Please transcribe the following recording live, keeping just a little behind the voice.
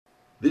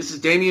This is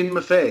Damian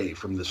Maffei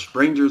from The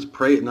Strangers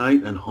Pray at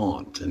Night and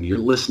Haunt, and you're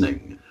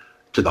listening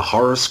to the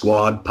Horror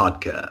Squad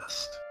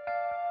podcast.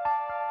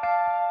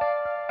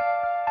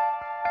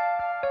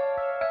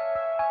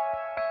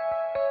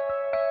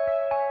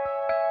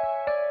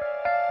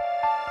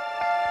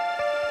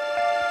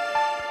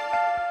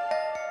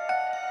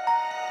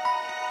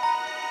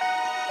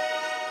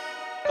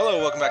 Hello,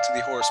 welcome back to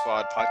the Horror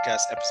Squad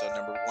podcast, episode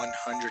number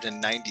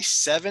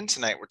 197.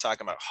 Tonight we're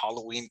talking about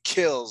Halloween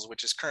Kills,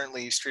 which is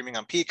currently streaming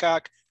on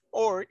Peacock,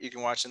 or you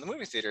can watch it in the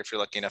movie theater if you're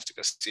lucky enough to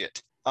go see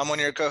it. I'm one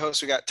of your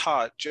co-hosts. We got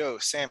Todd, Joe,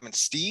 Sam, and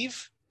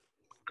Steve.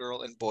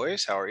 Girl and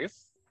boys, how are you?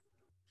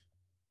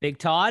 Big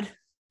Todd,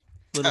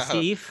 little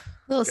Steve.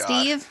 Little God.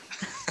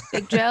 Steve,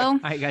 Big Joe.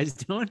 How you guys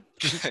doing?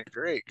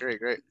 Great.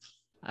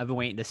 I've been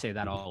waiting to say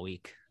that all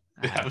week.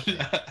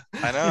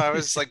 I know, I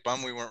was like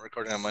bummed we weren't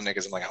recording on Monday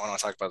because I'm like, I want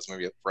to talk about this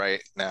movie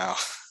right now.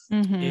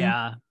 Mm-hmm.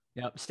 Yeah.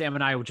 Yep. Stam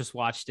and I just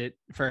watched it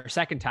for a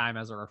second time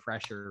as a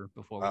refresher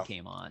before we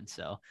came on.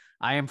 So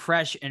I am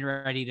fresh and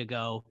ready to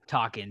go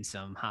talking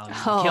some Halloween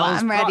Kills.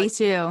 I'm ready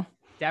too.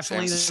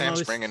 Definitely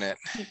Sam's bringing it.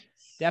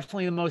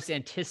 Definitely the most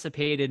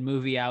anticipated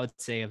movie, I would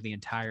say, of the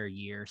entire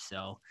year.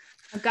 So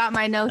I've got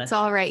my notes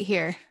all right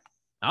here.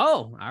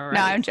 Oh, all right.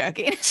 No, I'm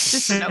joking. It's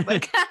just a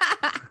notebook.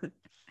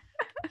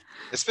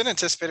 It's been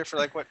anticipated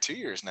for 2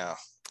 years now.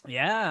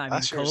 Yeah, I mean,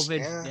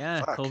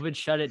 COVID. COVID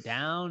shut it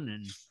down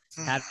and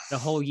had a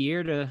whole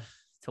year to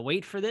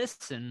wait for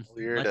this. And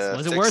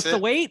was it worth the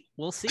wait?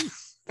 We'll see.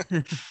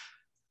 All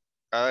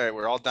right,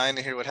 we're all dying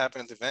to hear what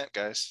happened at the event,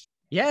 guys.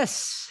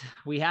 Yes,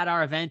 we had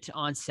our event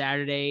on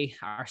Saturday,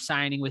 our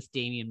signing with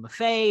Damian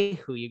Maffei,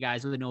 who you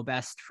guys would know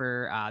best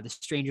for The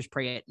Strangers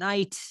Pray at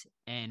Night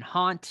and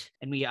Haunt.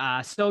 And we,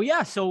 I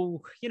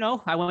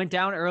went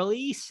down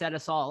early, set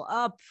us all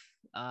up.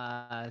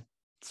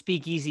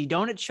 Speakeasy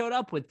Donuts showed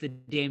up with the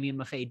Damian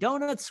Maffei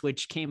donuts,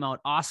 which came out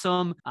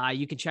awesome.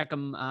 You can check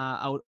them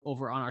out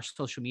over on our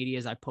social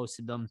medias. I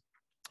posted them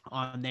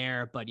on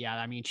there, but yeah,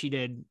 I mean, she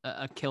did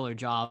a killer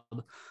job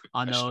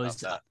on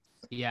those.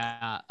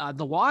 Yeah.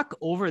 The walk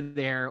over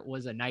there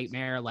was a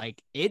nightmare.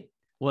 It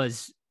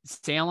was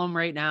Salem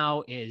right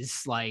now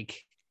is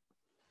like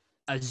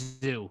a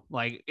zoo.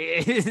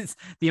 It is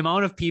the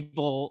amount of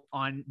people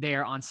on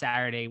there on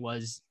Saturday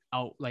was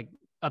out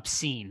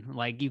obscene.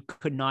 You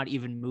could not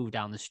even move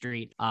down the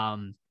street.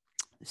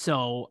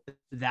 So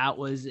that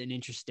was an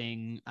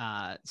interesting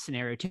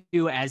scenario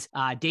too, as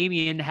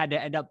Damien had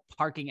to end up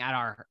parking at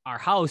our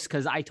house,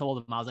 because I told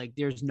him, I was like,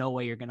 there's no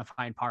way you're gonna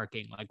find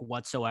parking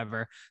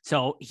whatsoever.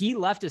 So he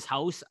left his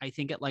house, I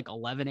think, at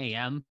 11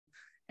 a.m.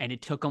 and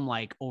it took him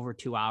over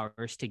 2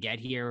 hours to get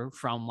here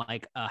from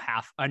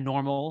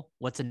normally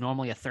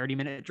a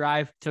 30-minute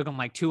drive. Took him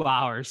 2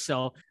 hours.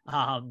 So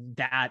I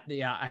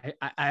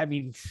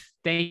mean,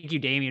 thank you,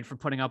 Damien, for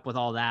putting up with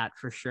all that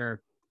for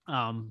sure.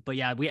 But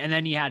yeah, and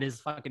then he had his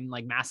fucking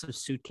massive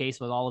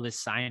suitcase with all of his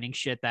signing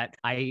shit that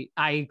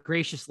I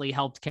graciously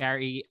helped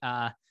carry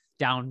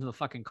down the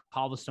fucking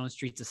cobblestone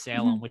streets of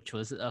Salem, which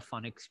was a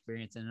fun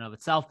experience in and of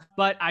itself.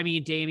 But I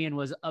mean, Damien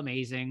was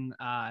amazing.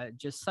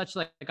 Just such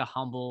a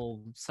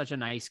humble, such a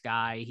nice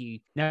guy.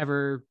 He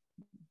never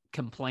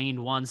complained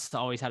once,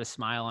 always had a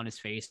smile on his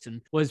face,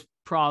 and was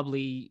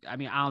probably, I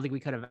mean, I don't think we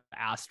could have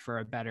asked for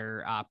a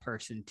better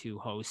person to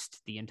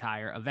host the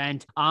entire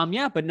event.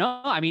 But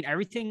no, I mean,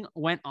 everything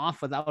went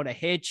off without a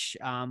hitch.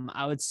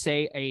 I would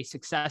say a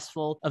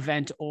successful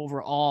event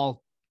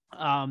overall.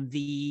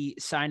 The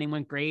signing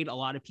went great. A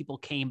lot of people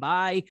came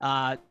by.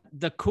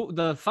 The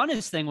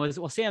funnest thing was,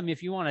 well, Sam,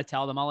 if you want to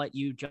tell them, I'll let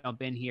you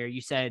jump in here. You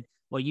said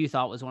what you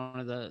thought was one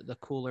of the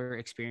cooler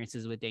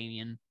experiences with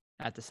Damien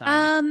at the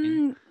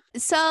signing.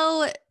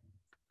 So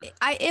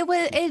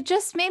it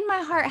just made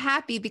my heart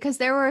happy, because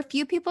there were a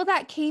few people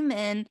that came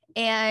in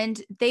and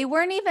they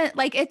weren't even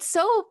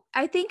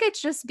I think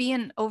it's just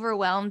being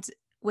overwhelmed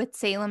with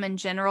Salem in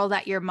general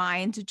that your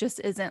mind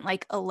just isn't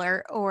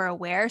alert or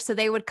aware. So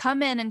they would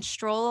come in and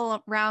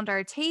stroll around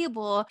our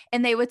table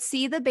and they would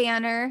see the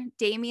banner.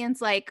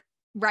 Damien's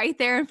right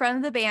there in front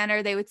of the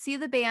banner. They would see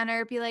the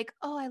banner, be like,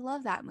 oh, I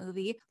love that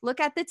movie. Look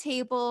at the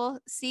table,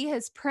 see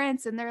his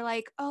prints, and they're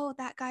like, oh,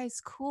 that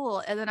guy's cool.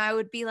 And then I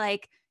would be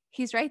like,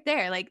 he's right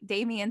there.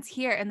 Damien's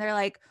here. And they're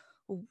like,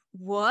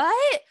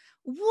 what?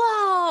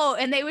 Whoa.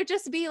 And they would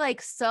just be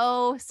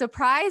so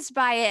surprised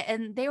by it.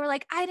 And they were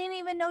like, I didn't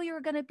even know you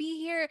were going to be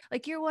here.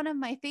 You're one of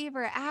my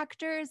favorite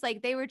actors.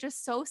 They were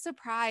just so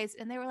surprised.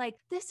 And they were like,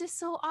 this is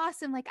so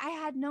awesome. I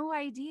had no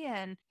idea.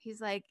 And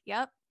he's like,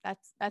 yep,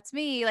 that's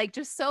me.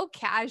 Just so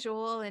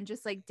casual and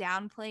just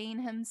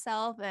downplaying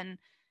himself. And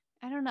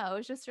I don't know, it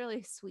was just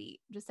really sweet.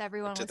 Just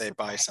everyone Did was they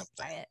buy surprised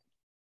something? by it.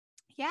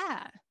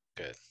 Yeah.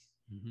 Good.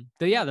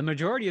 So yeah, the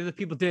majority of the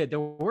people did. There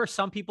were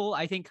some people,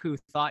 I think, who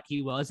thought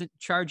he wasn't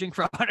charging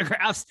for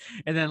autographs,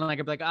 and then I'd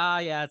be like,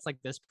 yeah, it's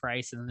this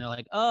price, and then they're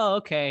like, oh,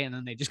 okay, and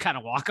then they just kind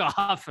of walk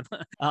off.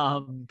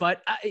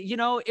 But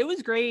it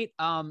was great.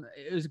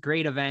 It was a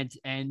great event,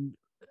 and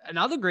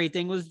another great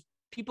thing was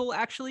people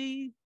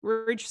actually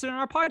were interested in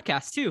our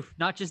podcast too,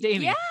 not just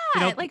Damian.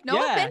 Yeah, like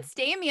no offense,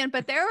 Damian,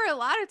 but there were a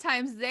lot of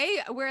times they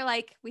were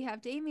like, we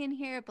have Damian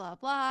here, blah,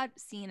 blah,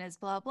 seen as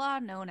blah, blah,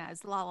 known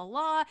as la, la,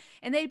 la.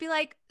 And they'd be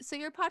like, so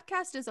your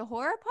podcast is a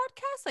horror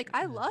podcast? Like,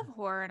 I love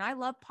horror and I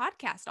love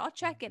podcasts. I'll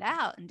check it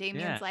out. And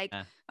Damian's like,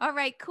 all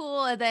right,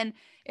 cool. And then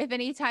if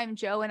anytime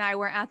Joe and I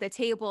weren't at the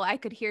table, I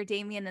could hear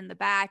Damian in the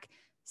back.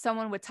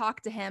 Someone would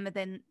talk to him and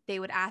then they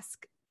would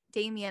ask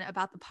Damian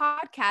about the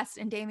podcast,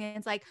 and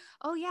Damian's like,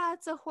 oh yeah,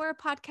 it's a horror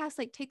podcast,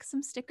 like take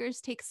some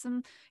stickers, take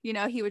some,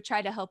 he would try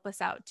to help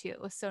us out too.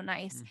 It was so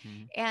nice.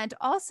 And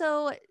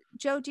also,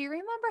 Joe, do you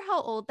remember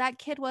how old that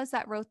kid was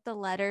that wrote the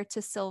letter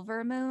to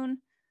Silver Moon?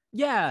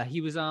 Yeah,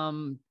 he was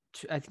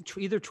I think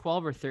either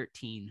 12 or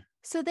 13.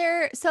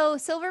 So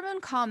Silver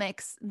Moon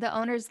Comics, the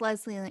owners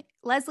Leslie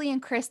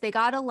and Chris, they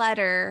got a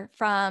letter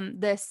from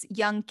this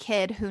young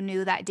kid who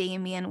knew that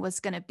Damian was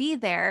going to be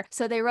there.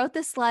 So they wrote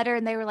this letter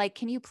and they were like,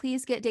 can you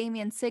please get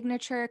Damian's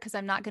signature? Because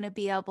I'm not going to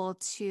be able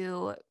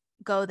to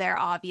go there,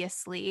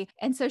 obviously.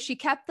 And so she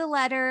kept the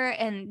letter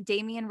and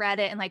Damian read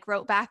it and like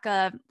wrote back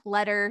a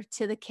letter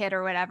to the kid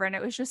or whatever. And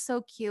it was just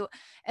so cute.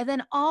 And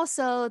then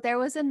also there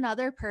was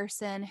another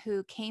person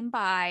who came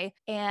by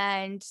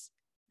and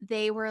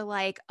they were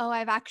like, oh,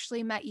 I've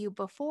actually met you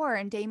before.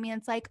 And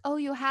Damian's like, oh,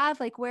 you have?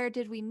 Like, where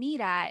did we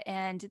meet at?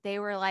 And they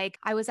were like,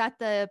 I was at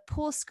the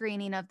pool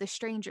screening of The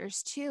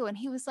Strangers too. And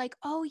he was like,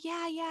 oh,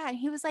 yeah, yeah. And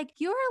he was like,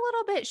 you were a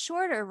little bit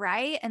shorter,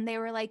 right? And they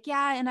were like,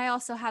 yeah. And I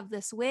also have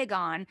this wig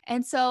on.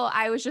 And so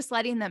I was just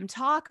letting them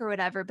talk or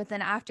whatever. But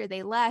then after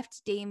they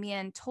left,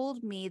 Damian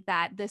told me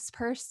that this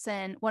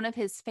person, one of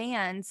his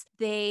fans,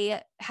 they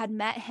had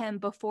met him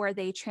before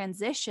they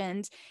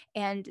transitioned.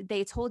 And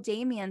they told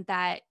Damian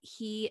that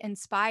he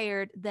inspired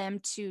them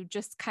to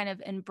just kind of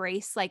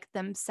embrace like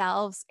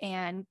themselves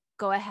and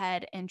go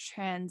ahead and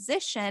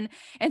transition.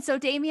 And so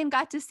Damian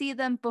got to see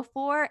them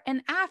before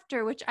and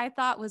after, which I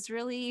thought was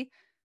really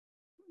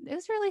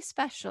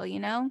special,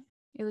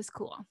 It was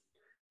cool.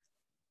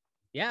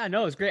 Yeah,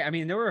 no, it was great. I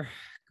mean, there were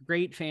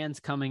great fans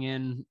coming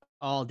in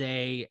all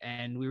day,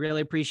 and we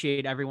really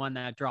appreciate everyone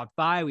that dropped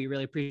by. We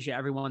really appreciate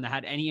everyone that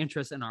had any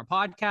interest in our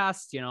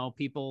podcast.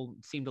 People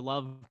seem to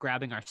love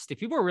grabbing our stick.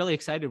 People were really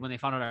excited when they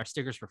found out our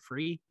stickers were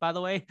free, by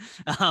the way,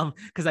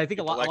 because I think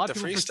a lot of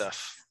free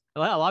stuff. A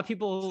lot of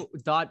people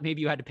thought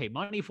maybe you had to pay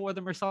money for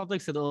them or something.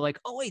 So they're like,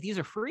 oh, wait, these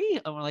are free.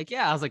 And we're like,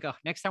 yeah. I was like, oh,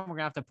 next time we're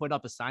gonna have to put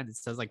up a sign that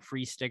says like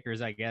free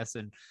stickers, I guess,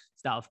 and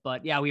stuff.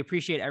 But yeah, we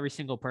appreciate every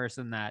single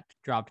person that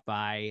dropped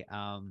by.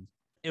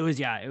 It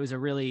was a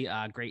really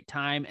great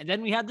time. And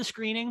then we had the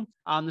screening.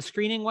 The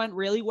screening went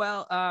really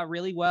well,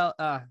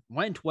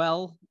 went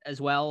well as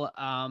well.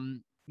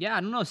 Yeah,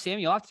 I don't know, Sam,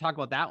 you'll have to talk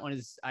about that one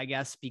I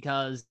guess,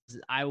 because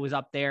I was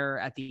up there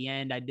at the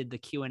end. I did the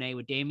Q&A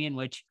with Damian,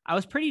 which I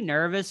was pretty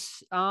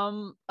nervous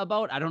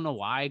about. I don't know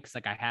why, because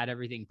like I had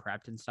everything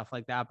prepped and stuff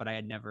like that, but I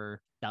had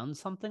never done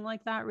something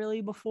like that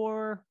really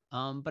before.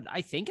 But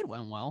I think it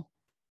went well.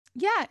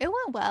 Yeah, it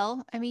went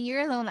well. I mean,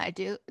 you're the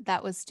one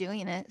that was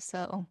doing it,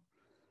 so.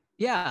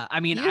 Yeah, I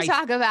mean, you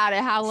talk about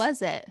it. How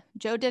was it?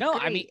 Joe did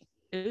great. I mean,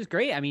 it was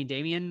great. I mean,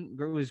 Damian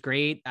was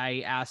great.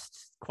 I asked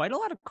quite a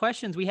lot of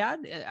questions.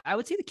 I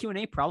would say the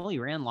Q&A probably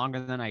ran longer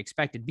than I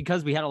expected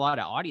because we had a lot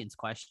of audience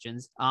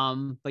questions.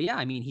 But yeah,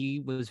 I mean, he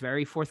was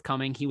very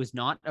forthcoming. He was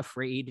not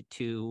afraid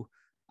to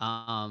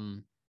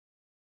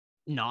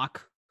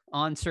knock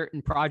on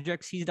certain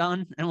projects he's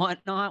done and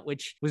whatnot,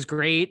 which was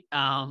great.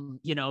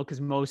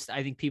 Because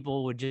I think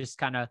people would just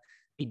kind of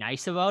be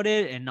nice about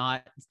it and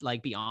not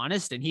like be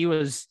honest. And he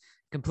was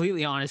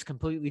completely honest,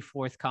 completely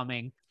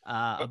forthcoming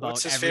about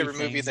what's his favorite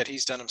movie that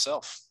he's done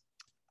himself?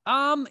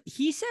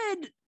 He said,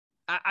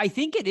 I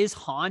think it is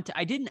Haunt.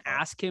 I didn't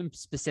ask him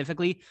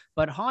specifically,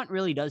 but Haunt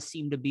really does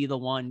seem to be the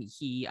one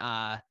he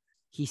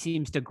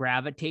seems to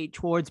gravitate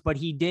towards. But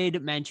he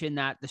did mention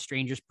that The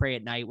Strangers Pray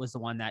at Night was the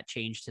one that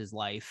changed his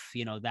life.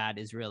 That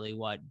is really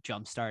what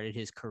jump-started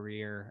his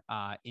career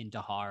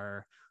into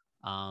horror.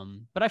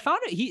 But I found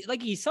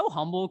it, he's so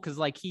humble, because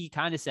like he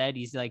kind of said,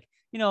 he's like,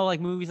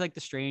 like movies like The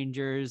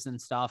Strangers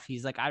and stuff,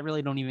 he's like, I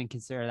really don't even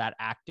consider that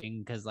acting,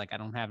 because like I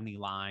don't have any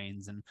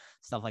lines and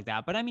stuff like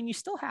that. But I mean, you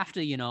still have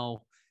to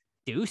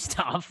do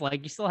stuff,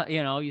 like you still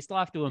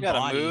have to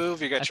embody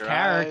move, you got your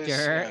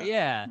character. Eyes,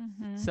 yeah.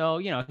 Mm-hmm.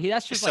 So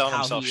that's just like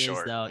how he short,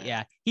 is though.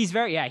 yeah. He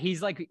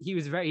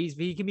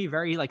can be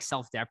very like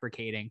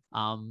self-deprecating.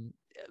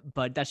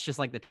 But that's just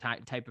like the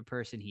type of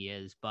person he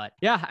is. But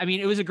yeah, I mean,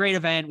 it was a great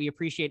event. We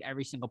appreciate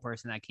every single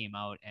person that came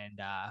out,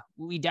 and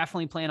we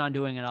definitely plan on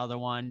doing another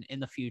one in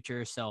the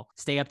future. So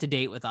stay up to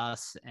date with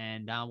us,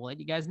 and we'll let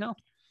you guys know.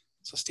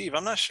 So Steve,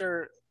 I'm not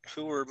sure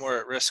who were more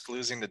at risk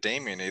losing to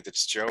Damian, either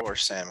it's Joe or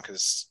Sam,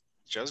 because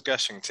Joe's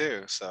gushing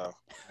too. So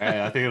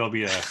I think it'll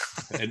be an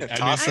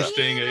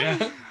interesting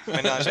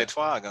menage a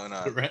trois going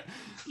on. Right.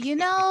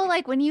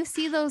 Like when you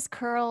see those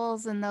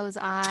curls and those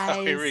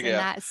eyes and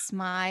that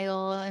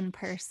smile in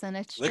person,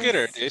 look at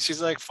her, dude.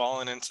 She's like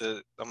falling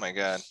into. Oh my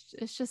god.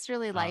 It's just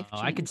really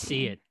life-changing. I could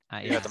see it.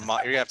 You're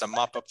gonna have to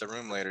mop up the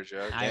room later,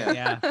 Joe.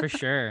 Yeah, for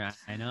sure.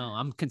 I know.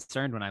 I'm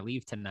concerned when I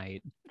leave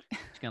tonight.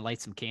 She's gonna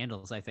light some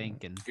candles, I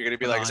think, and you're gonna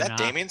be like, "Is that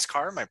Damian's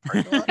car in my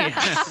parking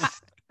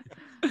lot?"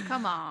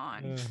 Come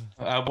on.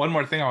 One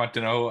more thing I want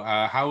to know: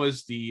 how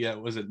is the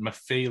was it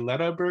Maffei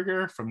Letta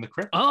burger from the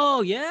Crypt?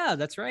 Oh yeah,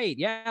 that's right.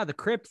 Yeah, the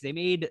Crypt. They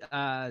made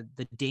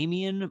the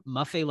Damian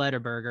Maffei Letta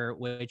burger,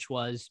 which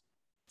was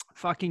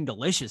fucking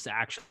delicious.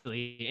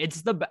 Actually,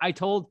 I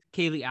told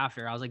Kaylee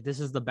after, I was like, this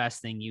is the best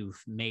thing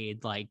you've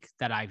made, like,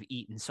 that I've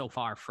eaten so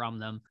far from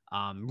them.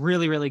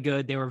 Really, really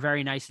good. They were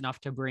very nice enough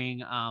to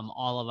bring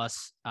all of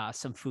us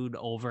some food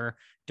over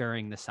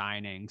during the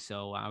signing,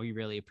 so we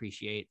really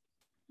appreciate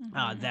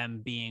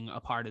them being a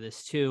part of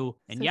this too.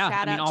 And So yeah,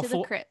 shout I mean, out all to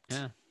four. the Crypt.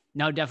 Yeah.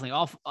 No, definitely.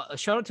 All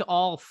shout out to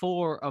all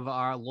 4 of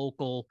our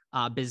local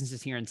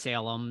businesses here in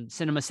Salem: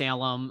 Cinema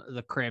Salem,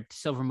 the Crypt,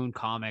 Silver Moon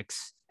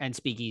Comics, and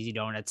Speakeasy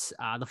Donuts.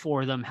 The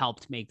 4 of them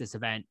helped make this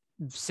event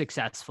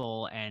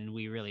successful, and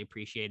we really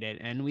appreciate it.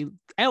 And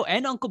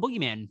and Uncle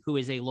Boogeyman, who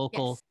is a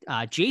local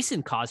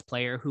Jason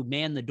cosplayer who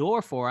manned the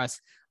door for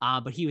us,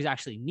 but he was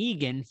actually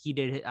Negan. He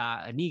did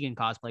a Negan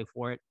cosplay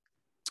for it.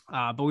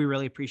 But we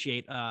really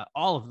appreciate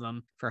all of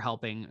them for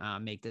helping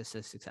make this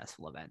a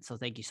successful event. So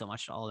thank you so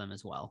much to all of them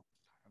as well.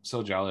 I'm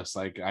so jealous.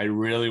 Like, I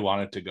really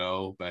wanted to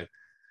go, but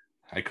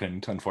I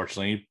couldn't,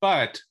 unfortunately.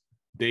 But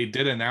they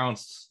did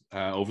announce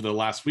over the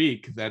last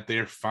week that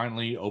they're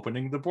finally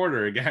opening the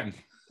border again.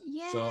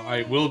 Yay. So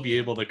I will be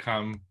able to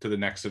come to the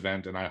next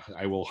event, and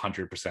I will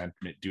 100%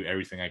 do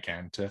everything I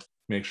can to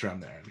make sure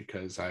I'm there,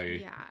 because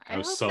I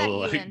was hope so that you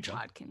like, and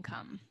Todd can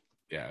come.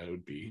 yeah, it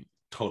would be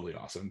totally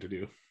awesome to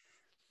do.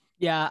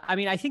 Yeah, I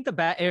mean, I think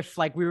if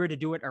like we were to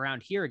do it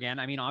around here again,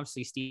 I mean,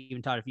 obviously, Steve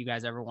and Todd, if you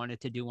guys ever wanted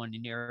to do one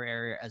in your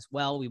area as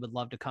well, we would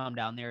love to come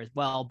down there as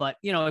well. But,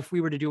 you know, if we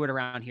were to do it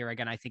around here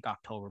again, I think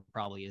October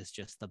probably is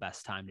just the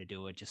best time to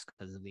do it, just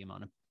because of the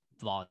amount of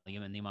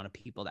volume and the amount of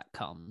people that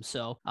come.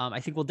 So I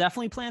think we'll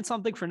definitely plan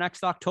something for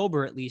next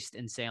October, at least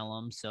in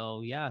Salem.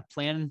 So yeah,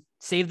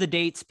 save the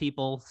dates,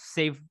 people,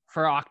 save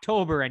for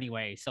October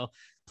anyway. So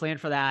plan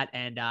for that.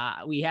 And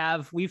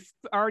we've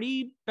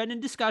already been in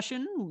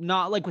discussion,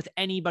 not like with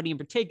anybody in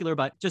particular,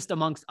 but just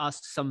amongst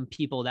us, some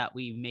people that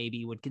we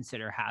maybe would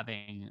consider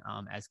having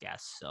as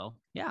guests. So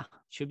yeah,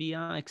 should be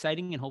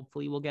exciting, and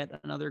hopefully we'll get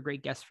another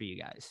great guest for you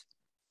guys.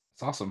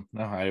 It's awesome.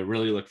 No, I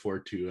really look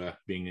forward to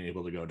being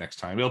able to go next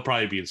time. It'll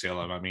probably be in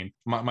Salem. I mean,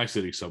 my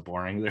city's so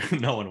boring.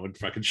 No one would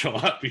fucking show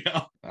up, you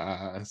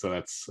know? So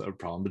that's a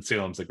problem. But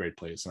Salem's a great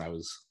place, and I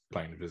was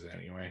planning to visit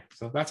anyway.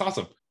 So that's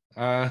awesome.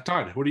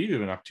 Todd, what are you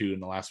been up to in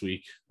the last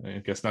week? I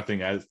guess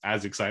nothing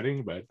as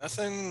exciting, but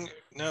nothing.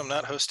 No, I'm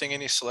not hosting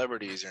any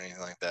celebrities or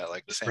anything like that,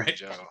 like Sam and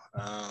Joe.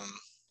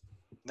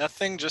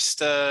 Nothing,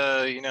 just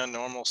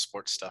normal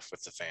sports stuff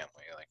with the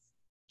family, like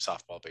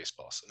softball,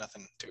 baseball. So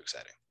nothing too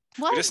exciting.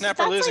 Well, we just snapped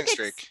our losing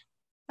streak.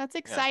 That's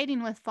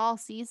exciting with fall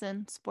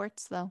season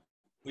sports, though.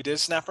 We did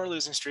snap our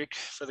losing streak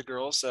for the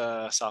girls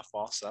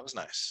softball, so that was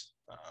nice.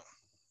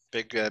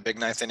 Big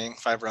ninth inning,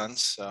 5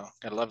 runs, so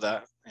gotta love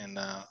that. And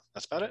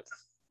that's about it.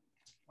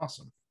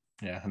 Awesome.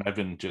 Yeah, and I've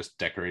been just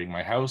decorating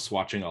my house,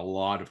 watching a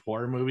lot of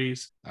horror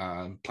movies.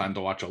 Plan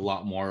to watch a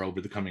lot more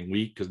over the coming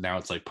week, because now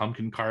it's like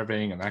pumpkin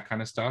carving and that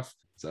kind of stuff.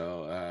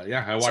 So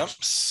yeah, I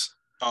watched.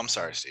 I'm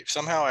sorry, Steve.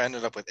 Somehow I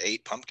ended up with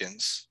 8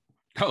 pumpkins.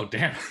 Oh,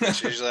 damn.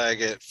 Usually I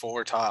get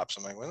 4 tops.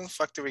 I'm like, when the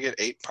fuck did we get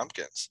 8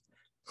 pumpkins?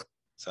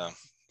 So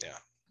yeah.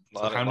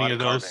 So how many of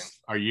those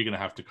are you gonna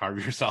have to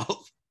carve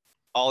yourself?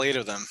 All 8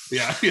 of them.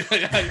 Yeah, I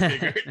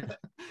figured.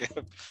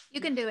 You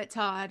can do it,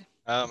 Todd.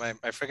 My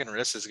freaking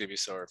wrist is gonna be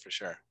sore for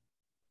sure.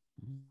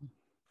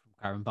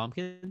 Carving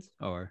pumpkins,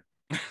 or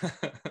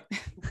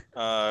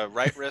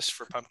right wrist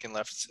for pumpkin,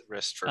 left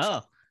wrist for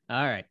all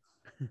right.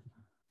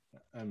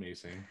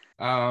 Amazing.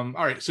 All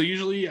right, so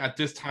usually at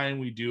this time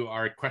we do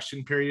our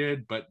question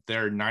period, but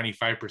they're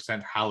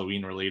 95%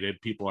 Halloween related.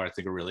 People I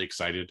think are really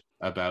excited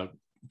about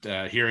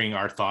hearing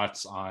our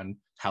thoughts on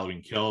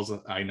Halloween Kills.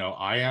 I know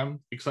I am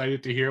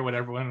excited to hear what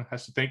everyone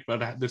has to think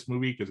about this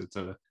movie, because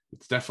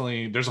it's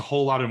definitely, there's a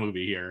whole lot of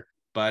movie here.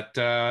 But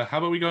how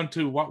about we go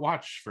into what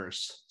watch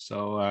first?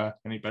 So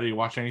anybody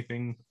watch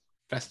anything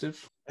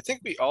festive? I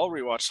think we all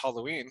rewatched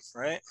Halloween,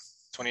 right?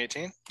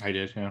 2018. I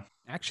did, yeah.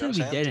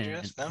 Actually, we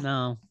didn't.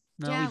 No,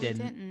 we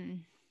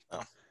didn't.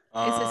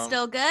 Oh. Is it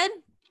still good?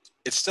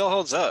 It still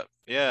holds up.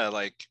 Yeah,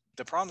 like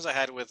the problems I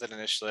had with it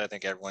initially, I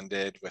think everyone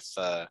did, with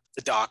the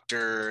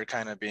doctor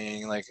kind of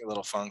being like a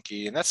little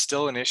funky, and that's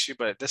still an issue.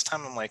 But this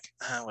time I'm like,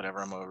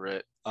 whatever, I'm over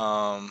it.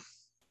 I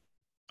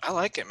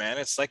like it, man.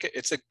 It's like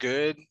it's a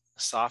good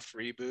soft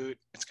reboot.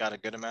 It's got a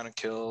good amount of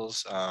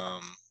kills.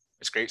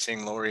 It's great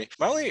seeing Laurie.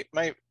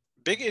 My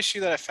big issue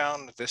that I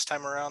found this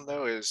time around,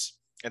 though, is,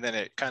 and then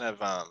it kind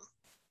of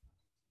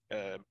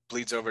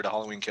bleeds over to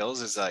Halloween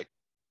Kills, is like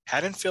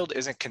Haddonfield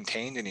isn't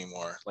contained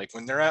anymore. Like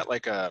when they're at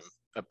like a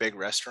big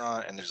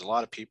restaurant and there's a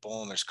lot of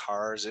people and there's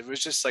cars, it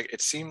was just like,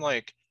 it seemed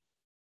like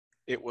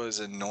it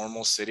was a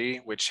normal city,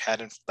 which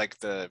hadn't, like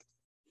the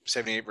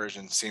 78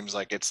 version seems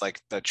like it's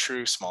like the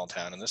true small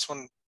town. And this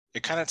one,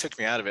 it kind of took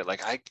me out of it.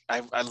 Like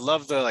I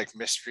love the like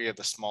mystery of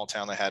the small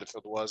town that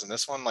Haddonfield was, and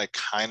this one like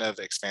kind of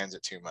expands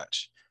it too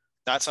much.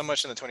 Not so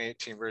much in the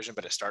 2018 version,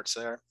 but it starts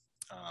there.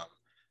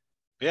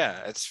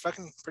 Yeah, it's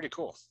fucking pretty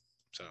cool.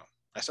 So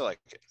I still like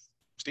it.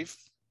 Steve?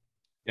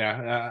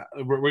 Yeah,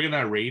 we're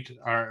gonna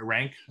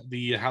rank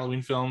the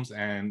Halloween films,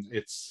 and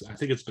I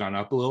think it's gone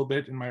up a little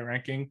bit in my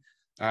ranking.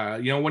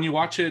 When you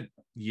watch it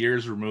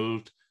years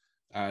removed,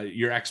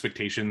 your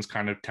expectations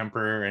kind of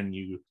temper, and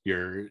you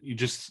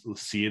just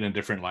see it in a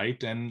different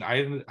light. And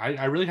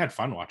I really had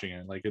fun watching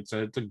it. Like it's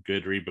a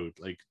good reboot.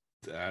 Like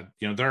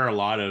there are a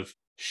lot of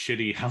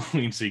shitty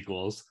Halloween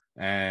sequels,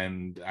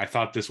 and I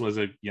thought this was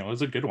it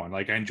was a good one.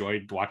 Like I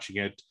enjoyed watching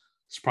it.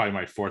 It's probably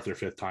my 4th or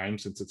 5th time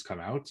since it's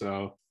come out.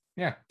 So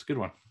yeah, it's a good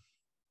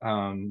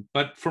one.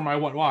 But for my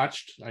what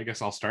watched, I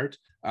guess I'll start.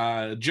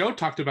 Joe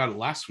talked about it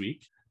last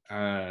week,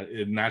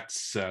 and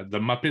that's The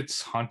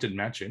Muppets Haunted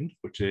Mansion,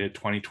 which is a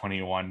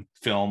 2021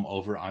 film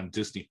over on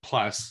Disney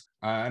Plus.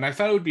 And I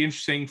thought it would be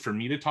interesting for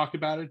me to talk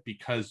about it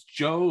because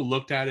Joe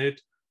looked at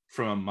it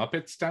from a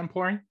Muppet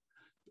standpoint,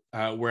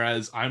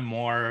 whereas I'm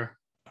more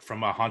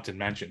from a Haunted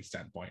Mansion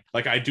standpoint.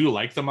 Like I do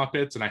like the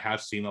Muppets, and I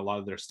have seen a lot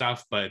of their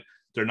stuff, but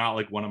they're not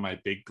like one of my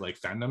big like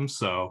fandoms.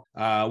 So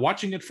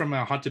watching it from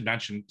a Haunted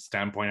Mansion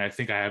standpoint, I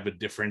think I have a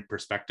different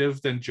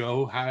perspective than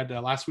Joe had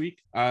last week.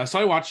 So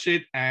I watched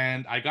it,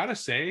 and I gotta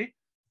say,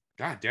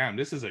 god damn,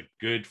 this is a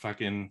good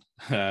fucking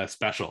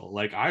special.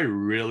 Like I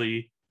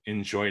really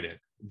enjoyed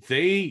it.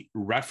 They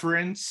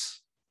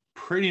reference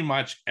pretty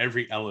much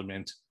every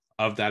element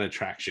of that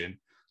attraction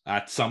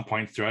at some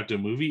point throughout the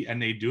movie, and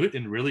they do it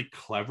in really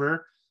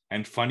clever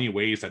and funny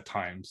ways at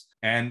times.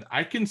 And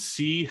I can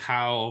see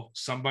how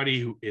somebody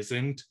who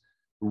isn't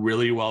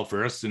really well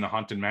versed in the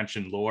Haunted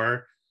Mansion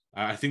lore,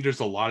 I think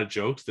there's a lot of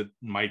jokes that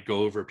might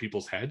go over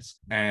people's heads,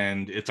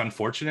 and it's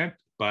unfortunate,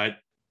 but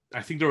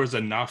I think there was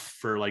enough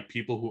for like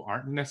people who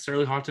aren't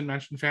necessarily Haunted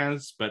Mansion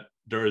fans, but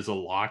there is a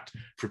lot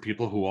for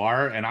people who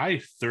are, and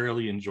I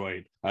thoroughly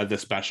enjoyed the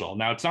special.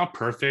 Now, it's not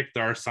perfect.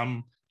 There are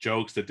some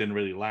jokes that didn't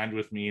really land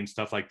with me and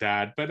stuff like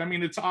that, but I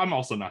mean, I'm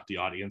also not the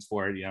audience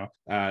for it.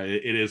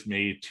 It is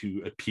made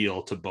to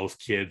appeal to both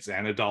kids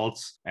and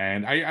adults,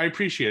 and I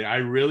appreciate it. I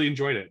really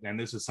enjoyed it, and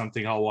this is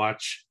something I'll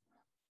watch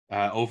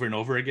over and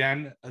over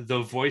again.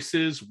 The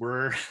voices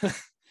were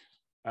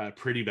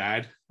pretty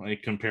bad,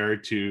 like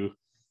compared to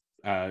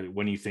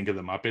when you think of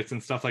the Muppets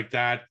and stuff like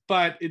that,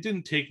 but it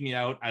didn't take me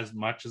out as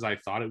much as I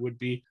thought it would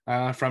be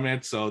from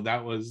it. So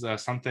that was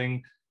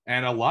something.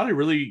 And a lot of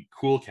really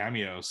cool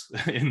cameos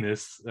in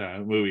this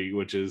movie,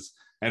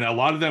 and a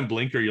lot of them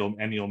blink or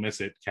you'll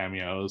miss it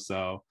cameos.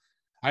 So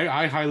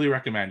I highly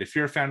recommend, if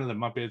you're a fan of the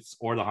Muppets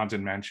or the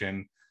Haunted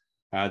Mansion,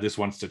 this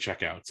one's to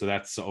check out. So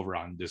that's over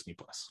on Disney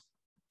Plus.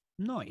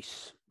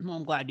 Nice. Well,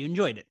 I'm glad you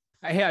enjoyed it.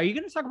 Hey, are you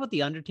going to talk about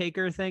the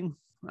Undertaker thing?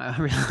 I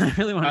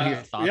really want to hear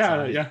your thoughts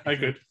on it. Yeah, I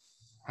could.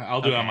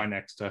 I'll do it on my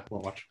next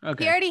watch.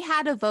 Okay. You already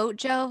had a vote,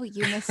 Joe.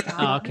 You missed out.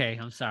 Oh, okay.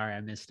 I'm sorry.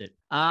 I missed it.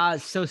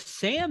 So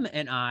Sam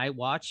and I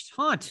watched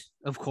Haunt,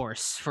 of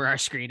course, for our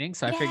screening.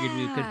 So I figured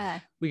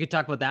we could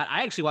talk about that.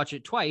 I actually watched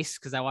it twice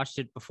because I watched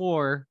it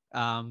before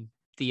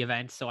the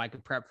event so I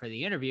could prep for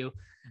the interview.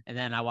 And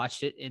then I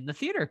watched it in the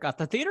theater, got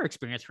the theater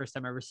experience, first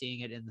time ever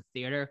seeing it in the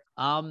theater.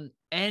 And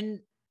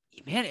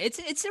man,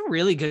 it's a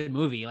really good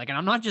movie. Like, and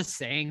I'm not just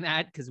saying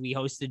that because we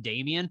hosted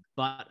Damian,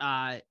 but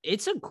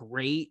it's a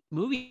great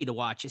movie to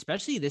watch,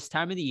 especially this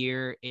time of the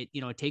year. It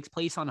takes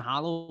place on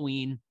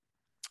Halloween,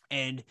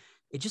 and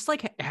it just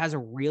like has a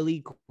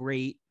really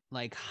great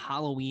like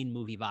Halloween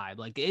movie vibe.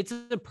 Like it's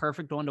a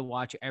perfect one to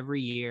watch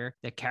every year.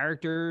 The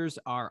characters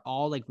are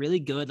all like really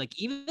good. Like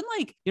even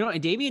like,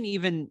 and Damian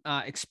even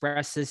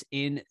expresses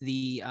in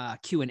the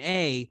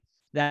Q&A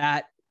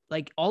that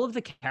like all of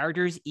the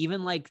characters,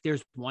 even like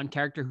there's one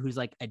character who's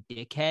like a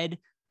dickhead,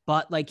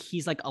 but like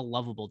he's like a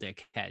lovable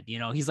dickhead.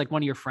 He's like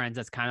one of your friends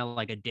that's kind of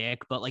like a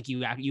dick, but like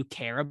you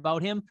care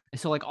about him. And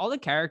so like all the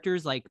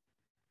characters, like,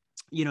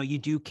 you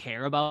do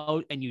care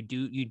about, and you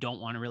don't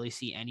want to really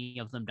see any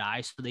of them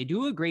die. So they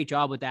do a great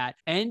job with that.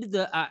 And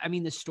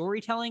the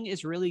storytelling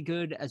is really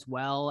good, as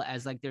well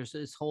as like there's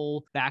this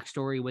whole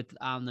backstory with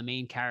the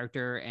main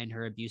character and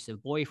her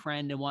abusive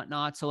boyfriend and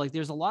whatnot. So like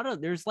there's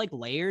like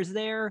layers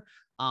there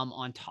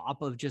on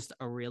top of just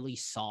a really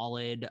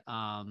solid,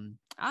 I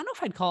don't know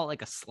if I'd call it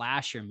like a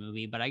slasher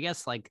movie, but I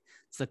guess like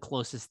it's the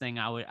closest thing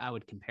I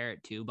would compare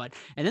it to. But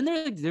and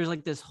then there's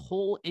like this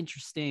whole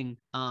interesting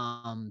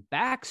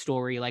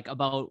backstory, like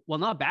about, well,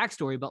 not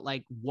backstory, but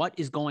like what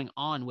is going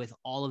on with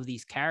all of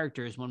these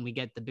characters when we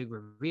get the big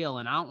reveal.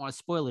 And I don't want to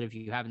spoil it if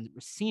you haven't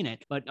seen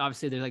it, but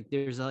obviously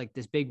there's like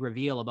this big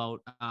reveal about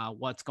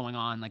what's going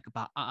on like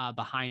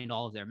behind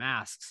all of their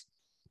masks,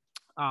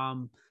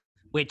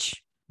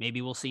 which maybe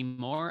we'll see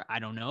more. I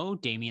don't know.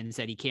 Damian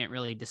said he can't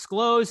really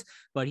disclose,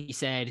 but he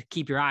said,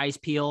 keep your eyes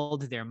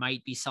peeled. There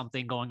might be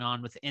something going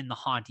on within the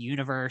Haunt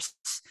universe.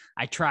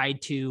 I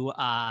tried to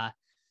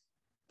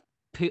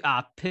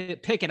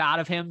pick it out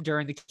of him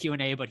during the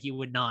Q&A, but he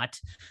would not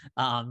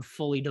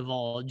fully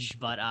divulge.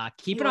 But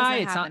keep an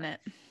eye.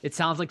 It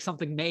sounds like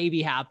something may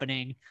be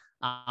happening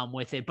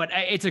with it, but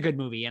it's a good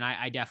movie, and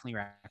I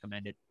definitely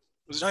recommend it.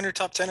 Was it on your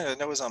top 10? I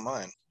know it was on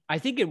mine. I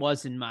think it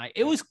was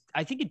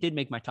I think it did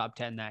make my top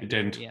 10 that It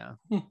year. didn't. Yeah.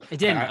 It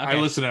didn't. I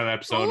Okay. listened to that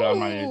episode on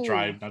my Ooh.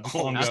 drive not too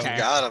long ago. Okay.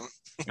 Got him.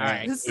 All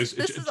right. This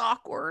is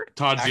awkward.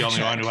 Todd's the only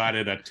Fact one who check. had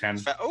it at 10.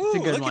 Oh, a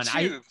good look one.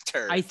 at you,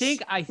 I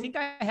think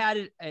I had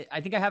it. I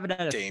think I have it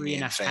at a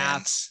Damian 3.5.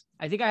 fans.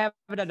 I think I have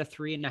it at a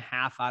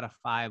 3.5 out of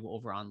 5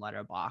 over on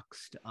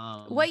Letterboxd.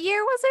 What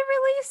year was it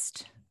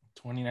released?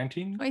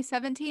 2019?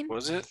 2017?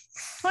 Was it?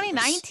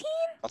 2019?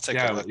 I'll take a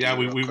Yeah, look. yeah.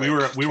 We real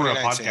were quick. a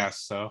 2019. podcast,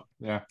 so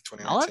yeah.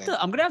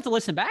 I'm gonna have to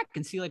listen back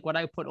and see like what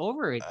I put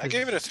over it. I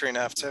gave it a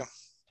 3.5 too.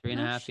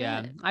 3.5.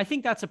 Yeah, shit. I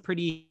think that's a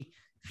pretty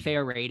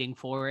fair rating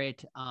for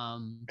it.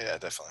 Yeah,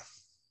 definitely.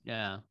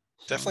 Yeah,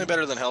 Definitely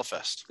better than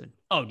Hellfest. Good.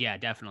 Oh yeah,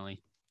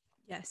 definitely.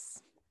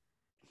 Yes.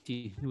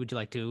 Would you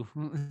like to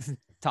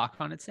talk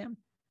on it, Sam?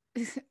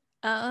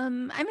 I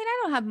mean, I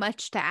don't have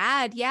much to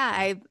add. Yeah,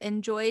 I've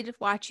enjoyed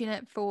watching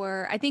it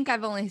I think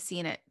I've only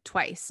seen it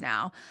twice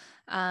now.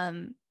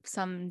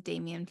 Some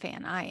Damian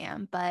fan I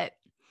am, but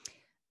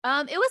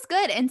it was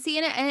good, and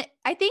seeing it, and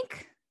I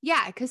think,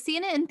 yeah, because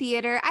seeing it in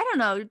theater, I don't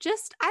know,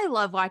 just I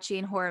love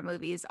watching horror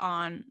movies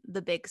on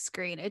the big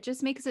screen. It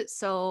just makes it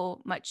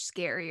so much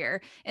scarier.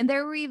 And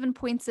there were even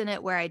points in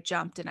it where I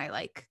jumped and I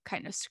like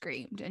kind of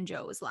screamed, and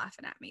Joe was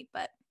laughing at me,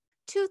 but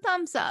 2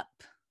 thumbs up.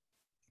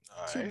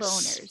 Nice. 2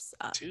 boners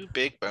up. 2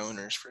 big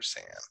boners for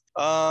Sam.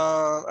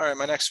 All right,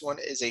 my next one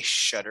is a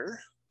Shudder,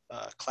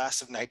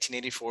 class of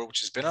 1984,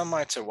 which has been on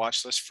my to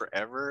watch list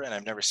forever, and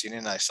I've never seen it.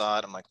 And I saw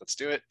it. I'm like, let's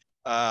do it.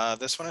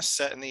 This one is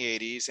set in the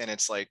 80s, and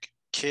it's like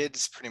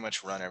kids pretty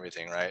much run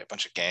everything, right? A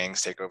bunch of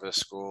gangs take over the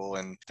school,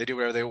 and they do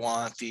whatever they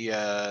want.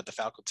 The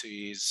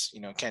faculties,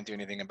 can't do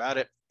anything about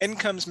it. In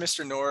comes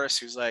Mr. Norris,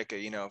 who's like,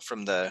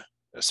 from a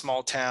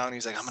small town.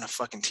 He's like, I'm gonna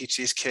fucking teach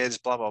these kids,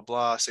 blah blah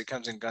blah. So he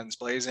comes in guns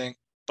blazing.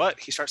 But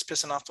he starts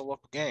pissing off the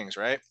local gangs,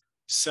 right?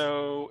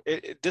 So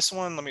this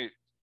one, let me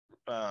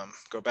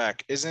go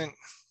back, isn't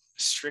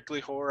strictly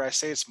horror. I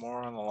say it's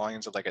more on the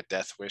lines of like a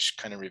Death Wish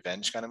kind of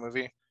revenge kind of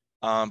movie.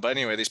 But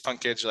anyway, these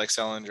punk kids are like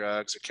selling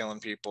drugs or killing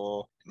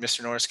people.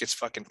 Mr. Norris gets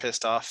fucking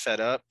pissed off,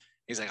 fed up.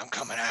 He's like, I'm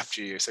coming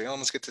after you. So he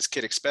almost gets this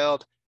kid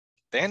expelled.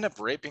 They end up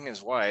raping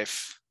his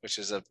wife, which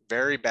is a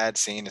very bad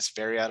scene. It's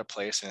very out of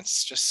place. And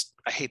it's just,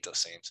 I hate those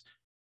scenes.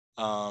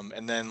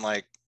 And then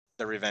like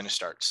the revenge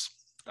starts.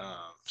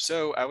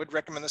 So I would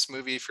recommend this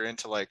movie if you're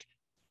into like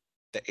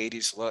the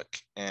 80s look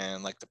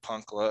and like the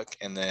punk look.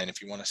 And then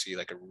if you want to see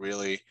like a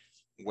really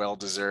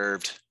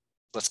well-deserved,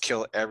 let's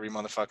kill every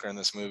motherfucker in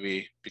this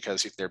movie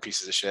because they're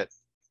pieces of shit,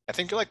 I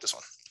think you'll like this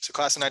one. So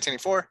class of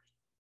 1984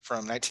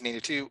 from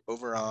 1982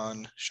 over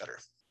on Shudder.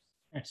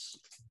 Nice.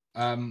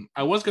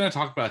 I was going to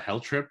talk about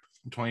Hell Trip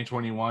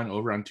 2021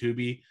 over on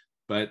Tubi,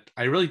 but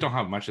I really don't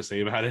have much to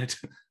say about it.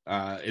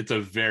 It's a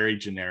very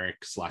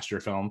generic slasher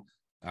film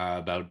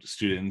about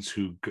students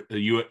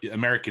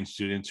American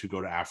students who go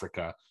to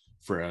Africa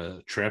for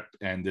a trip,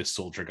 and this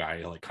soldier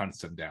guy like hunts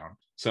them down.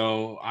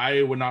 So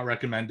I would not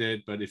recommend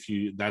it, but if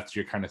that's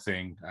your kind of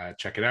thing,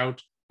 check it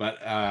out.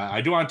 But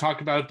I do want to talk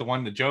about the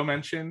one that Joe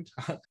mentioned.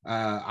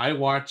 I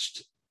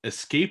watched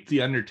Escape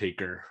the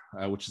Undertaker,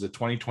 which is a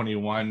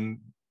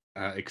 2021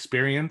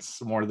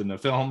 experience more than a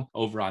film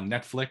over on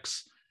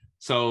Netflix.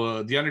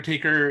 So The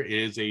Undertaker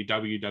is a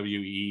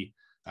WWE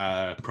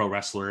pro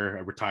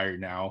wrestler, retired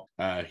now.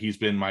 He's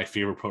been my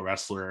favorite pro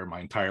wrestler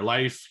my entire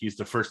life. He's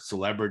the first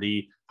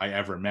celebrity I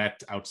ever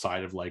met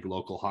outside of like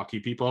local hockey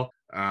people.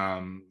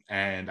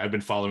 And I've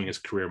been following his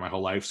career my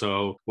whole life.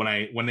 So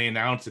when they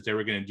announced that they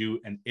were going to do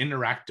an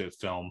interactive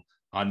film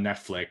on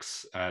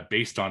Netflix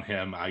based on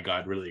him, I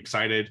got really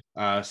excited.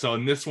 So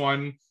in this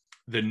one,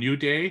 The New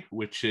Day,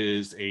 which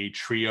is a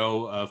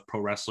trio of pro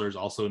wrestlers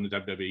also in the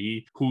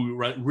WWE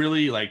who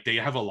really like, they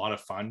have a lot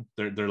of fun.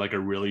 They're like a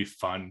really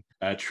fun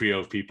trio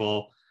of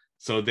people.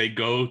 So they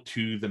go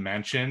to the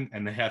mansion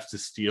and they have to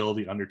steal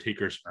the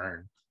Undertaker's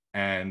urn.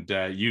 And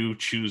you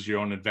choose your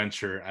own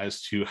adventure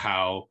as to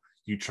how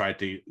you try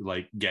to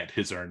like get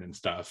his urn and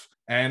stuff.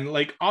 And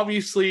like,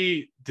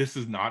 obviously this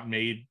is not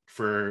made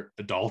for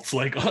adults,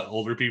 like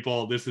older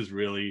people. This is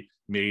really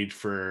made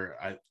for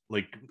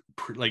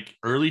like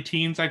early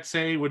teens, I'd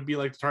say would be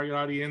like the target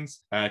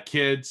audience,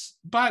 kids,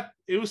 but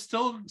it was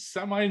still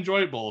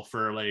semi-enjoyable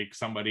for like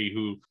somebody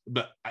who,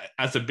 but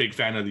as a big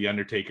fan of The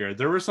Undertaker,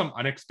 there were some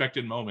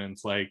unexpected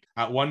moments. Like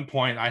at one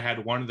point I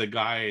had one of the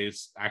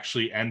guys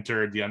actually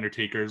enter The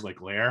Undertaker's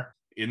like lair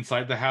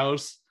inside the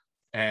house,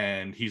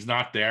 and he's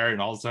not there, and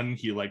all of a sudden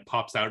he like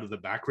pops out of the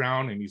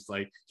background and he's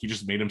like, he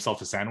just made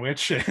himself a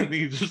sandwich and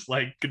he's just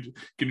like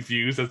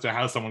confused as to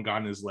how someone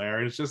got in his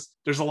lair. It's just,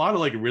 there's a lot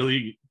of like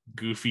really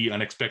goofy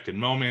unexpected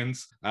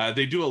moments.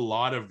 They do a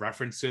lot of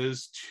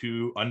references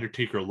to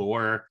Undertaker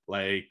lore,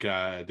 like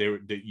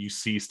you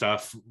see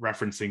stuff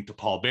referencing to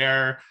Paul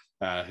Bear,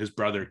 his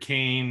brother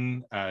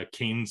Kane,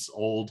 Kane's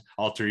old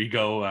alter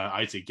ego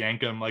Isaac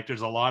Yankem. Like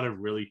there's a lot of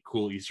really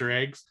cool Easter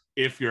eggs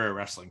if you're a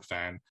wrestling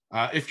fan.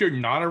 If you're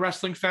not a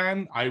wrestling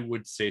fan, I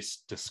would say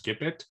to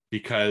skip it,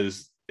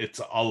 because it's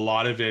a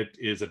lot of it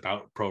is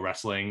about pro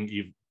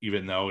wrestling,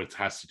 even though it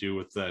has to do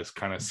with this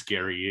kind of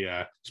scary,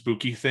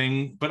 spooky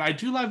thing. But I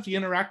do love the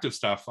interactive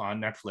stuff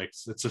on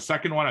Netflix. It's the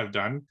second one I've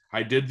done.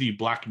 I did the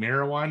Black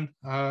Mirror one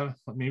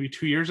maybe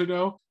 2 years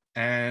ago.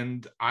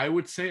 And I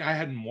would say I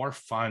had more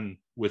fun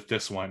with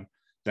this one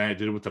than I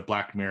did with the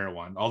Black Mirror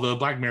one. Although the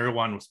Black Mirror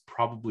one was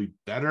probably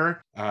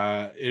better.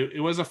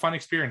 It was a fun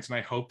experience, and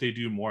I hope they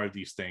do more of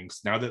these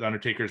things. Now that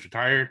Undertaker's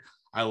retired,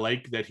 I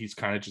like that he's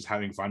kind of just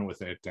having fun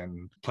with it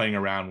and playing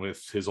around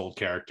with his old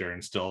character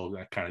and still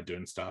kind of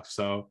doing stuff.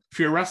 So if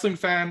you're a wrestling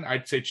fan,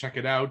 I'd say check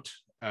it out.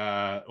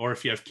 Or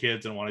if you have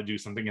kids and want to do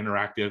something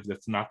interactive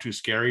that's not too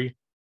scary,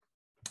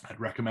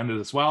 I'd recommend it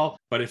as well.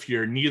 But if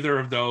you're neither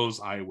of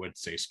those, I would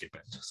say skip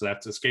it. So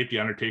that's Escape the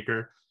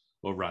Undertaker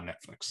over on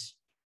Netflix.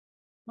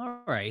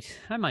 All right.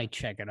 I might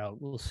check it out.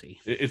 We'll see.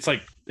 It's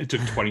like, it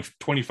took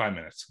 25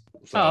 minutes.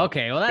 So oh,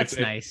 okay. Well, that's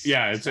nice.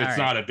 It's right.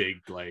 not a big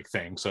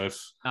thing. So if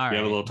you have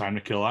a little time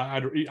to kill,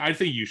 I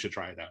think you should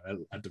try it out.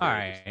 At the all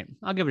right. Least.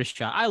 I'll give it a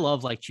shot. I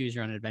love like choose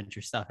your own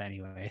adventure stuff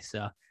anyway.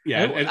 So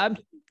yeah.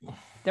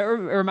 That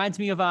reminds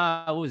me of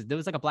there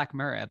was like a Black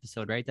Mirror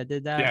episode, right? That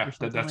did that.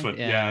 Yeah, that's what.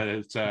 Yeah,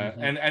 it's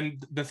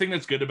and the thing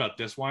that's good about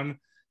this one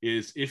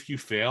is if you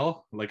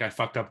fail, like I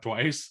fucked up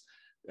twice,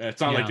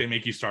 it's not like they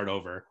make you start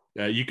over.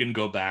 You can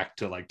go back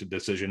to like the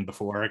decision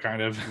before,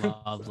 kind of.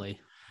 Lovely.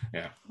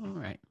 Yeah. All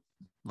right.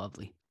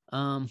 Lovely.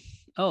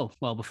 Oh,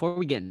 well, before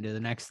we get into the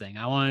next thing,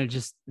 I want to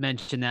just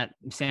mention that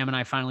Sam and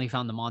I finally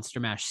found the Monster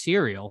Mash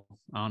cereal.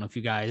 I don't know if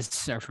you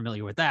guys are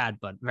familiar with that,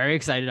 but very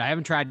excited. I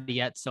haven't tried it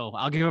yet, so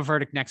I'll give a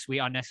verdict next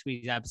week on next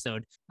week's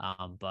episode.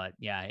 But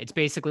yeah, it's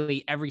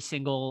basically every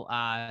single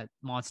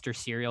monster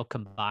cereal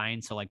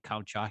combined. So like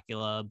Count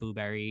Chocula, Boo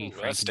Berry.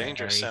 That's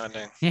dangerous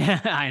sounding.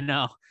 Yeah, I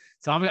know.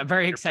 So I'm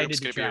very excited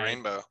to try. Be a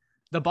rainbow.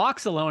 The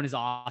box alone is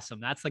awesome.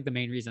 That's like the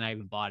main reason I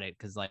even bought it,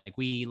 because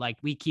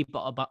we keep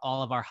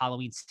all of our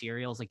Halloween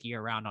cereals like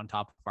year round on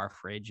top of our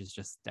fridge is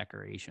just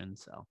decoration.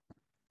 So,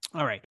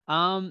 all right,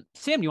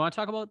 Sam, you want to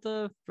talk about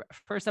the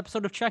first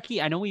episode of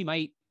Chucky? I know we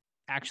might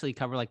actually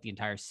cover like the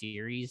entire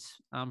series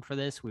for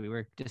this. We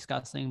were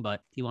discussing, but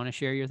do you want to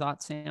share your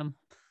thoughts, Sam?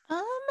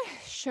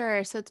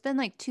 Sure. So it's been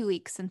like 2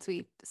 weeks since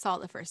we saw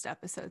the first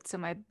episode, so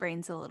my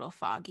brain's a little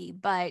foggy,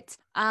 but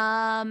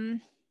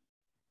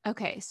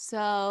okay,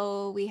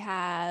 so we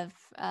have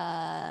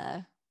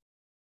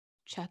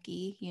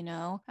Chucky,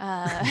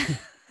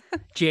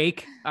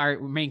 Jake, our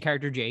main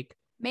character, Jake.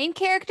 Main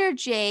character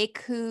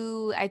Jake,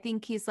 who I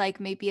think he's like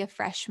maybe a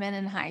freshman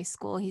in high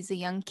school. He's a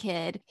young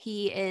kid.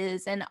 He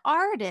is an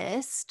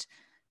artist,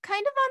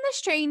 kind of on the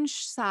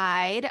strange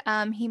side.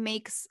 He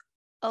makes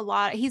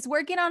he's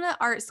working on an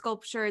art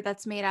sculpture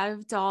that's made out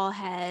of doll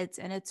heads,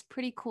 and it's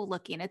pretty cool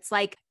looking. It's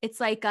like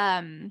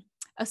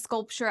a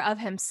sculpture of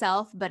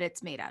himself, but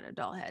it's made out of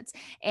doll heads.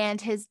 And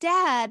his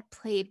dad,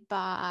 played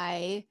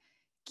by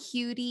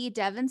Cutie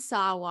Devon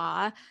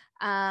Sawa,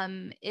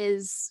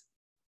 is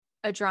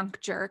a drunk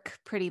jerk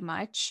pretty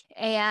much.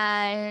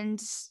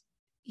 And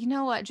you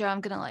know what, Joe,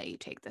 I'm going to let you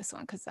take this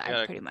one because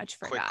I pretty much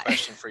forgot. Quick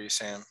question for you,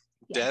 Sam.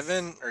 Yes.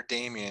 Devon or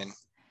Damian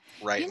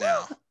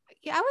now?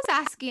 Yeah, I was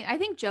asking. I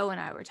think Joe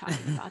and I were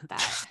talking about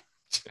that.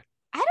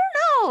 I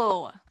don't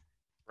know.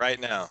 Right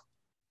now.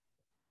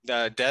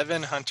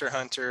 Devon, Hunter x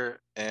Hunter,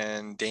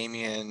 and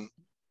Damian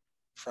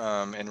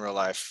from In Real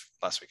Life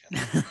last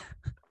weekend.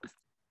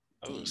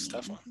 Oh, it's a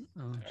tough one.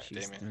 Oh,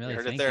 Damian. Really you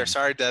heard thinking. it there.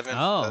 Sorry, Devon.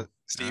 Oh,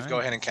 Steve, right. Go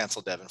ahead and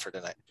cancel Devon for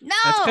tonight. No,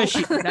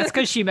 that's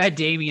because she met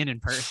Damian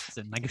in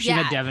person. Like if she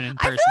met Devon in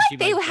person, I feel like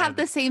they would have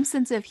the same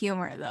sense of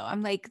humor, though.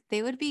 I'm like,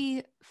 they would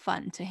be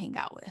fun to hang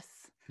out with.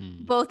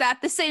 Both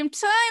at the same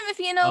time, if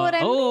you know what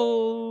I mean.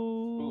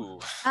 Oh,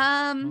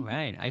 all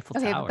right, Eiffel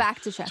Tower. Okay, back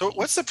to Chucky. So,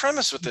 what's the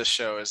premise with this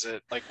show? Is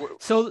it like?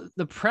 So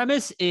the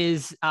premise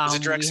is a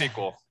direct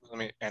sequel. Let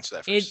me answer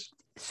that first.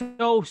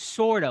 So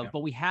sort of,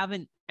 but we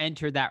haven't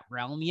entered that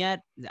realm yet.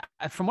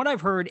 From what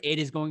I've heard, it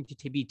is going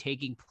to be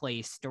taking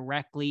place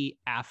directly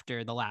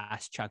after the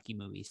last Chucky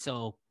movie,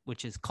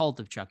 which is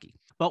Cult of Chucky.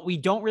 But we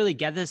don't really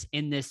get this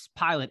in this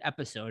pilot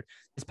episode.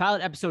 This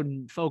pilot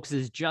episode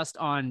focuses just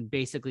on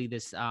basically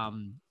this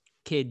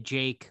kid,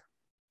 Jake,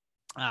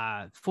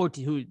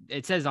 14, who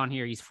it says on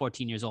here he's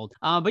 14 years old.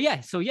 But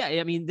yeah,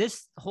 I mean,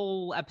 this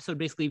whole episode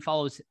basically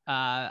follows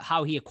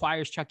how he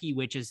acquires Chucky,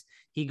 which is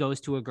he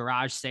goes to a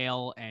garage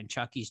sale and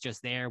Chucky's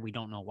just there. We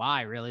don't know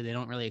why, really. They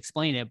don't really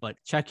explain it, but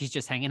Chucky's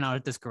just hanging out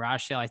at this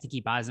garage sale. I think he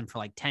buys him for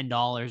like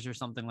 $10 or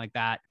something like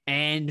that.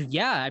 And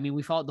yeah, I mean,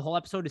 the whole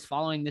episode is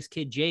following this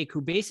kid, Jake,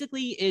 who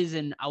basically is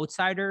an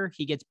outsider.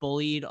 He gets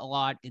bullied a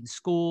lot in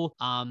school.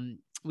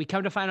 We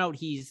come to find out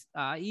he's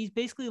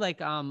basically like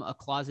a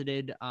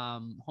closeted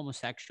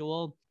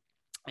homosexual,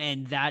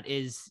 and that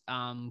is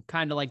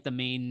kind of like the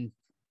main,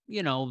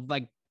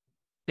 like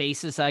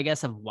basis, I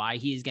guess, of why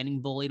he is getting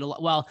bullied a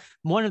lot. Well,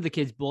 one of the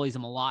kids bullies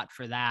him a lot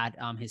for that,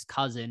 his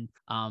cousin.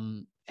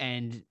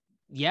 And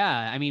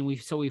yeah, I mean, we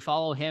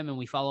follow him and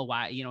we follow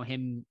why,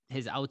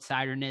 his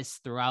outsiderness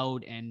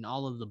throughout and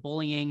all of the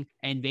bullying,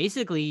 and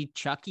basically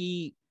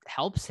Chucky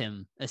helps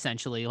him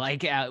essentially.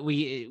 Like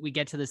we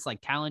get to this like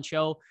talent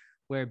show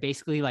where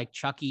basically like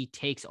Chucky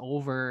takes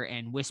over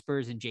and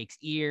whispers in Jake's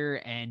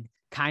ear and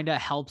kind of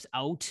helps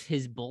out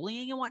his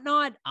bullying and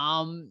whatnot.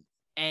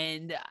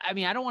 And I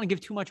mean, I don't want to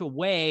give too much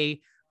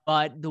away,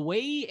 but the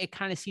way it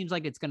kind of seems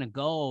like it's going to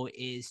go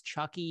is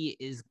Chucky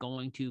is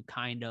going to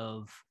kind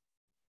of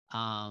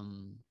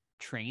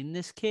train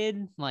this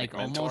kid, like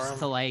almost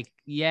to like,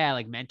 yeah,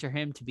 like mentor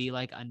him to be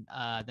like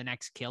the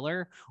next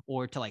killer,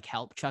 or to like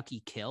help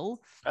Chucky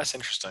kill. That's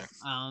interesting.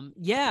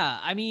 Yeah,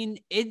 I mean,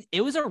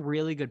 it was a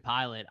really good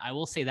pilot. I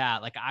will say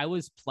that. Like, I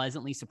was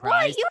pleasantly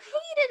surprised. What?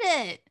 You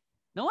hated it?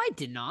 No, I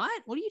did not.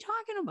 What are you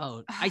talking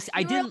about? I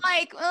You didn't were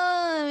like,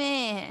 oh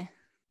man.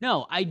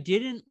 No, I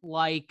didn't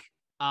like.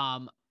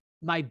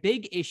 My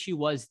big issue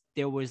was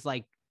there was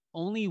like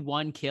only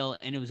one kill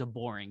and it was a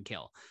boring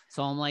kill.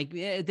 So I'm like,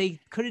 they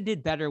could have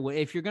did better.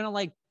 If you're gonna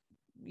like,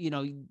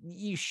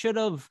 you should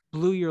have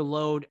blew your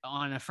load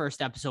on a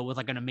first episode with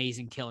like an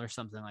amazing kill or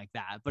something like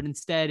that. But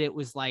instead it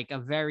was like a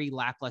very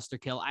lackluster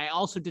kill. I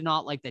also did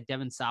not like that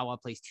Devon Sawa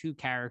plays two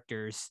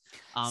characters.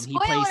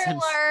 Spoiler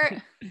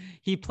alert.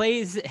 He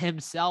plays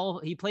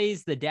himself. He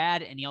plays the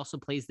dad, and he also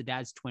plays the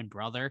dad's twin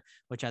brother,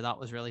 which I thought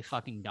was really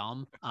fucking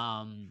dumb.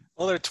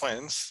 Well, they're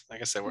twins. Like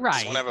I said, right?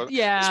 Does one have but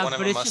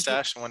a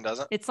mustache and one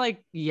doesn't? It's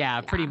like,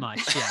 yeah, pretty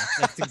much. Yeah,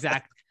 that's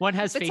exact. One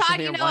has But facial Todd,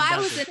 hair. you know, I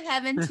was in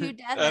heaven to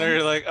death. And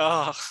you're like,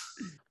 oh.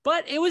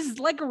 But it was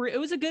like it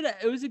was a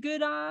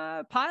good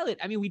pilot.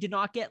 I mean, we did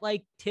not get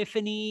like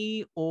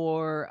Tiffany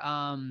or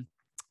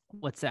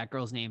what's that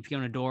girl's name?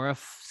 Fiona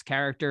Dorff's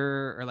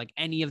character, or like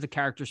any of the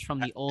characters from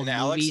the old and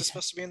Alex movies. is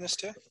supposed to be in this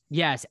too?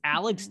 Yes,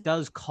 Alex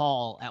does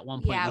call at one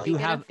point. Yeah, we do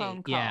have a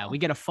phone call. Yeah, we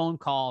get a phone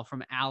call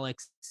from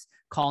Alex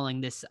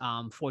calling this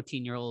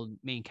 14-year-old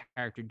main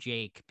character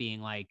Jake,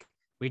 being like,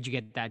 where'd you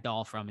get that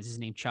doll from? Is his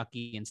name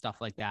Chucky and stuff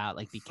like that?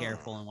 Like, be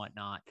careful and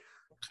whatnot.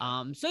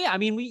 So yeah, I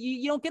mean,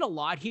 you don't get a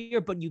lot here,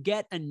 but you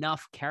get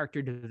enough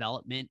character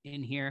development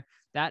in here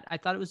that I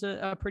thought it was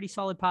a pretty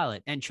solid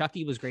pilot, and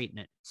Chucky was great in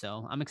it.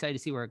 So I'm excited to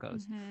see where it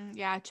goes. Mm-hmm.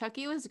 Yeah,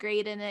 Chucky was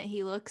great in it.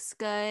 He looks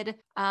good.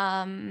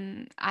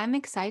 I'm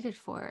excited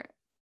for it.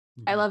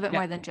 I love it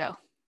more than Joe.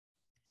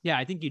 Yeah,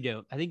 I think you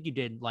do. I think you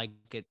did like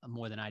it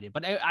more than I did,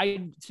 but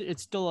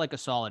it's still like a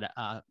solid.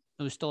 It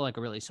was still like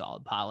a really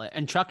solid pilot,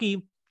 and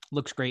Chucky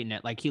looks great in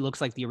it. Like, he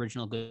looks like the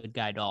original good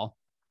guy doll.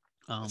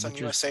 It's on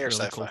USA or really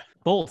Sci-Fi?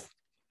 Cool.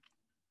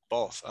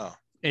 Both. Oh,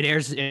 it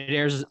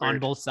airs on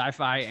both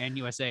Sci-Fi and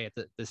USA at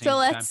the same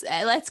time. So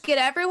let's get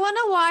everyone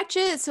to watch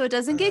it so it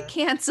doesn't get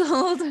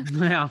canceled.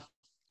 Yeah.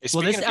 Hey,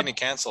 speaking of getting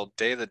canceled,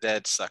 Day of the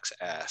Dead sucks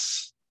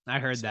ass. I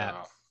heard that.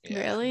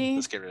 Yeah, really?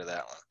 Let's get rid of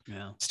that one.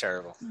 Yeah, it's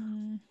terrible.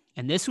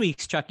 And this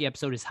week's Chucky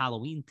episode is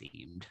Halloween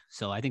themed,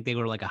 so I think they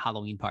go to like a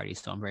Halloween party.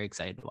 So I'm very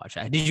excited to watch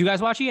that. Did you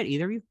guys watch it yet?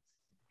 Either of you?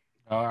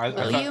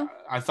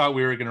 I thought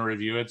we were going to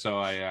review it, so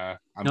I'm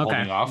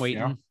holding off.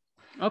 Waiting. You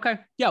know? Okay.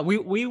 Yeah,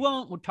 we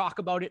won't. We'll talk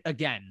about it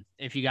again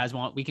if you guys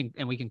want. We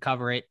can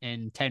cover it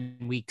in 10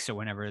 weeks or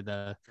whenever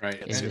the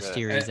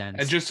series ends.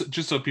 And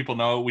just so people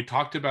know, we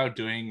talked about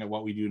doing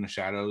What We Do in the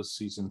Shadows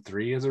season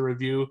 3 as a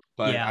review,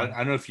 but I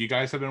don't know if you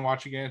guys have been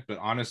watching it, but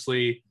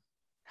honestly,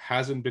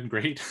 hasn't been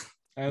great.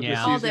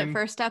 Called it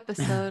first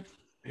episode.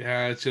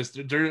 Yeah, it's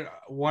just there are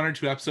 1 or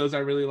 2 episodes I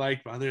really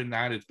liked, but other than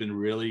that, it's been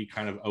really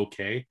kind of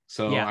okay.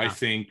 So I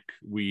think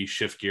we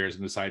shift gears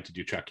and decide to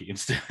do Chucky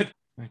instead,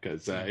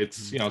 because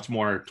it's it's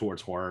more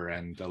towards horror,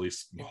 and at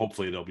least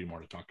hopefully there'll be more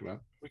to talk about.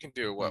 We can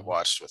do what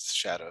watched with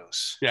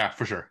Shadows. Yeah,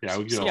 for sure. Yeah,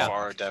 we can so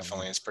far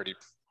definitely it's pretty.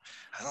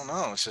 I don't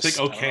know. It's just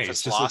like, okay. I don't know if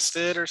it's lost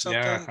it or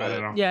something. Yeah, but... I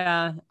don't know.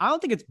 Yeah, I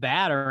don't think it's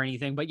bad or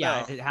anything, but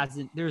it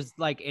hasn't.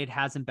 It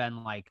hasn't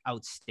been like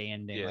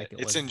outstanding. Yeah, like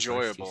it's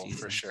enjoyable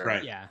for sure.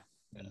 Right. Yeah.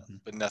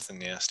 But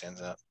nothing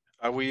stands out.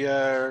 Are we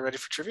ready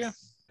for trivia?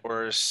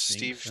 Or is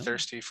Steve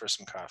thirsty for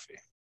some coffee?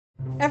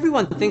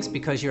 Everyone thinks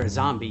because you're a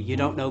zombie, you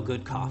don't know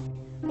good coffee.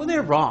 Well,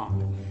 they're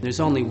wrong. There's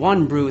only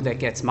one brew that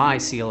gets my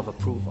seal of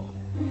approval.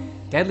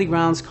 Deadly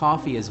Grounds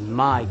coffee is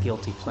my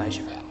guilty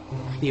pleasure.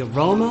 The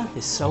aroma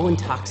is so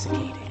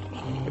intoxicating.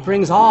 It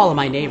brings all of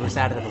my neighbors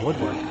out of the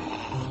woodwork.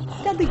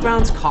 Deadly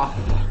Grounds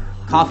coffee.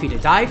 Coffee to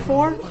die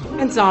for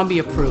and zombie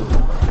approved.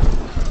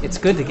 It's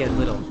good to get a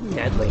little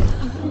deadly.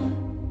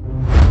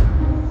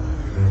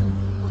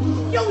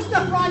 Use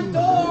the front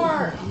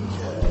door!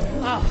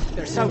 Oh,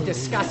 they're so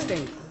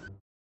disgusting.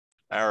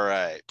 All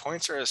right.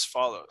 Points are as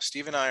follows.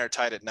 Steve and I are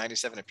tied at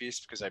 97 apiece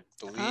because I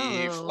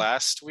believe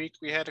last week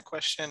we had a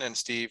question, and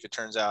Steve, it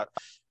turns out,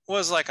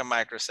 was like a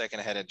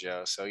microsecond ahead of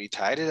Joe. So he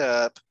tied it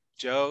up.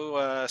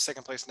 Joe,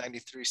 second place,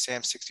 93.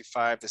 Sam,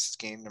 65. This is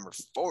game number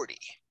 40.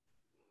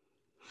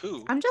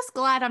 I'm just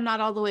glad I'm not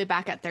all the way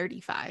back at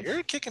 35.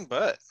 You're kicking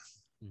butt.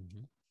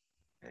 Mm-hmm.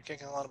 You're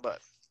kicking a lot of butt.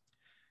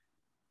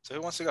 So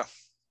who wants to go?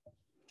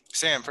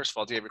 Sam, first of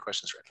all, do you have your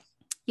questions ready?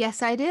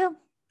 Yes, I do.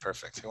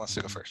 Perfect. Who wants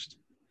to go first?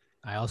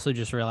 I also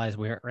just realized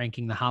we're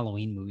ranking the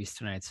Halloween movies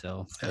tonight,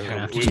 so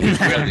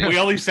we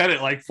only said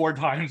it like 4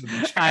 times in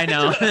the chat. I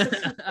know.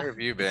 Where have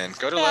you been?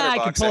 Go to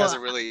Letterboxd. It has a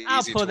really I'll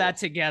easy pull tool. that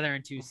together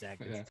in 2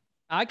 seconds. Yeah.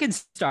 I can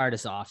start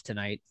us off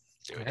tonight.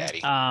 Do it,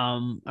 Daddy.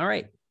 All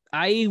right.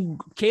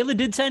 Kayla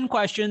did send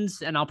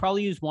questions, and I'll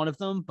probably use one of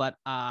them. But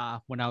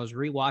when I was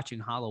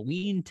rewatching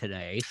Halloween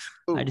today,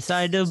 I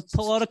decided to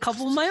pull out a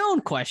couple of my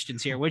own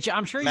questions here, which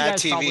I'm sure you Mad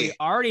guys TV. probably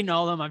already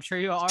know them. I'm sure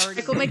you already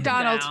Michael written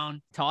McDonald.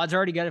 down. Todd's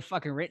already got it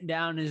fucking written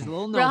down in his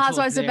little notebook. Real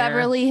Housewives of there.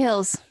 Beverly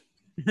Hills.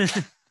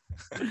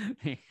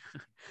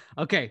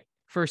 Okay,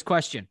 first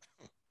question.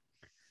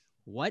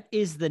 What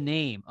is the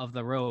name of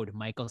the road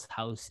Michael's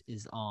house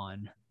is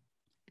on?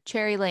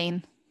 Cherry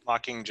Lane.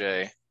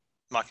 Mockingjay.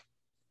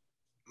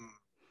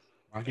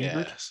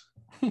 Mockingbird? Yes.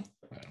 Oh,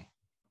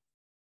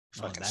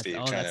 Fucking that's Steve.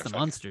 that's the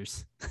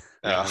Monsters.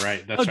 yeah,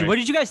 right. That's right. What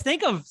did you guys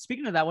think of?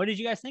 Speaking of that, what did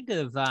you guys think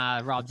of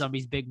Rob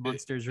Zombie's Big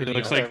Monsters It reveal?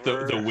 looks like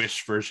the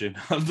Wish version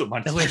of the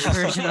Monsters. The Wish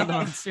version of the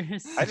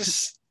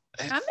Monsters.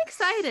 I'm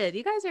excited.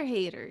 You guys are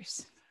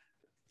haters.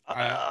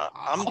 I'm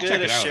I'll good check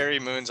it if out. Sherry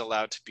Moon's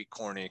allowed to be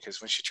corny,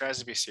 because when she tries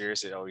to be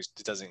serious, it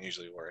doesn't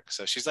usually work.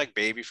 So she's like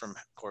Baby from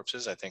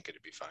Corpses. I think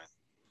it'd be fine.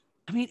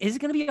 I mean, is it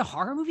going to be a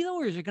horror movie though,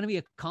 or is it going to be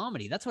a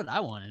comedy? That's what I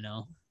want to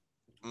know.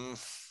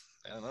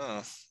 I don't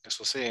know. Guess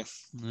we'll see.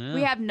 Yeah.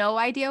 We have no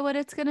idea what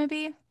it's gonna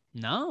be.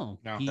 No.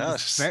 No.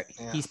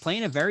 He's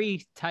playing a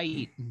very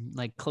tight,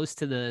 like close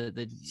to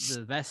the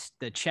vest,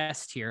 the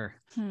chest here.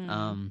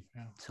 Hmm.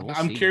 So we'll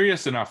I'm see.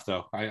 curious enough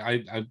though.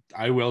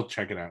 I will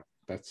check it out.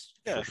 That's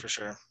for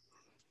sure.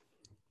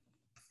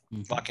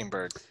 Mhm.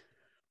 Mockingbird.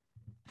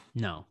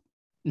 No.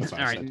 That's All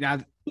what I right. said. Now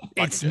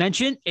it's Mockingjay.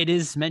 mentioned. It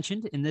is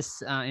mentioned in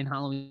this in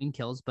Halloween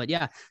Kills. But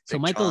yeah. So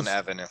Big Michael's John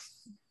Avenue.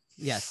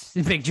 yes,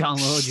 Big John,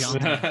 Little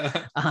John.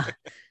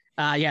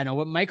 Yeah. No.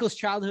 What Michael's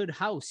childhood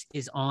house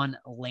is on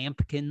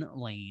Lampkin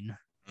Lane.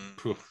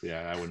 Phew,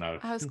 yeah, I would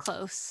not. I was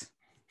close.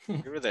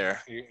 You were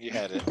there. You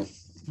had it.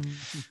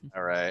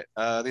 All right.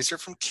 These are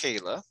from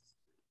Kayla.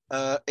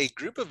 A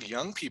group of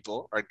young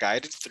people are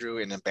guided through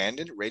an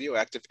abandoned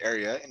radioactive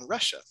area in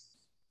Russia.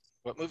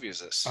 What movie is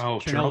this? Oh,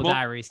 Chernobyl Chernobyl.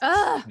 Diaries.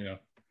 Ugh.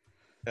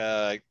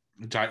 Yeah,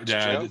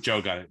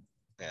 Joe got it.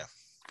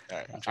 All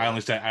right. I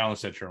only said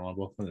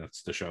Chernobyl.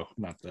 That's the show,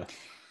 not the.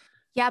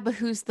 Yeah, but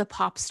who's the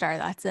pop star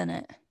that's in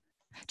it?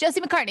 Jesse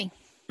McCartney.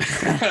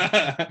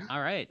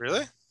 All right.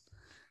 Really?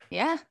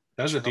 Yeah.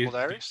 That was a Chernobyl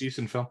Diaries?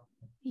 decent film.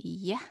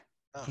 Yeah.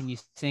 Oh. Can you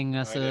sing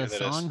us No idea a who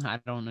that is. song? I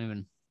don't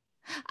even.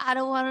 I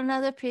don't want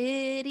another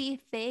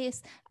pretty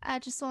face. I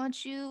just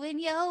want you in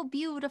your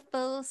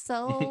beautiful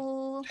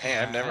soul. Hey,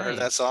 I've never heard Right.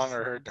 that song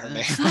or heard her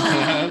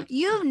name.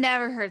 You've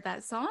never heard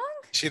that song?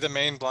 Is she the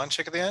main blonde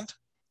chick at the end?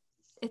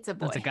 It's a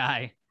boy. That's a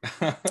guy.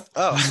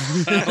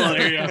 Oh. Well,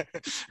 there you go.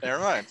 Never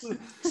mind.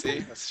 See,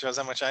 that shows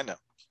how much I know.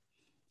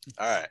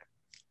 All right.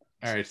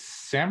 All right,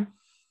 Sam.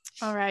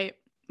 All right.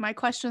 My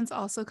questions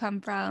also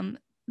come from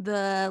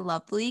the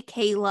lovely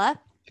Kayla.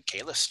 The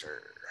Kaylister.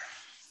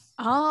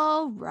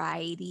 All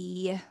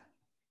righty.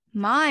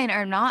 Mine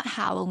are not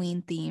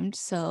Halloween themed.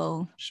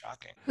 So,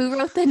 Shocking. who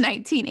wrote the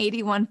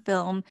 1981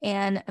 film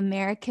An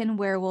American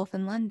Werewolf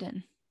in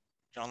London?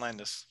 John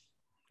Landis.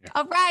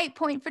 All right.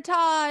 Point for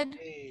Todd.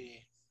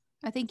 Hey.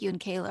 I think you and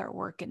Kayla are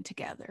working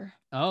together.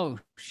 Oh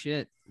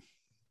shit!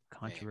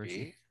 Controversy.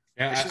 Maybe.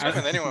 Yeah, She's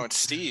working with anyone with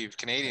Steve,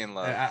 Canadian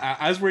love.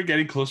 as we're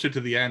getting closer to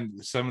the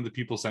end, some of the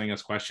people sending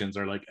us questions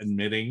are like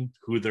admitting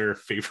who they're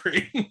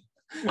favoring.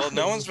 Well,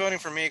 no one's voting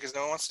for me because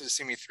no one wants to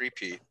see me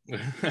three-peat.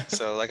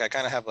 So, like, I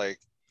kind of have, like,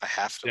 I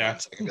have to Yeah. win,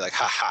 so I can be like,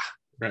 ha-ha.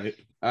 Right.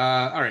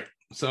 All right.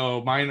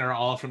 So mine are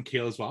all from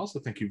Kayla as well.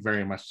 So thank you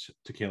very much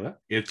to Kayla.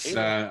 It's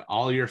Kayla.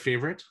 all your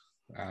favorite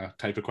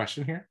type of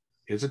question here.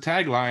 Is a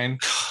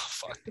tagline.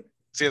 Fuck.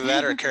 It's either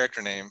that or a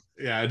character name.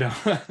 Yeah, no.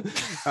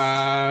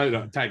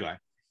 No, tagline.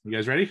 You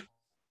guys ready?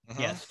 Mhm.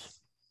 Yes.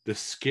 The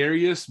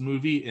scariest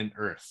movie in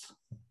Earth.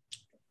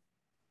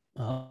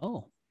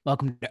 Oh,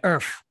 welcome to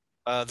Earth.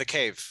 The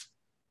Cave.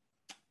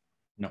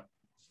 No.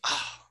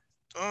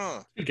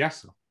 Oh, Good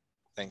guess though.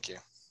 thank you.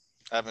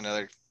 I have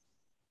another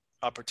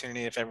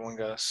opportunity if everyone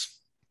goes.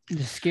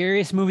 The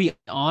scariest movie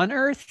on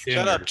Earth In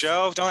Shut up, Earth.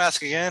 Joe. Don't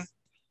ask again.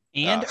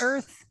 and Ah.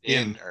 Earth.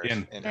 In In, Earth.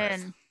 in. In Earth.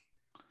 And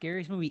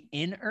Scariest movie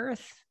in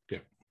Earth.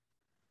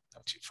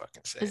 Don't you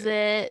fucking say is it.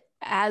 it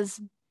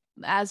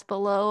as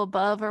below,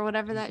 above, or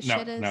whatever that No,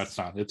 shit is? no, it's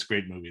not. It's a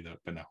great movie though,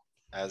 but no.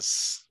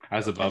 As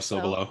As above,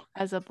 so below.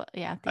 As above,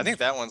 yeah. I think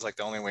that one's like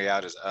the only way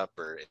out is up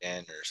or in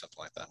or something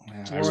like that.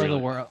 Yeah, I War of the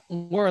really- World.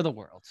 War of the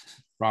Worlds.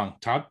 Wrong.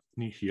 Todd,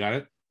 you got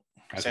it?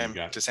 I think Sam, you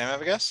got it. does Sam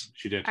have a guess?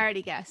 She did. I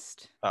already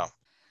guessed.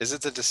 Is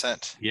it The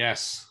Descent?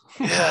 Yes.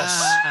 Yes.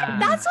 Ah.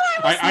 That's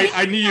what I was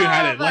I knew you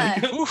had it.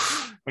 thinking Like of.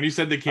 Oof. when you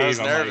said the I cave, was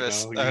I'm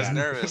nervous. like, oh, I was yeah.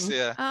 nervous.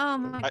 Yeah. Oh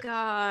my I-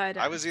 god.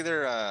 I was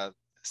either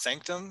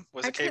Sanctum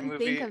was I a cave couldn't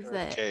movie think of or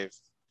that. The Cave.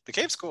 The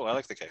Cave's cool. I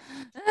like The Cave.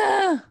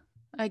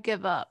 I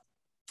give up.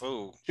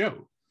 Oh,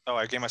 Joe. oh,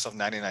 I gave myself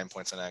 99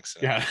 points on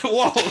accident. Yeah.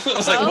 Whoa. I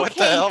was like, what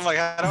the Okay. hell? I'm like,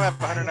 I don't have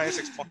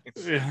 196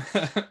 points. Yeah.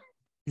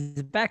 Is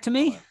it back to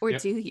me? Or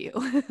Yep. do you?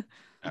 All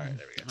right,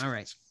 there we go. All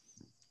right.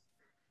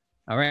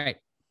 All right.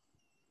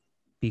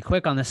 Be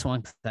quick on this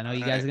one, 'cause I know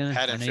you guys are gonna. I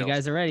know you Haddonfield.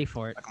 guys are ready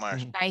for it. Michael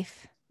Myers.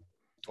 Knife.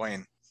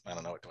 Dwayne. I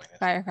don't know what Dwayne is.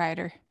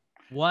 Firefighter.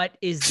 What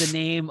is the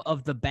name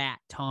of the bat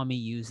Tommy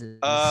uses?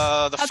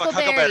 The fuck Huckleberry.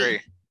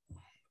 Huckleberry.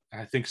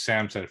 I think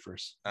Sam said it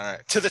first. All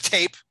right, to the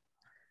tape,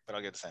 but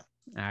I'll get to Sam.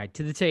 All right,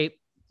 to the tape.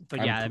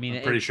 But yeah, I'm I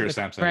mean, pretty sure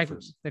Sam said it correct,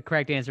 first. the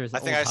correct answer is I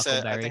think Old I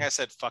said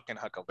Huckleberry. fucking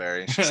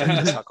Huckleberry. She said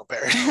just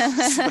Huckleberry.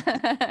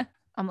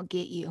 I'm gonna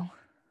get you.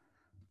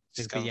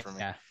 She's But coming for me.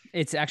 yeah,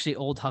 it's actually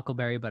Old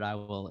Huckleberry, but I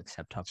will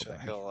accept Huckleberry.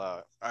 He'll,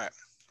 all right.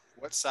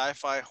 What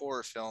sci-fi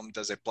horror film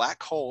does a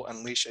black hole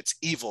unleash its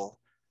evil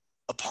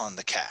upon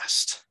the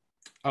cast?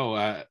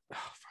 Fuck.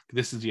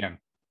 This is the end.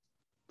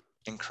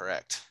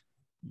 Incorrect.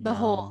 The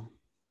Hole.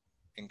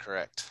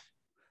 Incorrect.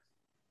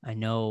 I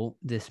know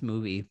this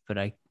movie, but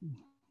I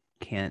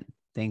can't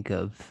think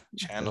of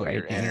Channel the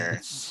your right inner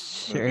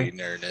answer. movie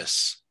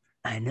nerdness.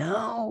 I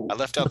know. I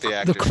left out the The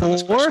actors from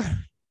this Core?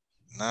 question.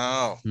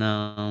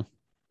 No.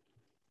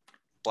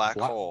 Black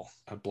hole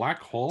A black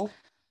hole?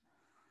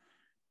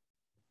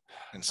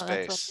 in Oh, that's what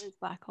space. it is,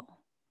 black hole.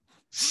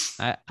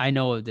 I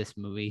know of this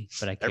movie,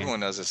 but I can't. Everyone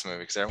knows this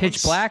movie because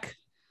Pitch Black?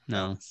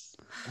 No.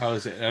 Oh,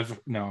 is it?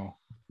 No.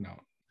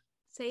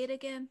 Say it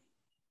again.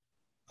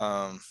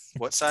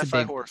 What It's a sci-fi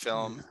big- horror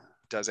film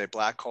does a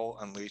black hole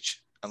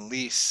unleash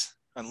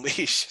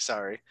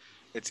sorry,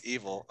 its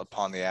evil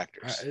upon the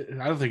actors?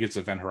 I don't think it's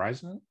Event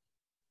Horizon.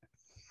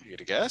 You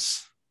get a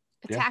guess?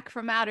 Yeah. Attack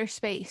from Outer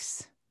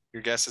Space.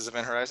 Your guess is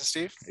Event Horizon,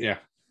 Steve? Yeah.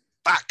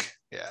 Fuck.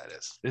 Yeah, it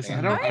is. I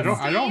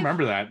Damn. don't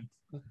remember that.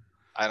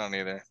 I don't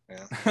either.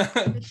 Yeah.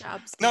 Good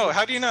job, Steve. No,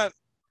 how do you not?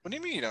 What do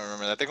you mean you don't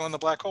remember that? They go in the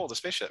black hole, the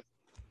spaceship,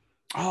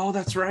 Oh,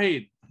 that's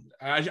right.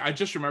 I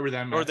just remember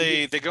them. or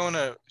they go in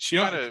a. She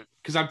You know- might have.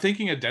 because I'm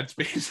thinking of Dead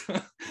Space.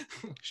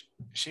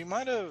 She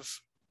might have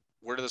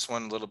worded this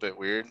one a little bit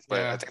weird, but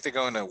Yeah. I think they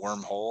go in a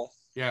wormhole.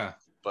 Yeah.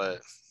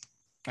 But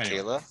Anyway.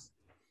 Kayla,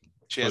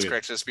 she has Okay.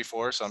 corrected us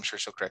before, so I'm sure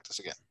she'll correct us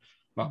again.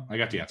 Well, I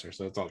got the answer,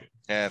 so it's all good.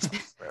 Yeah, it's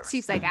whatever.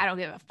 Steve's like, I don't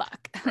give a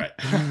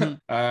fuck.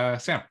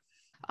 Right. Sam.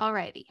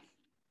 Alrighty.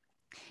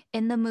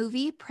 In the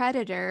movie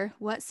Predator,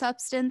 what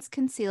substance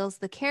conceals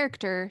the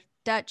character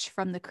Dutch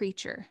from the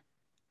creature?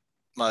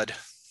 Mud.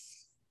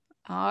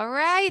 All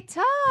right,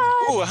 Todd.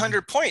 Ooh,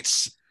 100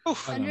 points. Ooh.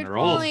 I'm on 100 a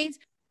roll. points.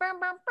 Brum,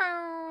 brum,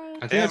 brum.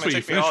 I think Damn, that's what it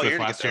you took me all finished year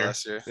with to get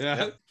last that year. last year. Yeah.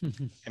 Yep.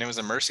 And it was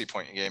a mercy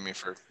point you gave me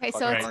for. Okay, so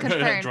fucking it's wrong.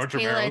 confirmed. George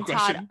Kayla Romero and Todd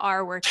question.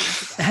 are working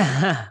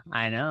together.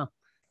 I know.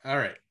 All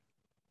right.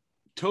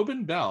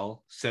 Tobin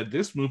Bell said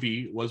this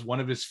movie was one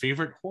of his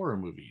favorite horror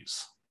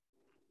movies.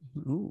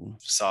 Ooh.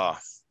 Saw.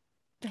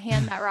 The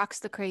hand that rocks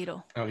the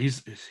cradle. Oh,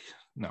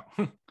 no.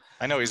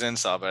 I know he's in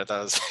Saw, but I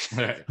thought it was All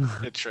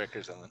right. a trick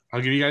or something.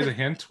 I'll give you guys a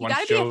hint. You Once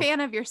gotta be Joe- a fan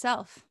of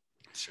yourself.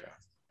 Sure.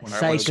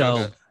 Psycho.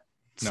 No,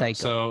 Psycho.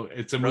 so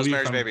it's a movie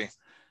Rosemary's from, Baby.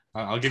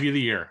 I'll give you the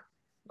year.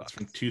 It's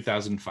from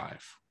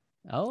 2005.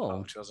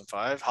 Oh,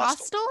 2005.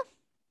 Hostel. Hostel?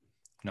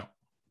 No.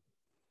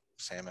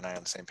 Sam and I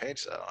on the same page,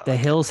 so The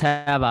Hills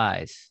Have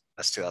Eyes.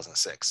 that's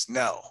 2006.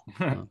 No.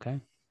 Okay.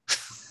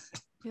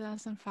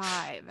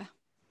 2005.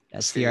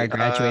 That's the year I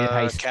graduated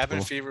high school.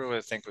 Cabin Fever,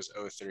 I think, was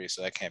 03,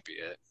 so that can't be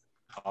it.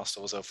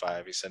 Hostel was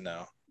 05. He said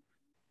no.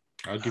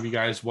 I'll give you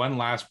guys one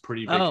last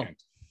pretty big Oh.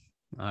 hint.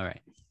 All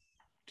right.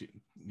 Do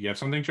you have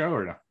something, Joe,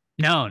 or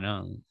no?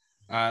 No.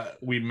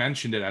 We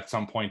mentioned it at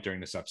some point during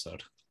this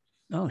episode.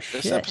 Oh,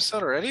 shit. This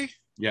episode already?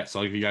 Yes,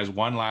 I'll give you guys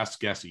one last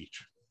guess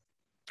each.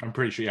 I'm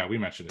pretty sure. Yeah, we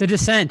mentioned The it.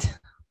 Descent.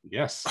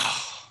 Yes.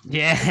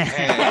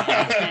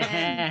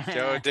 Yeah.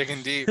 Joe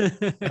digging deep. I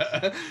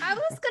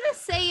was gonna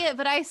say it,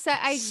 but I said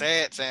I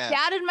Say it, Sam.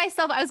 doubted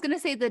myself. I was gonna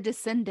say The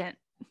Descendant.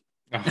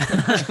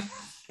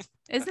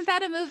 Isn't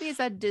that a movie? Is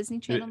that a Disney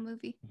Channel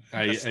movie?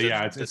 Yeah, it's a series. I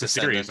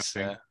Descendants,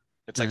 think. yeah.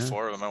 It's like Yeah.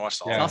 4 of them. I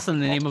watched all Yeah. It's of also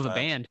them the name of multiple a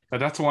times. band. But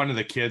that's one of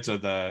the kids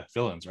of the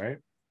villains, right?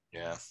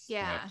 Yeah,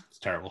 Yeah. It's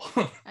terrible.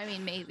 I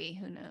mean, maybe.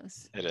 Who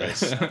knows? it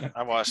is.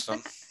 I watched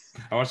them.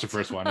 I watched the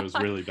first one. It was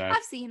really bad.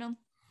 I've seen them.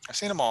 I've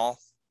seen them all.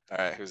 All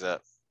right, who's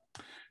that?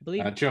 I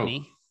believe it's Joe.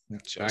 me.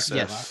 Back to Joseph. the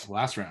Yes.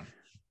 last round.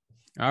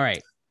 All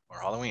right. Or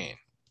Halloween.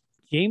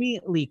 Jamie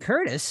Lee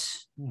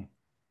Curtis Hmm.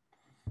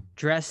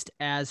 dressed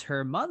as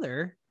her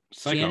mother,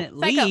 Psycho. Janet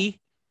Psycho. Lee.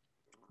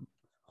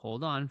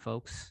 Hold on,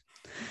 folks.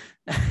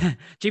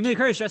 Jamie Lee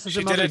Curtis dressed as She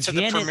her did mother, it to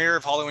the Janet, premiere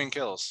of Halloween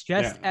Kills.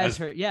 dressed Yeah, as as-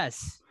 her,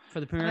 yes, for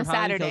the premiere On of a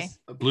Halloween Saturday. Kills.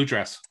 A blue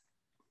dress.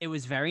 It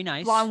was very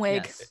nice. Long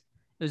wig. Yes.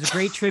 It was a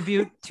great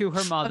tribute to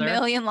her A mother.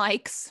 million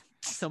likes.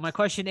 So my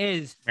question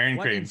is, Marion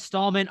what Crane.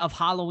 installment of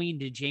Halloween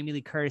did Jamie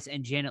Lee Curtis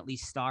and Janet Lee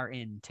star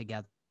in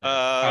together?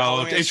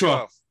 Halloween it's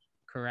show.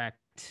 Correct.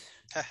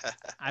 It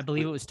I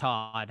believe it was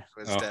Todd.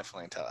 was Oh.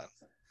 definitely Todd.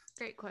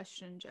 Great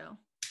question, Joe.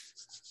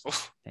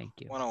 Oof, Thank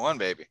you. 101,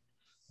 baby.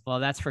 Well,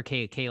 that's for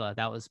Kayla.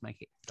 That was my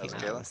That was Kayla.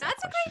 Kayla? was that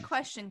That's a great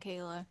question,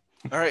 Kayla.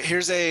 All right,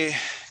 here's a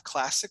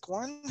classic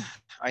one.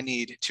 I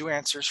need 2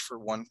 answers for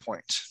 1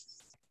 point.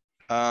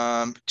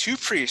 2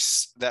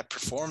 priests that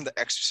performed the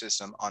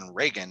exorcism on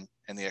Reagan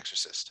in The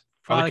Exorcist.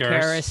 Father Father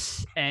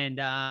Karras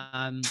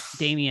and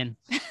Damian.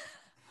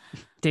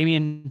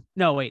 Damian.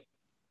 No, wait.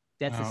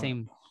 That's the Oh,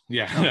 same.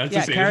 Yeah. No, That's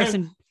yeah, the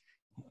same.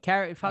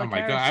 Karras and Father Oh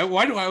my Karras. god!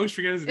 Why do I always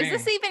forget his Is name?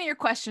 this even your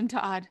question,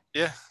 Todd?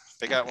 Yeah,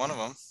 they got one of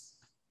them.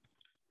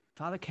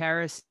 Father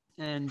Karras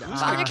and Who's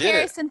Father gonna get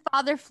it? Karras and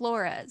Father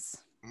Flores.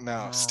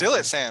 No, Oh. steal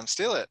it, Sam.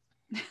 Steal it.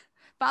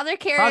 Father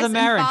Karras Father and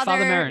Marin. Father,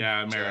 Father Marin.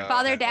 Yeah, Marin.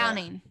 Father Yeah.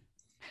 Downing.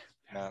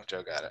 No,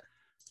 Joe got it.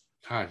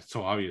 God, it's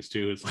so obvious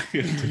too. It's like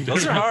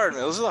Those are hard.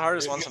 Those are the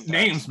hardest ones sometimes.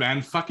 Names,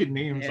 man. Fucking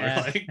names are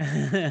like.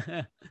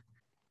 Yeah.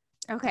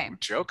 Okay.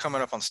 Joe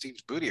coming up on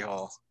Steve's booty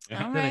hole.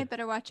 All right,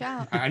 better watch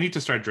out. I need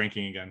to start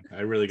drinking again.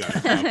 I really got to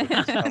stop with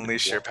this,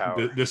 Unleash your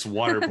power. this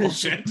water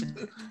bullshit.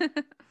 All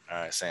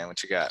right, Sam,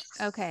 what you got?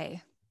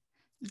 Okay.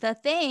 The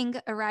Thing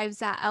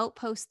arrives at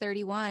Outpost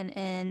 31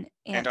 in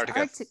Antarctica.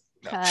 Antarctica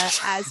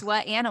as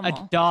what A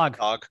animal? dog.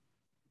 Dog.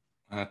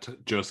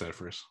 Joe said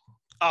first.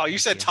 Oh, you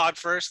said Todd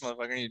first,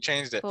 motherfucker. You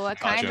changed it. But what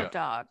Todd, kind Joe. of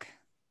dog?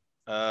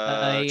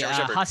 A German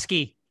Shepherd.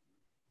 husky.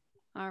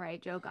 All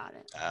right, Joe got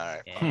it. All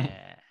right. Yeah.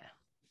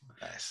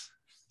 Nice.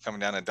 Coming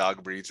down to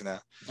dog breeds now.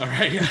 All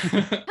right.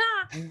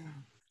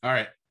 All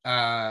right.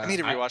 I need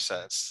to rewatch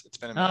that. It's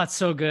been a minute. Oh, it's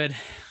so good.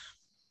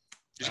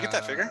 Did you get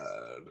that figure?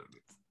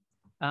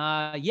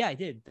 Yeah, I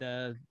did.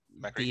 The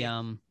McCready?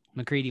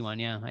 McCready one.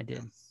 Yeah, I did.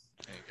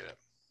 Yeah, you get it.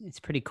 It's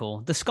pretty cool.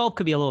 The sculpt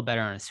could be a little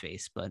better on his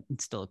face, but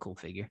it's still a cool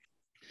figure.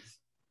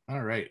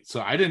 All right.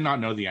 So I did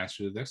not know the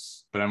answer to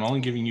this, but I'm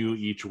only giving you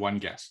each one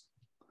guess,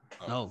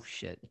 Oh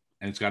shit.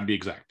 and it's got to be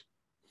exact.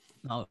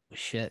 Oh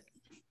shit.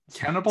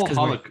 Cannibal 'cause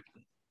we're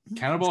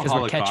catching 'em.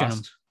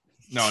 Holocaust.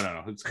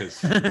 No. It's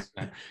because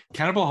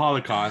Cannibal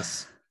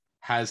Holocaust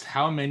has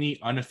how many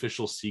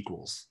unofficial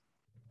sequels?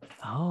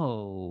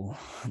 Oh,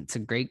 it's a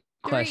great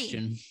 3.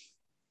 question.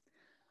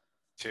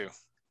 2.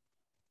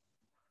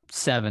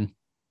 7.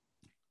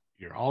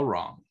 You're all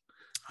wrong.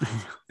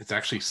 It's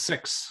actually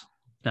 6.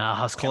 No,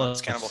 I was close.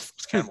 Is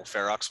Cannibal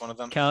Ferox one of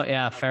them?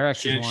 Yeah, Ferox.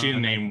 She is one didn't of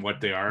them. name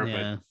what they are,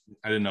 Yeah. but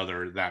I didn't know there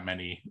were that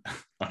many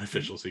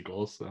unofficial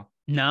sequels. So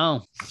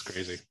No. that's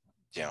crazy.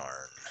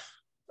 Yarn.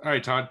 All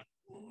right, Todd,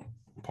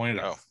 point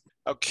it out.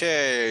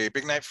 Okay,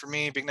 big night for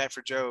me, big night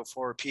for Joe,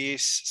 4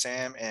 apiece,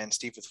 Sam and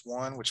Steve with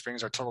 1, which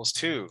brings our totals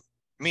to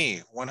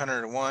me,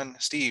 101,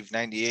 Steve,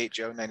 98,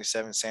 Joe,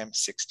 97, Sam,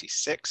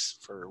 66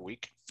 for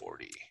week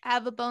 40. I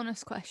have a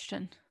bonus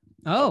question.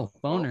 Oh,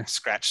 boner.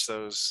 Scratch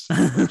those.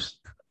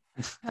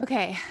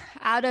 Okay.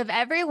 Out of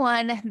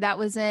everyone that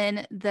was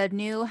in the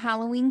new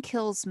Halloween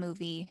Kills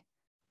movie,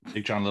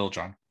 Big John, Little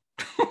John.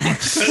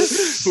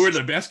 Who are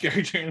the best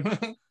characters?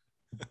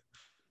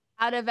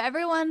 out of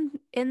everyone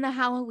in the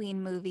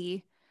Halloween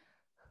movie,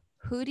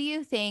 who do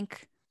you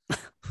think Doing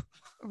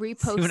a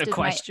reposted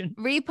question.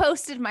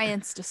 reposted my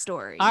Insta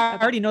story? I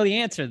already know the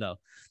answer though.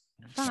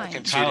 Fine.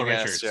 Fucking Kyle cheating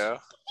ass, Richards. Joe.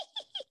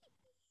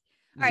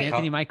 It's right.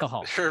 Anthony Michael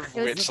Hall. Her It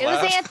witch was,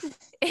 laugh.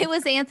 it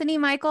was Anthony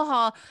Michael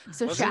Hall.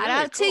 So Was it shout really?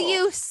 out to Cool.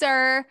 you,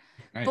 sir,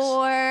 Nice.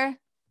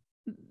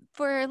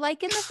 for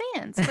liking the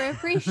fans, for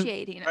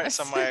appreciating All right, us.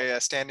 so my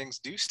standings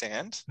do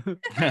stand. So-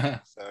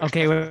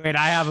 Okay, wait.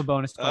 I have a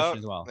bonus Oh, question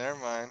as well. never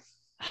mind.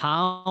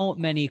 How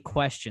many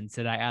questions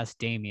did I ask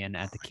Damian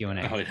at the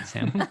Q&A? Oh, yeah.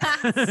 Sam?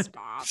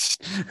 Stop.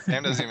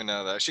 Sam doesn't even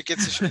know that. She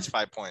gets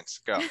 5 points.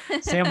 Go.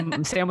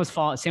 Sam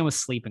was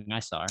sleeping. I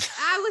saw her.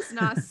 I was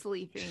not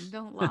sleeping.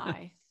 Don't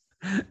lie.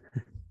 All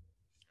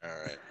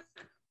right.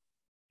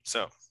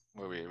 So,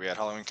 where we at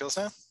Halloween Kills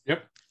now?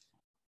 Yep.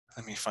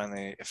 Let me find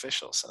the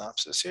official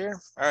synopsis here.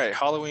 All right,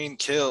 Halloween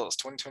Kills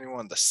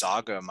 2021. The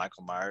saga of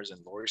Michael Myers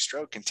and Laurie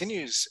Strode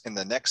continues in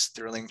the next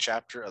thrilling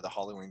chapter of the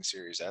Halloween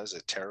series. That was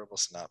a terrible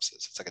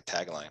synopsis. It's like a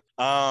tagline.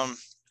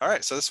 All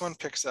right, so this one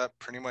picks up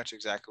pretty much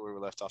exactly where we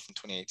left off in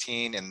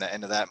 2018. In the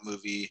end of that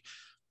movie,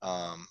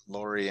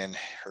 Laurie and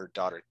her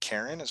daughter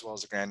Karen, as well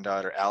as the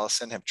granddaughter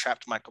Allison, have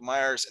trapped Michael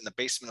Myers in the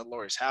basement of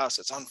Laurie's house.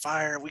 It's on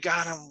fire. We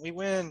got him. We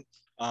win.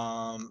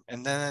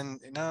 And then,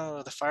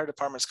 the fire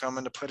department's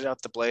coming to put it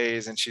out the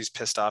blaze, and she's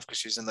pissed off because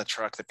she's in the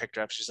truck. They picked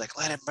her up. She's like,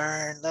 let it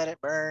burn, let it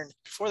burn.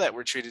 Before that,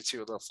 we're treated to a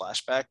little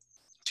flashback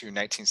to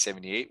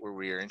 1978, where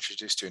we are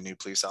introduced to a new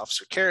police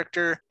officer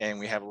character. And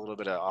we have a little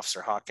bit of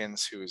Officer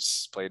Hawkins, who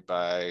is played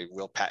by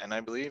Will Patton, I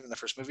believe, in the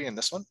first movie and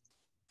this one.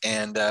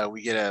 And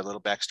we get a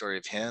little backstory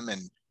of him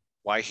and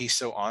why he's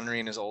so ornery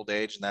in his old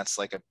age. And that's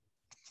like a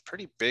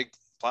pretty big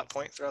plot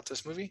point throughout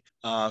this movie.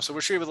 So we're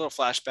treated with a little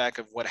flashback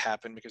of what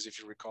happened, because if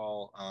you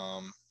recall,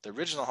 the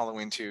original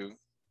Halloween 2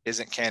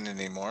 isn't canon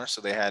anymore. So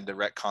they had to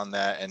retcon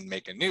that and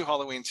make a new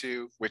Halloween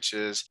 2, which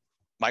is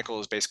Michael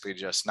is basically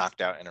just knocked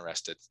out and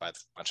arrested by a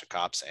bunch of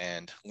cops,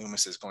 and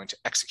Loomis is going to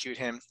execute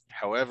him.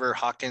 However,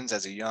 Hawkins,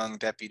 as a young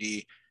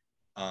deputy,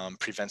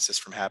 prevents this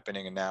from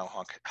happening. And now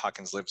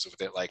Hawkins lives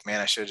with it like, man,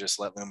 I should have just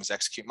let Loomis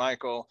execute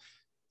Michael.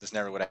 This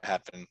never would have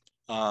happened.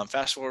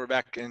 Fast forward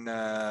back in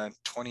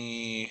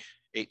 2018,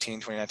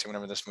 2019,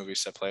 whenever this movie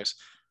set place.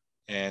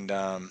 And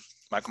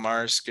Michael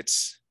Myers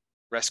gets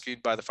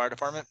rescued by the fire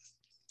department.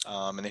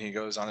 And then he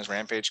goes on his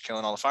rampage,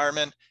 killing all the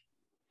firemen,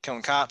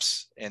 killing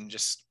cops, and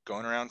just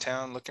going around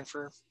town looking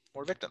for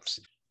more victims.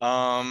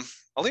 I'll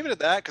leave it at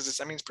that because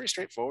it's pretty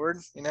straightforward.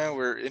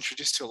 We're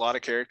introduced to a lot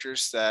of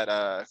characters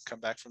that come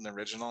back from the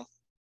original.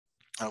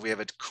 We have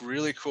a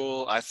really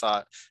cool, I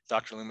thought,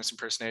 Dr. Loomis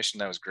impersonation.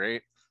 That was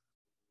great.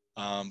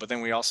 But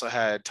then we also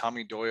had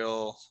Tommy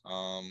Doyle.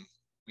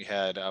 We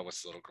had,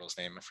 what's the little girl's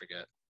name? I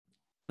forget.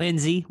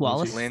 Lindsay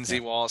Wallace. Lindsay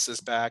Yeah. Wallace is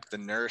back. The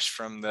nurse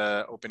from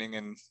the opening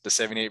in the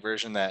 78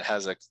 version that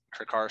has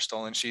her car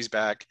stolen, she's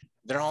back.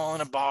 They're all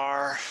in a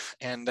bar,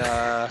 and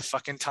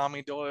fucking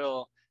Tommy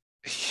Doyle.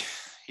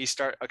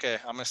 Okay,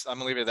 I'm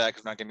gonna leave it at that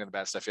because I'm not getting into the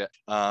bad stuff yet.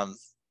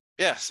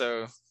 Yeah,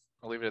 so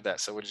I'll leave it at that.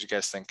 So what did you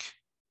guys think?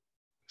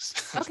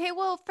 Okay,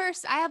 well,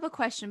 first I have a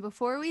question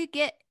before we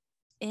get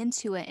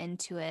into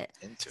it.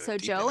 So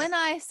Joe and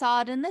I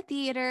saw it in the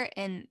theater,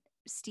 and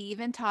Steve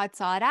and Todd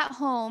saw it at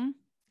home.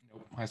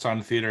 Nope. I saw it in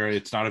the theater.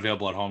 It's not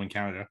available at home in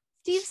Canada.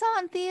 Steve saw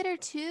it in theater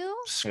too?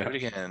 Screw it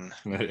again.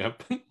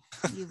 Yep.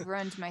 You've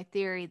ruined my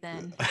theory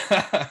then.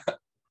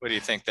 What do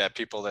you think, that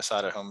people that saw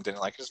it at home didn't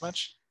like it as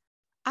much?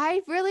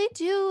 I really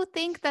do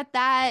think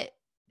that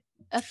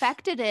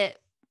affected it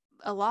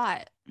a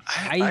lot.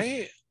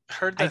 I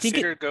heard that think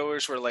theater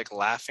goers were like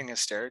laughing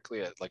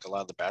hysterically at like a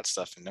lot of the bad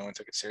stuff, and no one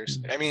took it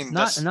seriously. I mean,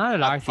 not at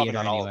our probably theater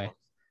not all of anyway. them.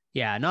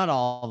 Yeah, not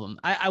all of them.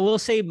 I will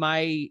say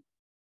my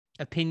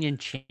opinion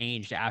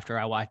changed after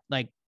I watched.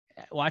 Like,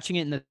 watching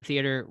it in the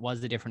theater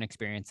was a different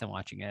experience than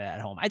watching it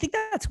at home. I think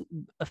that's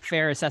a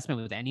fair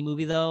assessment with any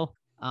movie, though.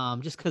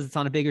 Just because it's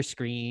on a bigger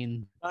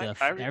screen,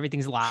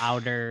 everything's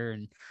louder,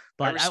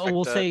 but I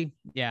will say,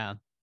 yeah.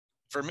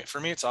 For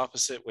me, it's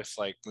opposite with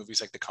like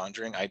movies like The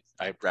Conjuring.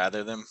 I'd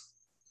rather them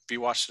be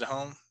watched at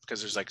home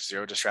because there's like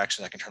zero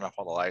distractions. I can turn off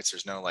all the lights.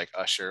 There's no like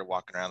usher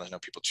walking around. There's no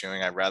people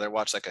chewing. I'd rather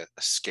watch like a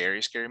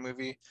scary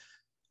movie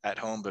at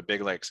home, but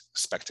big like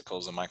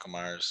spectacles of Michael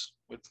Myers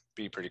would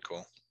be pretty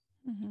cool.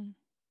 Mm-hmm.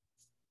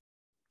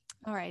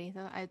 All righty,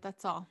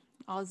 that's all.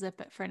 I'll zip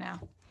it for now.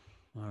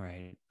 All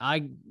right.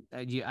 I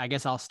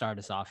guess I'll start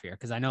us off here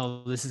because I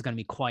know this is going to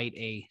be quite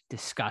a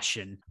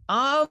discussion.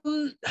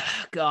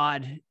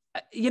 God,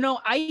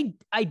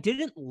 I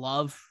didn't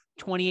love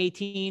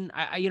 2018.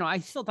 I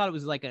still thought it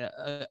was like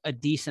a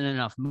decent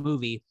enough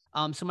movie.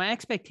 So my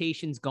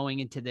expectations going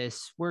into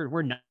this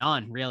were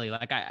none really.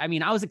 Like, I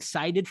mean, I was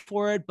excited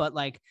for it, but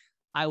like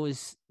I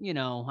was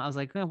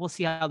like, we'll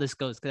see how this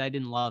goes because I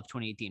didn't love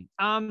 2018.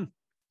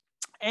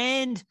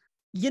 And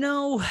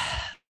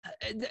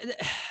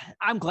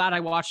I'm glad I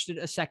watched it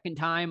a second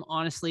time,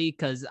 honestly,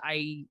 because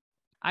I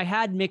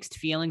had mixed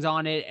feelings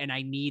on it, and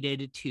I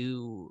needed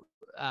to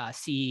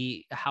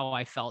see how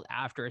I felt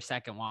after a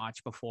second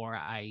watch before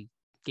I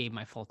gave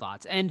my full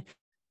thoughts. And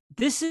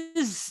this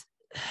is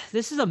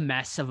a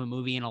mess of a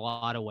movie in a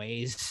lot of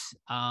ways.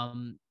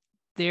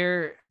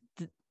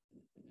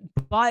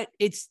 But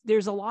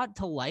there's a lot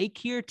to like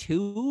here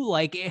too.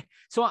 Like,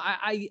 so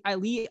I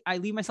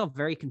leave myself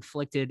very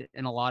conflicted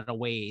in a lot of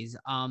ways.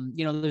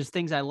 There's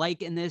things I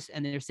like in this,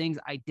 and there's things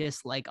I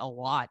dislike a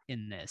lot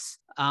in this.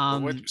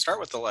 Start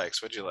with the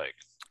likes. What'd you like?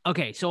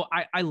 Okay, so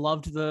I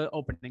loved the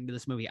opening to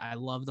this movie. I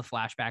love the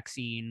flashback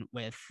scene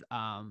with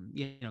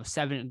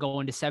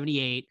going to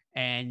 78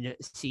 and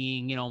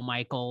seeing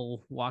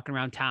Michael walking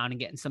around town and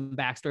getting some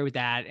backstory with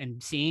that,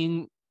 and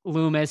seeing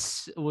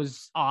Loomis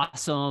was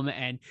awesome,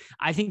 and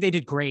I think they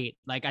did great.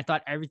 Like, I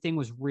thought everything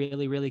was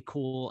really, really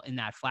cool in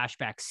that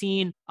flashback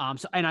scene.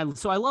 So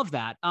I love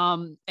that.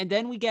 And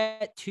then we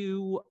get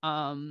to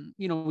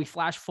we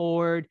flash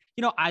forward.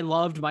 I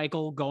loved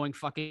Michael going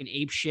fucking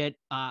ape shit.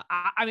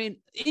 I mean,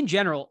 in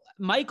general,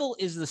 Michael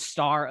is the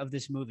star of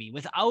this movie.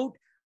 Without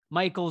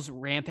Michael's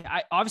rampant,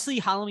 obviously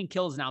Halloween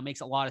Kills now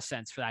makes a lot of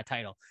sense for that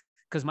title,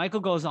 because Michael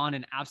goes on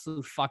an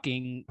absolute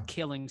fucking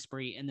killing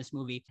spree in this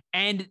movie.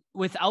 And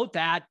without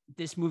that,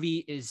 this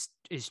movie is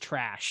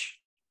trash,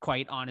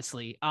 quite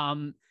honestly.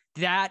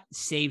 That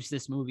saves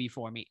this movie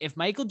for me. If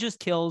Michael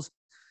just kills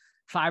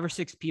 5 or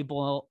 6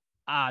 people,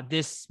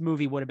 this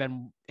movie would have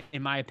been,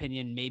 in my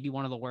opinion, maybe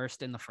one of the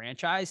worst in the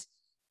franchise.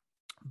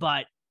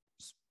 But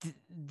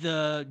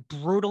the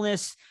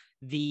brutalness,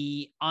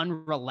 the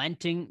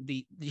unrelenting,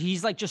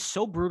 he's like just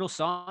so brutal,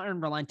 so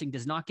unrelenting,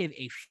 does not give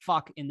a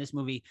fuck in this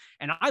movie,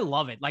 and I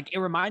love it. Like, it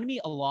reminded me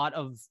a lot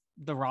of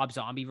the Rob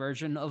Zombie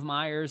version of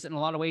Myers in a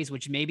lot of ways,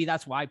 which maybe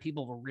that's why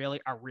people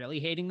are really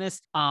hating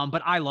this.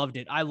 But I loved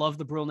it. I love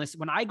the brutalness.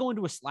 When I go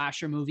into a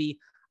slasher movie,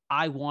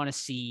 I want to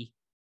see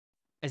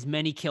as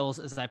many kills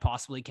as I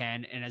possibly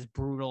can and as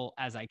brutal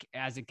as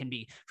it can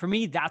be. For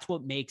me, that's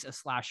what makes a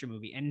slasher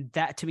movie, and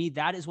that, to me,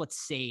 that is what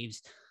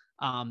saves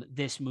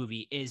this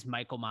movie, is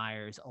Michael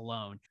Myers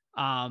alone.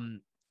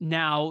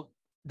 Now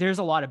there's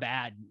a lot of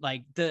bad,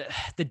 like the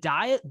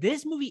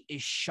this movie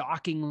is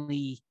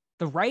shockingly,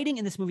 the writing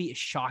in this movie is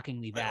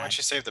shockingly bad. Why don't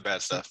you save the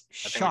bad stuff?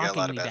 I think we got a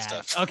lot of bad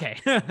stuff. Okay.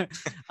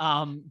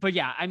 But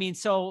yeah, I mean,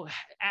 so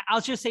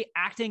I'll just say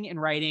acting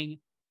and writing,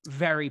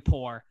 very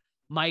poor.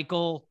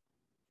 Michael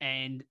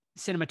and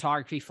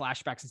cinematography,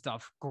 flashbacks and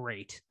stuff,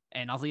 great.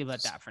 And I'll leave it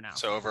at that for now.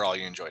 So overall,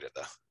 you enjoyed it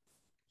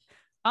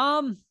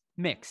though?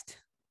 Mixed.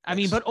 I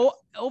mean, but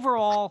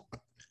overall,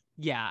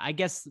 yeah, I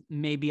guess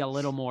maybe a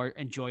little more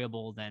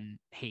enjoyable than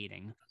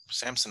hating.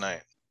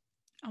 Samsonite.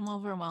 I'm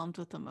overwhelmed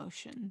with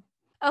emotion.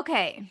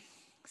 Okay,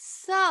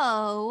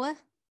 so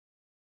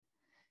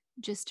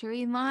just to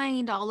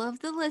remind all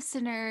of the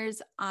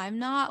listeners, I'm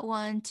not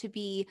one to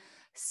be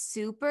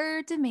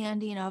super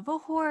demanding of a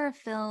horror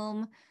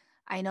film.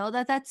 I know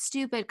that that's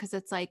stupid because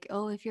it's like,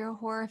 oh, if you're a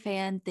horror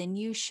fan, then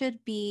you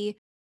should be.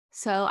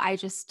 So I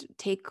just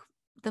take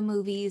the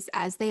movies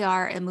as they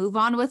are and move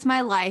on with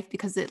my life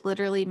because it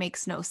literally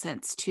makes no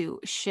sense to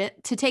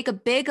take a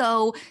big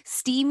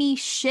steamy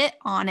shit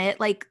on it.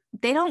 Like,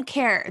 they don't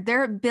care.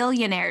 They're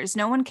billionaires.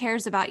 No one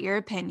cares about your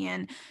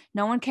opinion.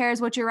 No one cares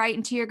what you're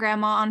writing to your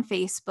grandma on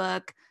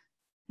Facebook.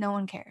 No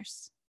one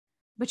cares.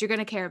 But you're going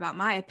to care about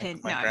my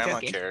opinion. My No, I'm grandma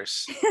joking.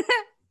 cares.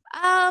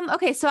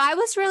 Okay, so I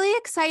was really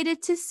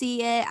excited to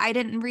see it. I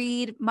didn't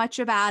read much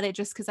about it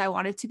just because I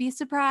wanted to be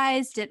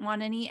surprised, didn't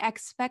want any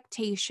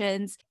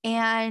expectations.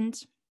 And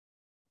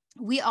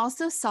we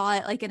also saw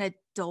it like in a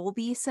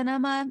Dolby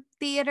Cinema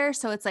theater.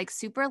 So it's like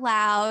super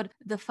loud.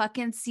 The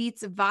fucking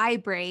seats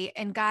vibrate.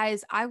 And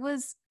guys, I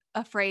was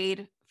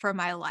afraid for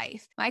my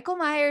life. Michael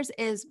Myers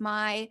is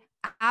my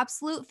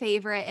absolute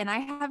favorite, and I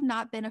have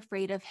not been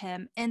afraid of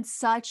him in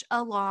such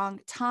a long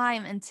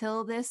time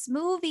until this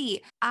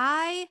movie.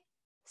 I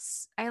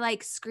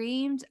like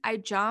screamed, I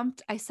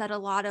jumped, I said a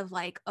lot of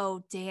like,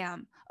 oh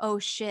damn, oh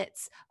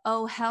shits,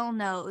 oh hell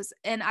knows.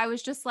 And I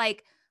was just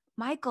like,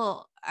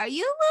 Michael, are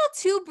you a little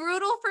too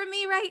brutal for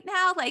me right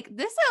now? Like,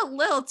 this is a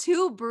little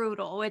too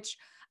brutal, which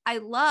I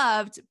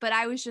loved, but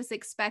I was just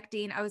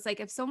expecting, I was like,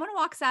 if someone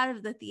walks out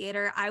of the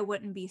theater, I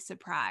wouldn't be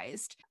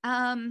surprised.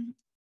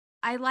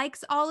 I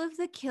liked all of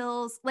the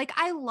kills. Like,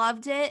 I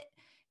loved it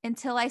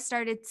until I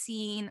started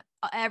seeing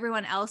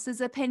everyone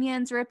else's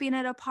opinions ripping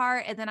it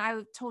apart. And then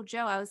I told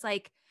Joe, I was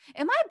like,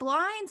 am I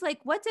blind? Like,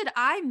 what did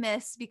I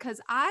miss?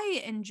 Because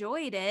I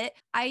enjoyed it.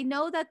 I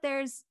know that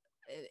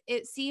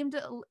it seemed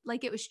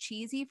like it was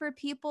cheesy for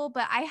people,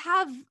 but I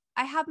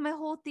have my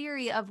whole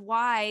theory of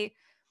why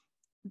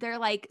they're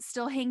like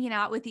still hanging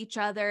out with each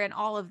other and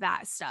all of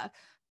that stuff.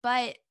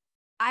 But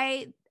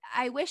I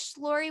wish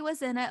Laurie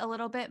was in it a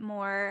little bit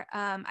more.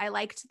 I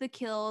liked the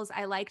kills.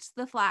 I liked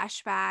the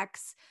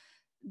flashbacks.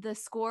 The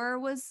score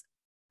was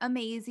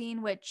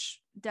amazing,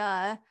 which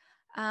duh.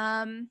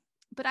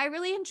 But I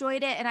really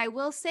enjoyed it. And I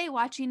will say,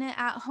 watching it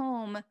at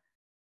home,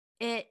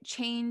 it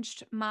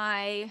changed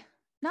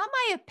not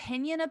my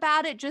opinion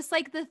about it, just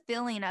like the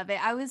feeling of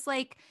it. I was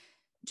like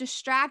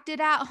distracted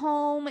at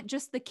home.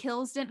 Just the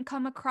kills didn't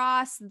come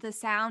across. The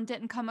sound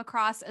didn't come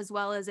across as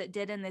well as it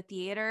did in the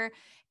theater.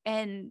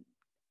 And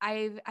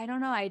I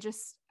don't know. I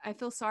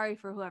feel sorry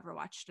for whoever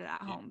watched it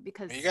at home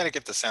because You got to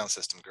get the sound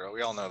system, girl.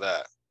 We all know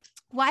that.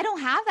 well, I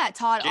don't have that,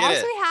 Todd. Get All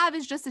it. we have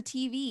is just a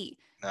TV.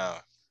 No,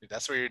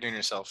 that's where you're doing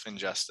yourself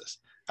injustice.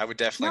 I would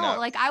definitely not.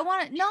 Like I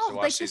want to choose to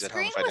watch like the these at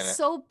home screen if I was didn't.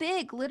 so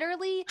big.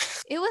 Literally,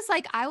 it was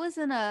like I was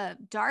in a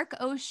dark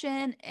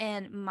ocean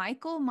and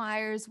Michael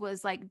Myers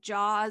was like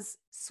Jaws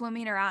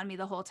swimming around me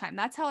the whole time.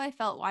 That's how I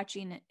felt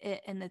watching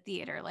it in the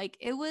theater. Like,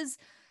 it was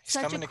He's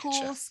such a coming to get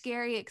you. cool,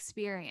 scary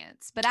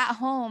experience. But at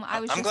home, I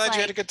was I'm just glad like,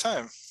 you had a good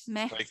time.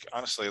 meh. Like,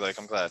 honestly, like,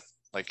 I'm glad.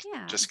 Like,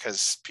 Yeah. just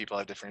because people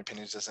have different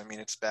opinions doesn't mean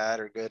it's bad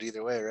or good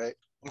either way, right?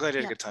 I'm glad you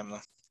had a Yeah. good time, though.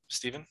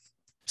 Steven?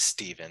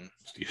 Steven?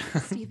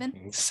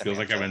 Feels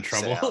like I'm in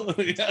trouble.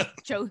 Yeah.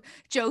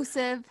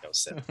 Joseph.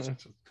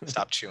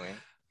 Stop chewing.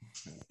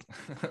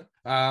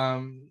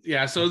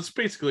 Yeah, so it's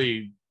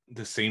basically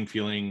the same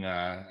feeling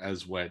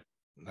as what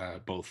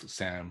both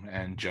Sam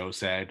and Joe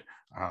said.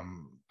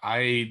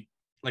 I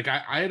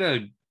had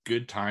a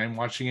good time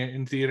watching it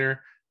in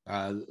theater.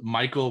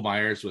 Michael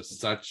Myers was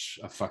such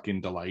a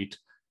fucking delight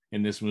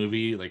in this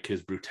movie, like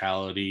his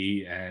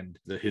brutality and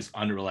his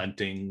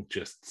unrelenting,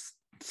 just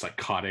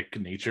psychotic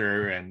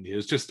nature, and it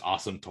was just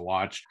awesome to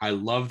watch. I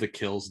love the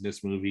kills in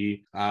this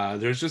movie.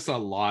 There's just a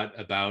lot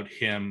about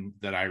him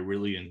that I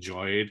really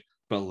enjoyed,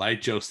 but like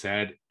Joe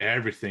said,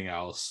 everything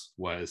else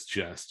was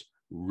just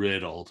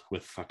riddled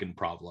with fucking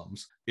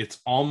problems. It's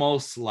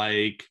almost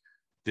like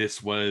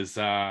this was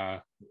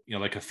like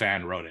a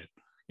fan wrote it,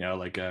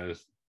 like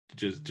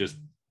just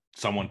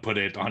someone put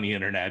it on the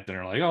internet and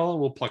they're like, oh,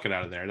 we'll pluck it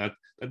out of there.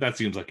 That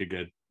seems like a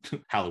good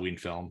Halloween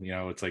film.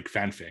 It's like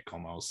fanfic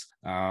almost.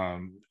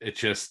 It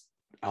just,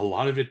 a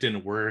lot of it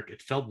didn't work.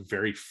 It felt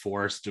very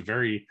forced,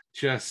 very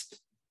just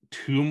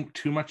too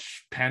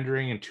much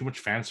pandering and too much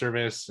fan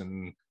service.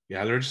 And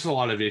yeah, there were just a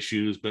lot of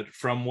issues, but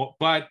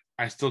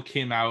I still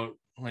came out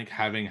like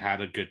having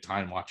had a good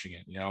time watching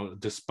it,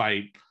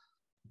 despite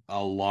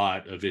a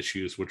lot of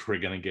issues, which we're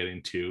going to get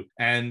into.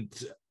 And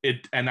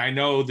I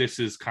know this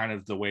is kind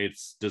of the way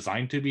it's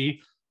designed to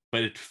be,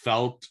 but it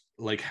felt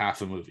like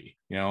half a movie.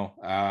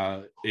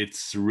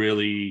 It's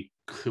really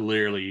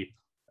clearly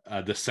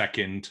the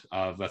second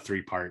of a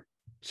three-part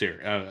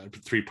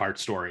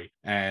story,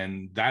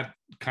 and that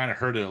kind of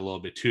hurt it a little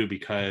bit too,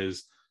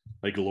 because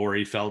like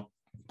Laurie felt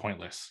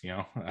pointless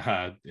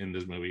in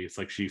this movie. It's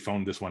like she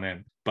phoned this one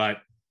in, but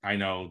I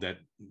know that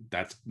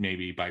that's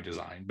maybe by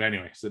design. But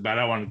anyway, but I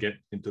don't want to get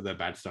into the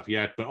bad stuff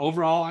yet. But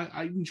overall,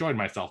 I enjoyed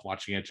myself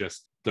watching it.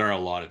 Just there are a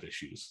lot of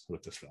issues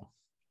with this film.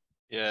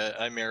 Yeah,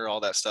 I mirror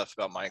all that stuff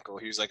about Michael.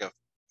 He was like a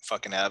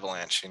fucking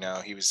avalanche,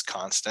 he was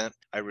constant.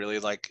 I really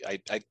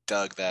I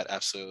dug that.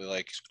 Absolutely.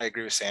 Like, I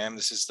agree with Sam.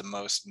 This is the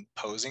most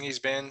imposing he's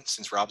been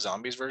since Rob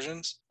Zombie's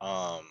versions.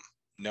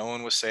 No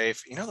one was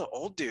safe. The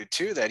old dude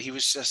too, that he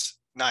was just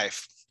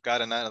knife.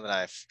 got a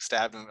knife,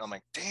 stabbed him. I'm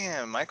like,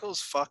 damn,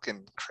 Michael's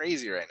fucking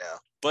crazy right now.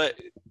 But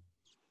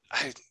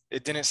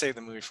it didn't save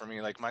the movie for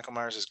me. Like, Michael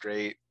Myers is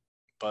great,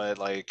 but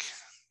like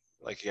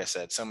you guys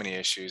said, so many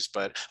issues.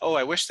 But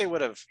I wish he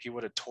would have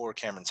tore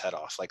Cameron's head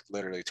off, like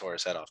literally tore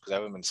his head off, because that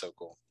would have been so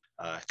cool.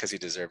 Because he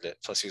deserved it.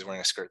 Plus, he was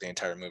wearing a skirt the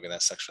entire movie, and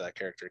that sucks for that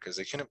character because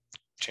they couldn't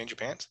change your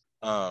pants.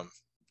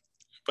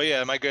 But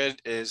yeah, my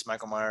good is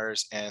Michael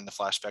Myers and the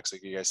flashbacks,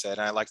 like you guys said.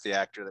 And I like the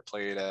actor that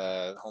played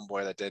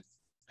Homeboy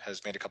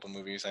has made a couple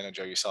movies. I know,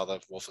 Joe, you saw the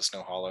Wolf of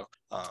Snow Hollow.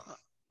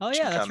 Oh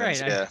yeah, that's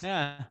Cummins, right.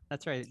 yeah,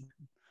 That's right.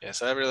 Yeah,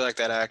 so I really like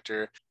that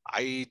actor.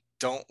 I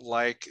don't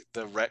like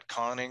the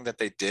retconning that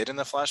they did in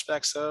the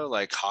flashbacks, though.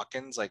 Like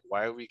Hawkins, like,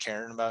 why are we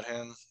caring about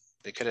him?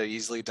 They could have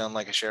easily done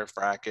like a Sheriff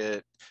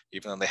Brackett,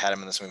 even though they had him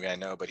in this movie, I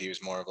know, but he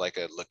was more of like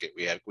a look at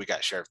we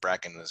got Sheriff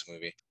Brackett in this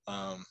movie.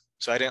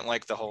 So I didn't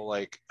like the whole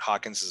like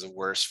Hawkins is the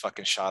worst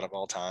fucking shot of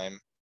all time.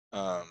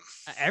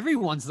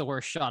 Everyone's the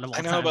worst shot of all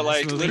I know, time but in this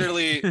like movie.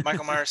 literally,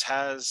 Michael Myers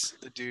has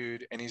the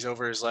dude and he's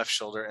over his left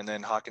shoulder, and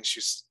then Hawkins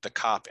shoots the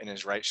cop in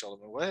his right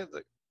shoulder. What?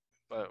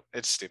 But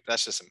it's stupid.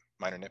 That's just a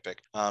minor nitpick.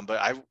 But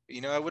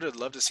I would have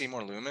loved to see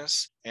more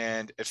Loomis,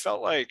 and it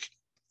felt like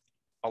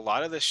a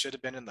lot of this should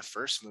have been in the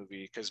first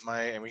movie, because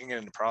and we can get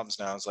into problems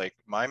now, is like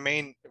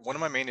one of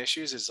my main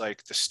issues is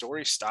like the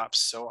story stops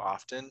so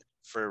often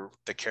for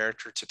the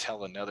character to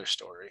tell another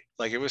story.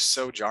 Like, it was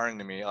so jarring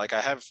to me. Like,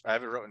 I have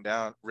it written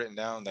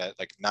down that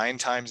like 9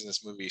 times in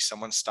this movie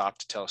someone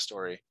stopped to tell a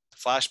story.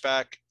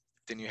 Flashback,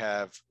 then you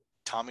have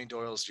Tommy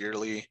Doyle's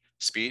yearly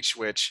speech,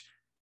 which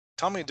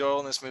Tommy Doyle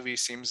in this movie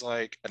seems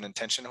like an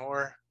attention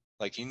whore.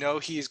 Like,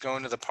 he's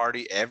going to the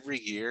party every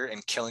year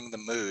and killing the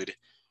mood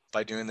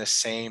by doing the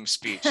same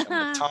speech. I'm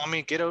like,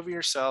 Tommy, get over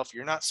yourself.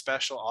 You're not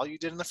special. All you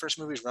did in the first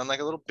movie is run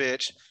like a little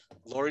bitch.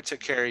 Laurie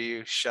took care of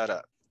you. Shut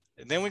up.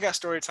 And then we got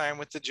story time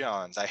with the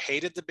Johns. I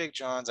hated the Big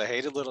Johns. I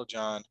hated Little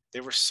John. They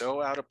were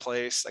so out of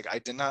place. Like, I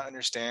did not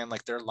understand.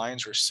 Like, their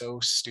lines were so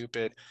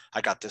stupid.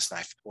 I got this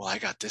knife. Well, I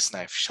got this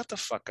knife. Shut the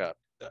fuck up.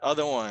 The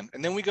other one.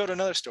 And then we go to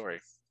another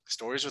story.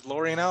 Stories with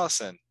Laurie and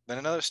Allison. Then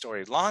another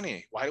story.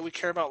 Lonnie. Why do we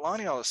care about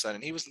Lonnie all of a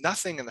sudden? He was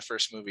nothing in the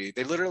first movie.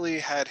 They literally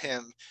had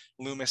him,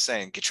 Loomis,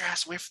 saying, "Get your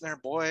ass away from there,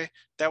 boy."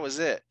 That was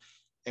it.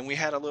 And we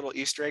had a little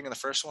Easter egg in the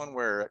first one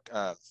where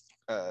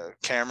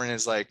Cameron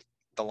is like,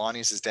 the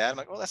Lonnie's his dad. I'm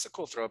like, well, that's a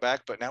cool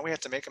throwback. But now we have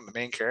to make him a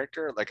main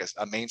character, like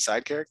a main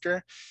side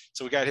character.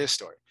 So we got his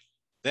story.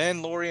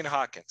 Then Laurie and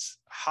Hawkins.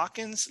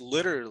 Hawkins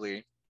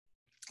literally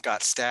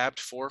got stabbed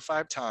 4 or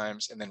 5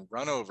 times and then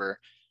run over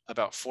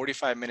about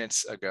 45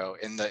 minutes ago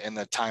in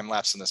the time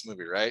lapse in this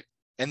movie, right?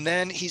 And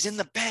then he's in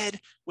the bed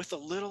with a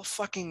little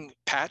fucking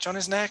patch on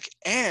his neck,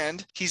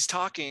 and he's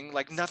talking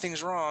like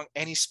nothing's wrong,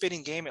 and he's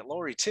spitting game at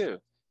Laurie too.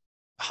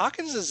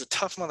 Hawkins is a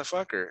tough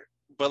motherfucker,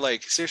 but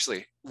like,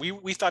 seriously,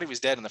 we thought he was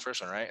dead in the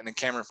first one, right? And then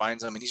Cameron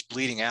finds him and he's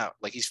bleeding out.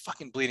 Like, he's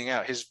fucking bleeding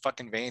out. His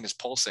fucking vein is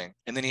pulsing,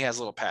 and then he has a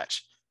little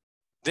patch.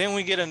 Then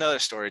we get another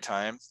story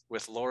time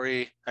with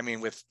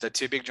with the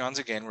 2 Big Johns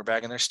again. We're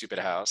back in their stupid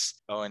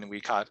house. Oh, and we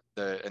caught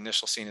the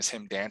initial scene as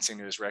him dancing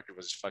to his record,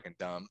 was fucking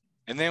dumb.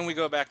 And then we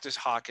go back to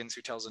Hawkins,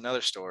 who tells another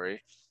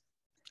story.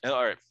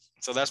 All right,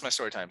 so that's my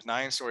story times,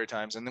 9 story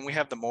times. And then we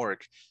have the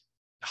morgue.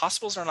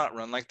 Hospitals are not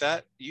run like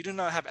that. You do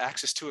not have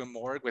access to a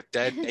morgue with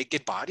dead,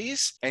 naked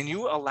bodies. And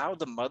you allow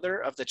the mother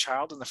of the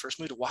child in the first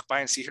movie to walk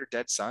by and see her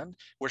dead son,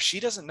 where she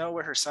doesn't know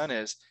where her son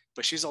is,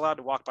 but she's allowed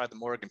to walk by the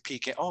morgue and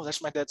peek in. Oh,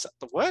 that's my dead son.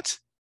 The what?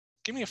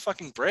 Give me a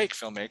fucking break,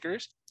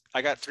 filmmakers.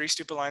 I got 3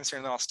 stupid lines here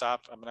and then I'll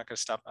stop. I'm not going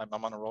to stop.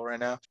 I'm on a roll right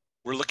now.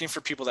 We're looking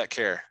for people that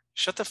care.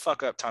 Shut the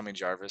fuck up, Tommy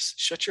Jarvis.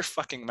 Shut your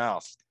fucking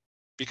mouth.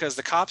 Because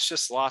the cops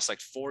just lost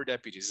like 4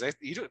 deputies.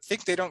 You don't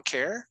think they don't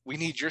care? We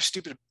need your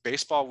stupid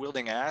baseball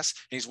wielding ass.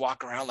 And he's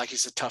walking around like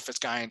he's the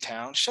toughest guy in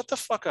town. Shut the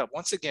fuck up.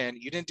 Once again,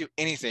 you didn't do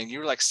anything. You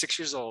were like 6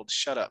 years old.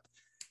 Shut up.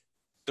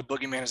 The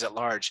boogeyman is at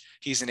large.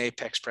 He's an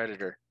apex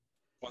predator.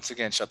 Once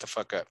again, shut the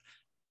fuck up.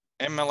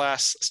 And my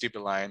last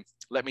stupid line,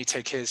 let me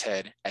take his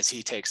head as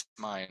he takes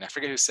mine. I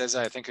forget who says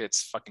that. I think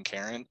it's fucking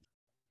Karen.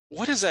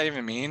 What does that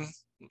even mean?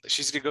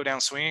 She's gonna go down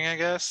swinging, I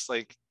guess.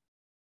 Like,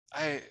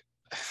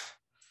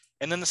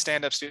 and then the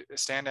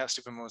standout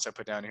stupid moments I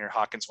put down here.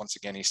 Hawkins, once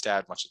again, he's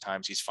stabbed a bunch of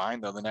times. He's fine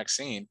though. The next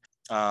scene,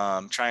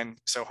 trying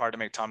so hard to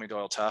make Tommy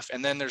Doyle tough.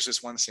 And then there's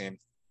this one scene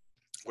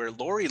where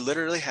Laurie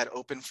literally had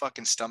open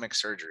fucking stomach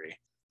surgery,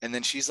 and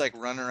then she's like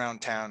running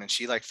around town, and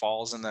she like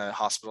falls in the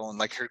hospital, and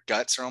like her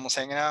guts are almost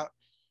hanging out.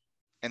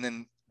 And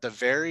then the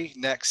very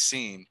next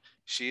scene,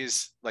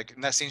 she's like, in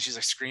that scene, she's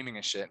like screaming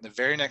and shit. And the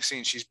very next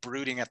scene, she's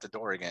brooding at the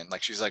door again.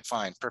 Like, she's like,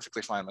 fine,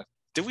 perfectly fine. Like,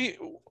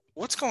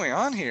 what's going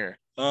on here?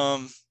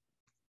 Yeah.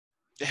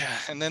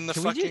 And then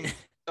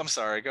I'm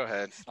sorry, go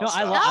ahead.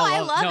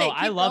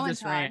 I love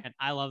this rant.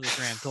 I love this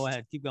rant. Go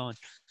ahead, keep going.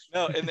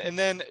 No, and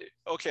then,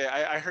 okay,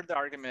 I heard the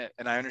argument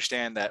and I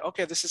understand that,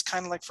 okay, this is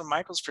kind of like from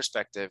Michael's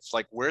perspective,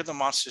 like, we're the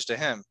monsters to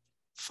him.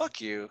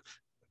 Fuck you.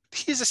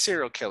 He's a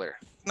serial killer.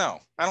 No,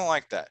 I don't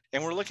like that.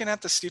 And we're looking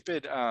at the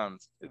stupid,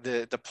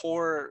 the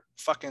poor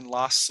fucking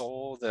lost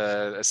soul,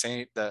 the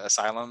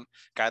asylum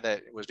guy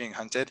that was being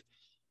hunted.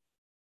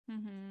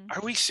 Mm-hmm.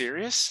 Are we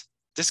serious?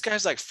 This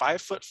guy's like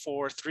 5'4",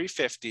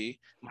 350.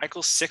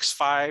 Michael's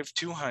 6'5",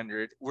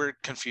 200. We're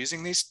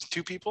confusing these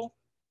two people.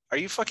 Are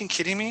you fucking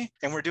kidding me?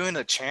 And we're doing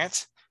a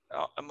chant.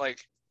 I'm like,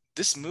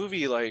 this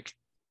movie, like,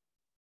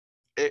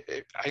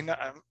 I know,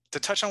 to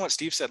touch on what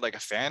Steve said, like a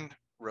fan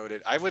wrote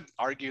it. I would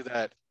argue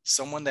that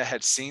someone that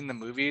had seen the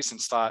movies and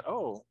thought,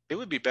 oh, it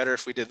would be better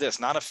if we did this.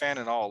 Not a fan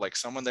at all. Like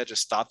someone that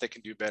just thought they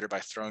can do better by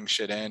throwing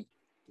shit in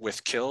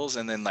with kills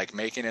and then like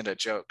making it a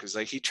joke. Because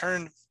like he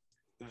turned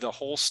the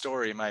whole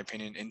story, in my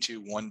opinion,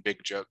 into one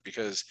big joke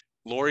because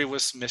Lori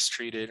was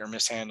mistreated or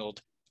mishandled.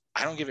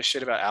 I don't give a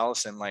shit about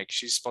Allison. Like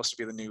she's supposed to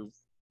be the new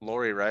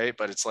Lori, right?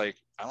 But it's like,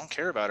 I don't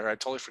care about her. I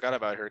totally forgot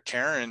about her.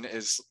 Karen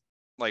is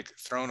like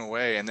thrown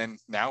away. And then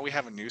now we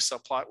have a new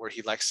subplot where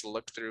he likes to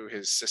look through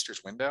his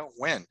sister's window.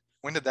 When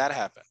did that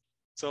happen?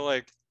 So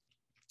like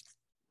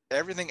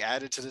everything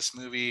added to this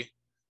movie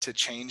to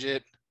change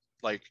it,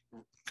 like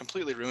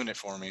completely ruined it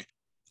for me.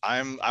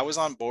 I was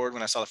on board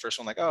when I saw the first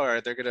one, like, oh, all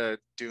right, they're gonna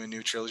do a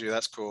new trilogy.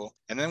 That's cool.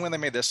 And then when they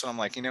made this one, I'm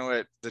like, you know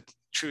what? The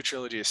true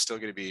trilogy is still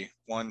gonna be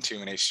 1, 2,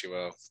 and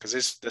H2O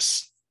because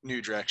this new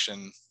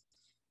direction,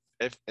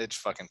 it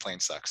fucking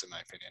plain sucks in my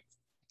opinion.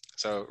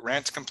 So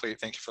rant complete.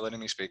 Thank you for letting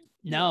me speak.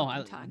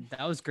 No,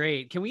 that was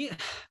great. Can we,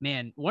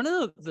 man, one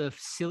of the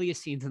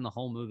silliest scenes in the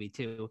whole movie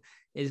too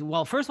is,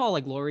 well, first of all,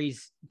 like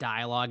Laurie's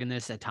dialogue in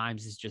this at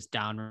times is just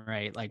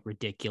downright like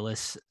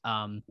ridiculous.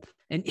 And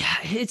yeah,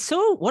 it's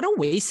so, what a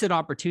wasted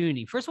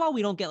opportunity. First of all,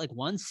 we don't get like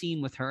one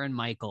scene with her and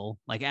Michael,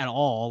 like at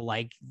all.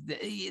 Like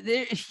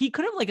he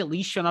could have like at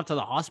least shown up to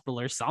the hospital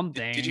or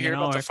something. Did you hear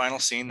about the final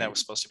scene that was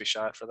supposed to be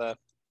shot for that?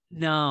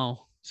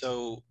 No.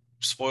 So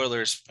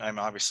spoilers, I'm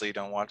obviously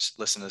don't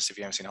listen to this if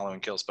you haven't seen Halloween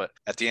Kills, but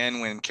at the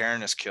end when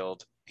Karen is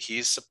killed,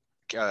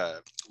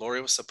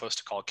 Lori was supposed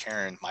to call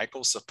Karen.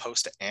 Michael's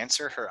supposed to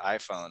answer her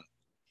iPhone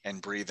and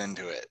breathe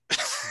into it.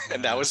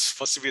 And that was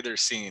supposed to be their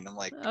scene. I'm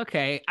like,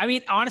 okay. I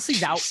mean, honestly,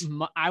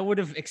 I would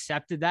have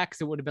accepted that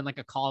because it would have been like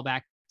a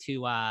callback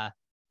to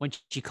when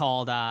she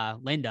called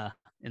Linda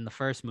in the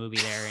first movie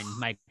there, and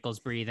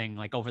Michael's breathing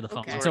like over the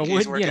phone. Okay. So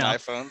he's working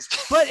iPhones.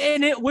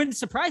 And it wouldn't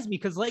surprise me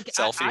because like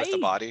selfie with the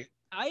body.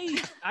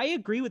 I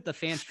agree with the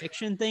fan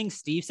fiction thing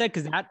Steve said,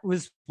 because that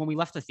was when we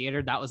left the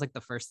theater. That was like the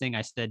first thing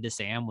I said to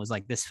Sam was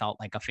like, this felt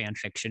like a fan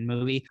fiction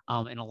movie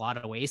in a lot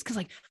of ways. Because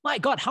like, my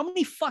God, how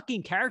many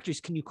fucking characters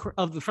can you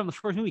from the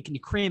first movie can you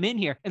cram in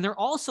here? And they're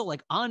also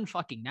like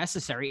unfucking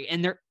necessary,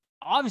 and they're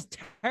obviously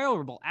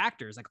terrible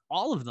actors, like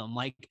all of them.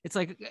 Like it's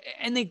like,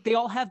 and they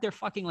all have their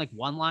fucking like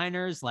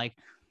one-liners, like,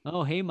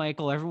 oh, hey,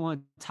 Michael,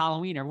 it's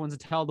Halloween. Everyone's a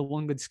tell the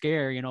one good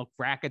scare,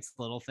 Brackett's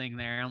little thing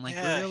there. I'm like,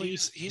 yeah, really?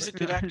 He's a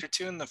good actor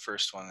too in the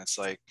first one. It's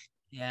like,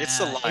 yeah, it's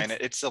the line.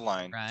 It's the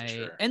line. Right.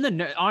 Sure.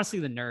 And honestly,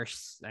 the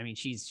nurse, I mean,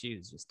 she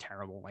was just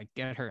terrible. Like,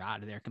 get her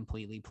out of there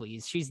completely,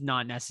 please. She's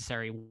not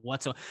necessary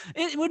whatsoever.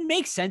 It would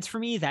make sense for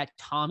me that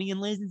Tommy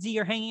and Lindsay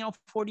are hanging out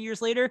 40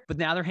 years later, but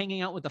now they're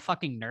hanging out with the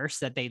fucking nurse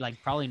that they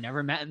like probably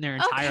never met in their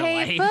entire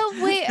life.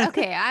 But wait,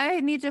 okay,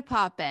 I need to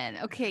pop in.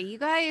 Okay, you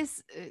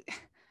guys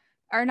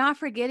are not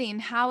forgetting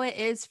how it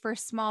is for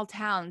small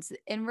towns.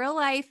 In real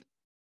life,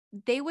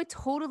 they would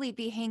totally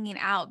be hanging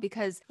out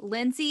because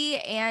Lindsay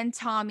and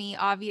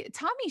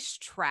Tommy's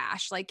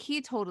trash. Like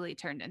he totally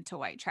turned into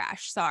white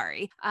trash.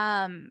 Sorry.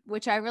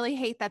 Which I really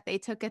hate that they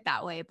took it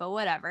that way, but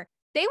whatever.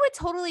 They would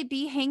totally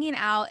be hanging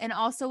out, and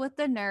also with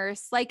the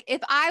nurse. Like if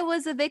I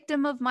was a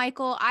victim of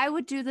Michael, I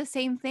would do the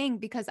same thing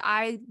because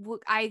I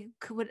would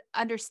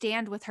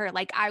understand with her.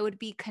 Like I would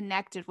be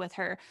connected with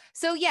her.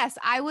 So yes,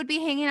 I would be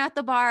hanging at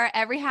the bar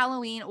every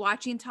Halloween,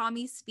 watching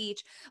Tommy's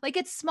speech. Like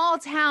it's small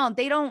town.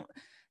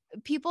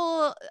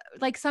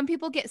 Some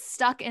people get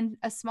stuck in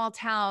a small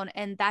town,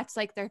 and that's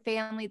like their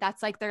family.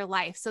 That's like their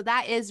life. So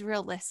that is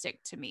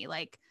realistic to me.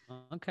 Like,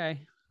 okay.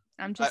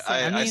 I'm just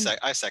saying.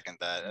 I second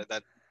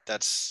that.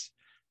 That's,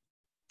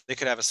 they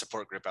could have a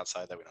support group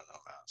outside that we don't know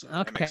about. So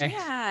okay.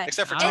 Yeah.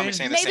 Except for Tommy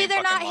saying the same maybe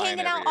they're not fucking line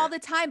hanging out every all year.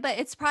 the time, but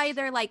it's probably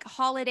their like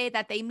holiday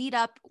that they meet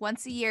up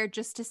once a year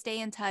just to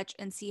stay in touch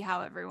and see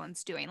how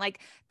everyone's doing.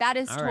 Like that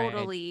is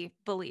totally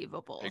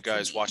believable. Hey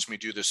guys, watch me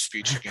do this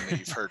speech again that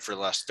you've heard for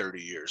the last 30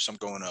 years. I'm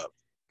going up.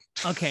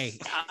 Okay,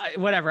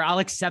 whatever. I'll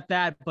accept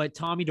that. But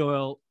Tommy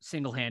Doyle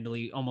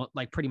single-handedly almost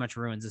like pretty much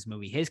ruins this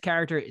movie. His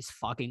character is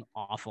fucking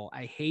awful.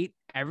 I hate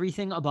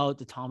everything about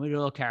the Tommy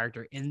Doyle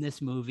character in this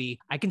movie.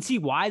 I can see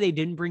why they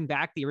didn't bring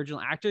back the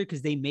original actor,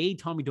 because they made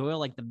Tommy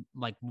Doyle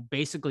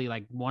basically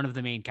like one of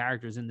the main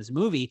characters in this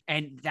movie,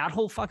 and that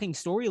whole fucking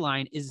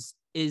storyline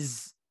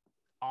is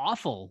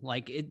awful.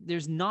 Like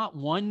there's not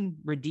one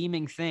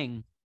redeeming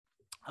thing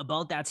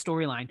about that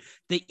storyline.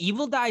 The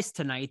evil dies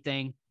tonight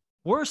thing.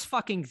 Worst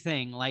fucking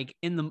thing. Like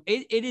it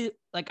is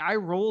like I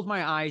rolled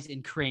my eyes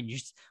and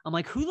cringed. I'm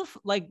like, who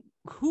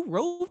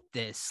wrote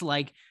this?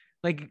 Like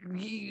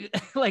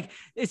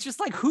it's just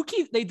like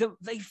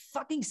they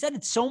fucking said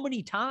it so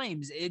many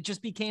times. It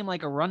just became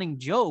like a running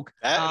joke.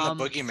 That and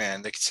the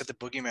boogeyman. They said the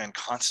boogeyman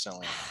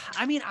constantly.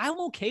 I mean, I'm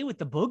okay with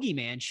the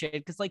boogeyman shit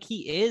because like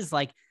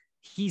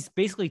he's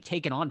basically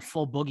taken on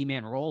full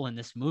boogeyman role in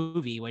this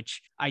movie,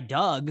 which I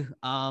dug.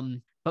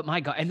 But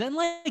my God. And then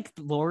like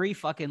Lori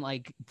fucking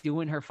like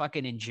doing her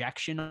fucking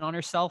injection on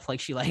herself. Like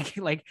she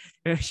like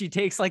she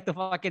takes like the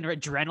fucking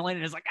adrenaline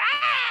and is like,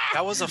 ah!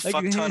 That was a Like,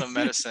 fuck ton of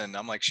medicine.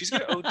 I'm like, she's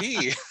gonna OD.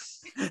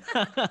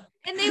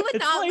 And they would It's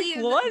not like,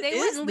 leave. what They is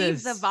wouldn't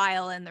leave the this?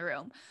 vial in the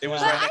room. It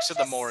was Yeah. right next to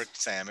the morgue,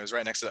 Sam. It was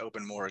right next to the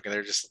open morgue.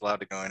 They're just allowed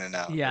to go in and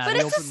out. Yeah. But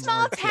the it's a open small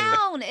morgue, too.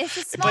 town. It's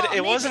a small. But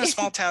it wasn't a maybe-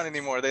 small town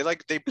anymore.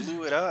 They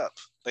blew it up.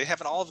 They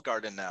have an Olive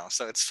Garden now,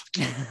 so it's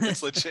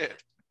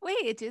legit.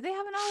 Wait, do they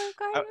have an Olive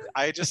Garden?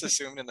 I just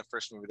assumed in the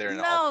first movie they're in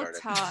an No, Olive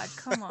Garden. Todd,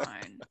 come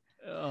on.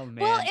 Oh man.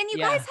 Well, and you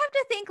Yeah. guys have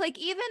to think, like,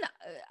 even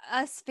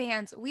us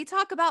fans, we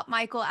talk about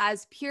Michael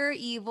as pure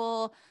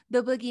evil,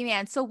 the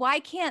boogeyman. So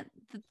why can't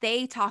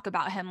they talk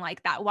about him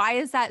like that? Why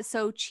is that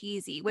so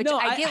cheesy? Which No,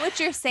 I get what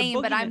you're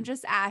saying, but I'm boogeyman-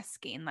 just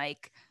asking,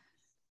 like,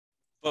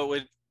 But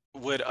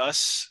would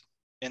us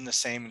in the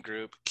same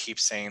group keep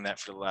saying that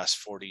for the last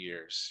 40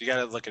 years? You got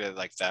to look at it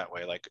like that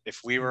way. Like if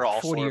we were all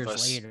 40 four of years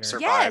us later.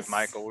 survived Yes.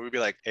 Michael, we would be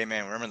like, hey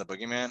man, remember the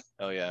boogeyman?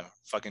 Oh yeah,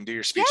 fucking do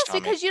your speech, yes,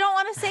 Tommy. because you don't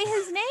want to say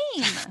his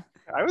name.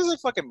 I was like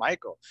fucking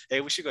Michael.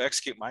 Hey, we should go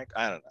execute Mike.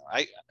 I don't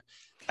know.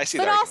 I see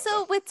But that.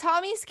 also with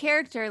Tommy's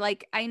character,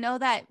 like, I know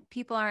that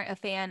people aren't a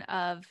fan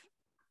of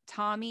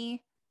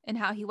Tommy and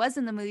how he was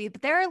in the movie,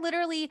 but there are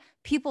literally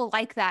people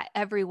like that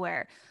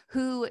everywhere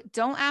who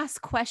don't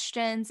ask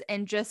questions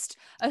and just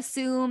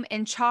assume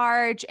and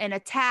charge and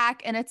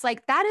attack. And it's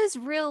like, that is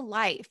real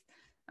life.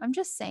 I'm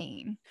just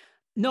saying.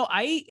 No,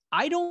 I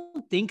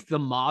don't think the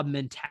mob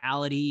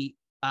mentality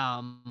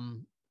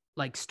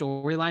like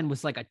storyline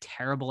was like a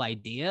terrible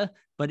idea,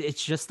 but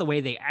it's just the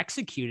way they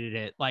executed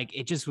it. Like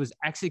it just was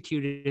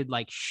executed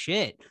like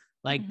shit.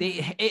 Like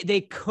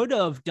they could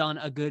have done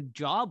a good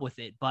job with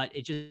it, but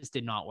it just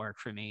did not work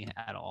for me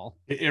at all.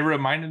 It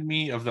reminded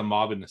me of the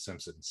mob in The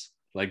Simpsons.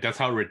 Like that's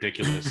how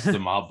ridiculous the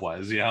mob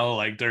was, you know,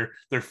 like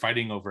they're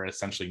fighting over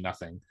essentially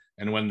nothing.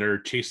 And when they're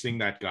chasing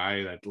that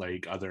guy, that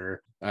like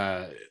other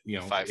you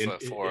know,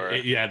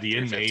 5'4", yeah, the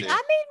inmate.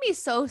 That made me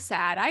so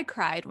sad. I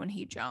cried when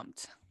he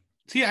jumped.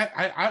 See,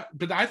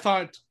 but I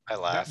thought I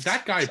laughed.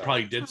 that guy So,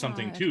 probably did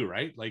something God. too,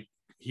 right? Like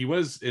he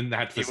was in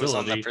that he facility.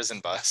 was on the prison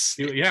bus.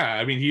 Yeah,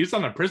 I mean, he's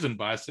on a prison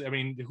bus. I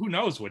mean, who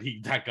knows what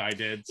that guy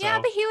did? So. Yeah,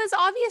 but he was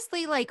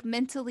obviously like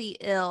mentally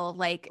ill.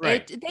 Like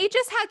Right. they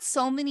just had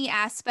so many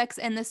aspects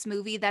in this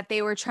movie that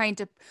they were trying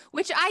to,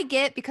 which I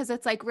get because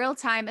it's like real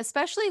time,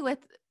 especially with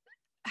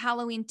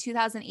Halloween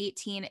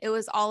 2018. It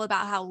was all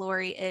about how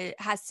Lori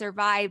has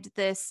survived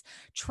this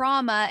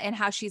trauma and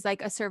how she's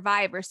like a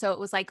survivor. So it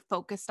was like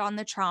focused on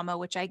the trauma,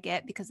 which I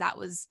get because that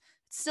was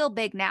still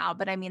big now.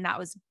 But I mean,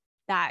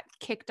 that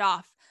kicked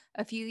off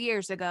a few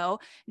years ago.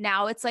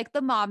 Now it's like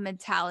the mob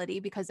mentality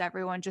because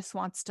everyone just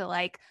wants to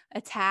like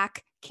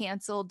attack,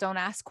 cancel, don't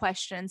ask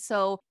questions.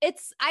 So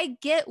I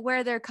get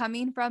where they're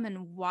coming from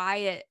and why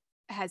it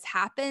has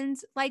happened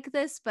like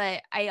this,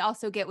 but I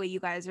also get what you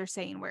guys are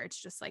saying where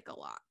it's just like a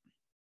lot.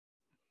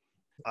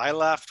 I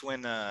laughed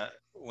when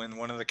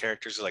one of the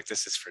characters was like,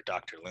 "This is for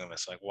Dr.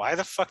 Loomis." Like, why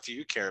the fuck do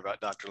you care about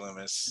Dr.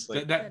 Loomis?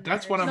 Like,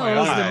 That's one of No, my it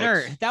was the other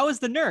nurse. notes. That was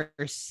the nurse.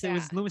 It Yeah.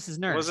 was Loomis's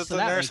nurse. was it So the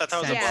that nurse? I makes thought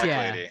it was a sense. black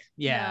Yeah. lady.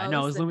 Yeah, No, no,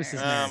 it it was was the Loomis's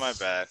nurse.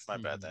 nurse. My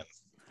bad then.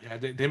 Yeah,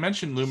 they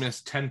mentioned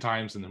Loomis 10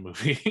 times in the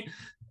movie.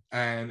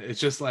 And it's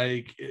just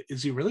like,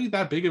 is he really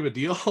that big of a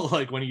deal?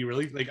 Like when he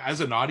really, like as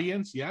an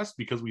audience, yes,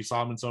 because we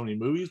saw him in so many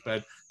movies,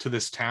 but to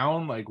this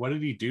town, like what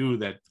did he do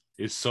that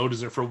is so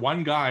deserved for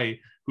one guy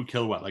who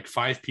killed what, like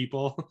 5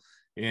 people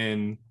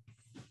in,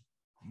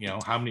 you know,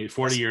 how many,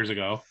 40 years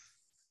ago?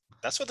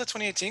 That's what the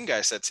 2018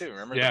 guy said too.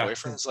 Remember Yeah. the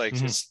boyfriend's like,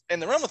 Mhm. it's, in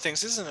the realm of things,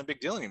 this isn't a big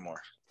deal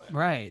anymore.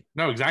 Right.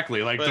 No,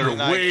 exactly. Like But there are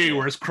then I- way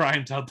worse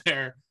crimes out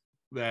there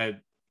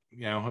that,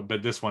 you know,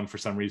 but this one for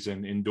some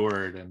reason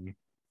endured, and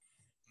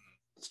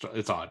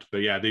it's odd. But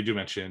yeah, they do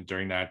mention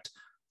during that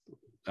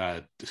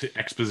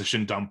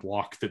exposition dump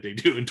walk that they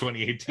do in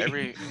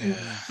 2018.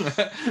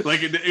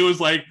 Like it was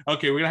like,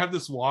 okay, we're gonna have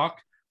this walk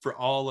for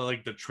all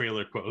like the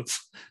trailer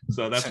quotes.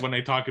 So that's when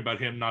they talk about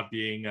him not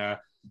being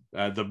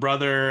the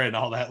brother and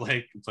all that.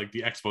 Like it's like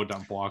the expo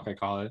dump walk, I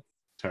call it.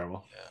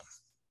 Terrible.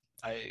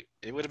 Yeah,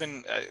 it would have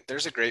been.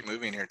 There's a great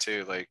movie in here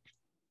too. Like,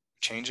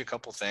 change a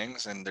couple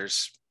things, and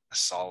there's a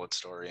solid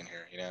story in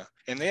here, you know.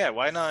 And yeah,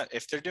 why not?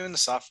 If they're doing the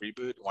soft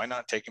reboot, why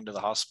not take him to the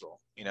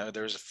hospital? You know,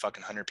 there's a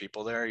fucking 100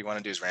 people there. You want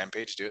to do his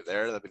rampage? Do it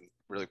there. That'd be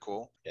really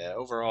cool. Yeah.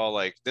 Overall,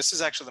 like this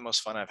is actually the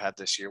most fun I've had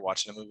this year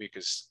watching a movie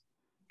because,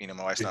 you know,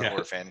 my wife's not a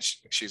horror fan.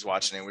 She's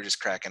watching it. We're just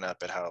cracking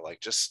up at how like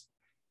just.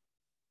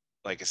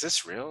 Like, is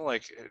this real?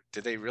 Like,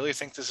 did they really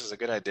think this is a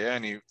good idea?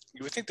 And you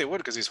would think they would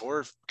because these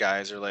horror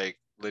guys are like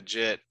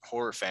legit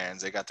horror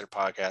fans. They got their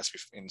podcasts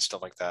and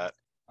stuff like that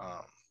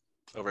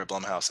over at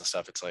Blumhouse and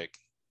stuff. It's like,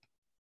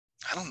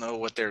 I don't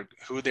know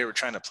who they were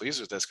trying to please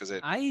with this because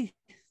it.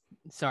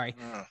 Sorry.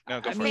 No,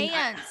 go I for mean, it.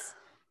 Fans.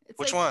 It's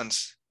Which like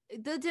ones?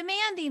 the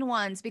demanding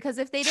ones, because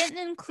if they didn't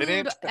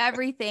include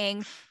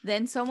everything,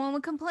 then someone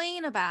would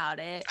complain about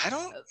it. I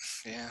don't.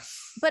 Yeah.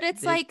 But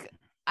it's like,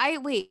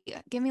 wait,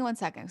 give me 1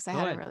 second because I Go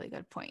had ahead. a really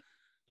good point.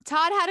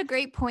 Todd had a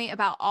great point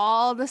about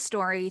all the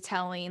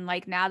storytelling.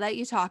 Like now that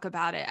you talk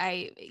about it,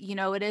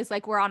 it is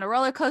like we're on a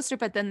roller coaster,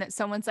 but then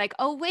someone's like,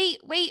 oh,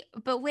 wait.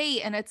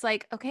 And it's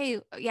like, okay,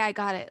 yeah, I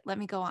got it. Let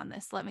me go on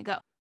this. Let me go.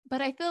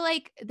 But I feel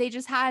like they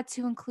just had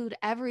to include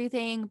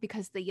everything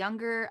because the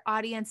younger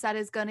audience that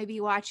is going to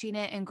be watching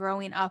it and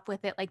growing up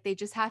with it, like they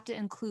just have to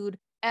include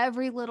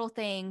every little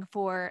thing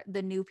for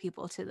the new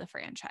people to the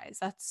franchise.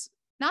 That's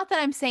not that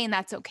I'm saying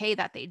that's okay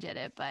that they did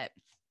it, but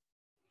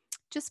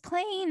just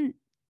playing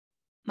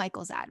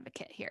Michael's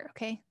advocate here,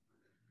 okay?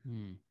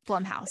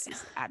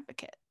 Blumhouse's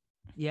advocate.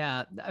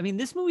 Yeah, I mean,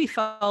 this movie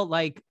felt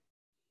like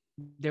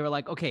they were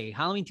like, okay,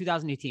 Halloween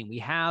 2018, we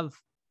have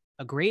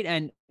a great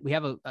end. We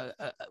have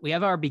we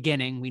have our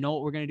beginning. We know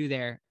what we're gonna do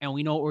there, and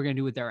we know what we're gonna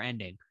do with our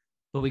ending.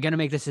 But we're gonna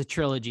make this a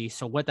trilogy.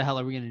 So what the hell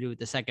are we gonna do with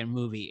the second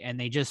movie? And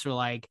they just were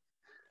like,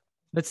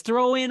 let's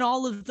throw in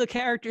all of the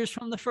characters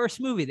from the first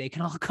movie. They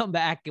can all come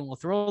back, and we'll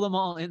throw them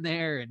all in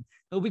there, and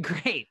it'll be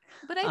great.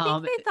 But I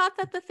think they thought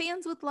that the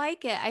fans would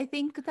like it. I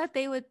think that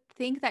they would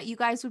think that you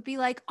guys would be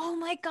like, oh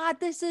my God,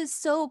 this is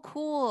so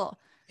cool.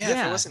 Yeah,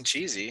 if it wasn't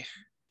cheesy.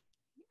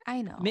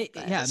 I know. Make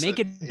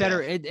it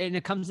better.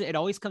 It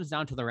always comes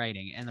down to the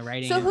writing, and the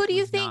writing. So who do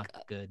you think?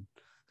 Good.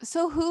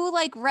 So who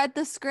like read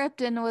the script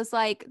and was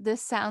like,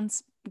 this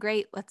sounds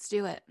great. Let's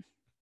do it.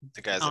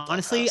 The guys.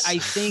 Honestly, I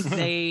think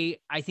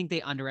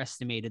they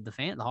underestimated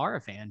the horror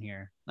fan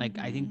here. Like,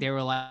 I think they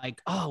were like,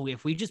 oh,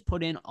 if we just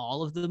put in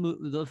all of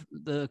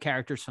the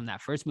characters from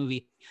that first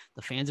movie,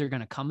 the fans are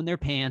gonna come in their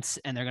pants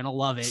and they're gonna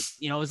love it.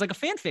 You know, it was like a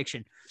fan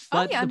fiction.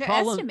 But you're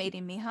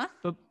underestimating me, huh?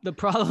 But the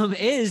problem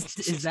is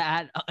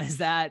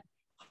that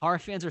horror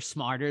fans are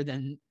smarter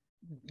than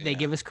they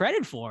give us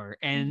credit for,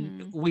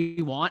 and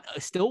we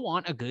still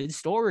want a good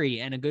story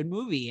and a good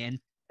movie, and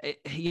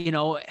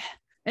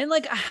And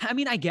like, I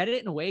mean, I get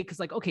it in a way because,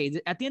 like, okay,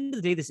 at the end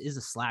of the day, this is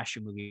a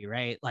slasher movie,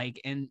 right?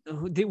 Like, and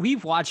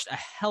we've watched a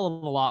hell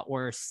of a lot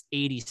worse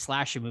 80s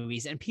slasher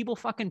movies, and people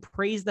fucking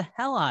praise the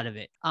hell out of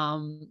it.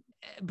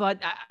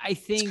 But I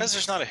think because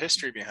there's not a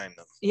history behind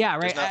them. Yeah,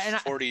 right. There's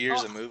not 40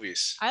 years of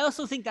movies. I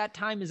also think that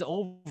time is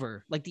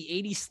over. Like the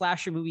 80s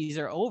slasher movies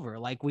are over.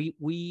 Like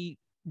we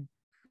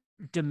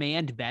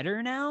demand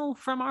better now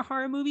from our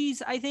horror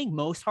movies. I think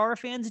most horror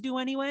fans do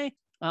anyway.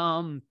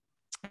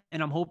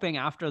 And I'm hoping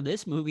after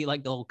this movie,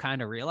 like they'll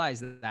kind of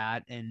realize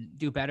that and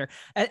do better.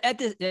 At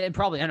this, and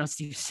probably I know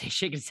Steve say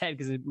shaking his head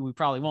because we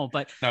probably won't.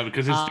 But no,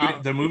 because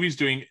the movie's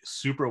doing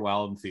super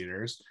well in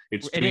theaters.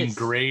 It's doing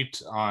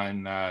great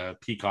on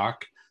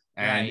Peacock,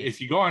 and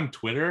if you go on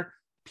Twitter,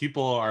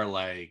 people are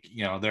like,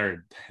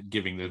 they're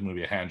giving this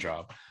movie a hand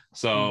job.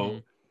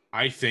 So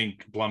I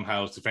think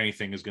Blumhouse, if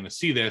anything, is going to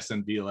see this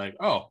and be like,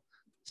 oh.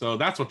 So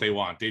that's what they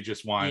want. They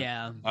just want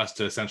us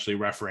to essentially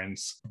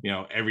reference,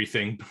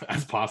 everything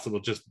as possible.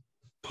 Just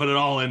put it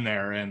all in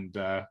there and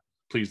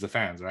please the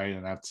fans, right?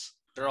 And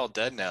they're all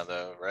dead now,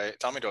 though, right?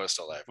 Tommy Doyle's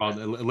still alive. Right?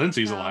 Well,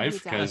 Lindsay's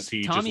alive because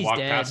he just walked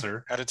past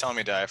her. How did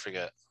Tommy die? I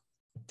forget.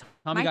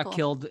 Tommy got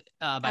killed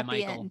by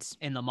Michael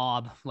in the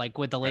mob, like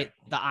with the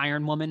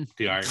Iron Woman.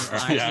 The Iron. She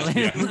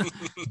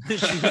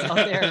was out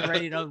there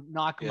ready to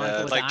knock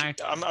Michael with the iron.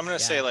 I'm gonna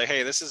say like,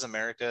 hey, this is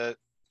America.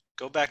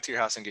 Go back to your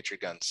house and get your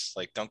guns.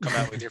 Like, don't come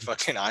out with your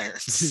fucking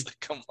irons. Like,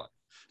 come on.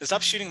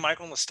 Stop shooting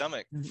Michael in the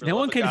stomach. No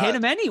one can hit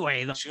him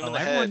anyway. Shoot him in the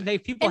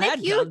head. People and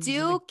if you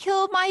do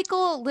kill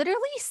Michael, literally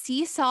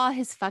seesaw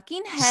his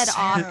fucking head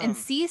off and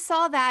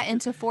seesaw that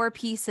into 4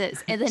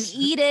 pieces and then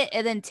eat it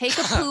and then take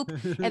a poop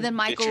and then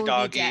Michael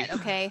will be dead.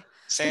 Okay.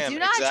 Sam, do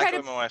not exactly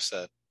what my wife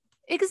said.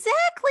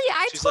 Exactly.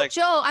 I told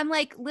Joe, I'm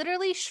like,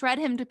 literally shred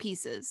him to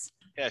pieces.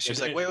 Yeah,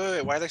 she's like,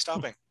 wait. Why are they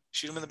stopping?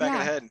 Shoot him in the back of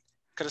the head.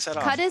 Cut his head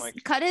off.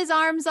 Cut his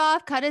arms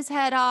off, cut his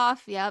head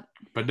off. Yep.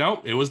 But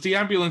no, it was the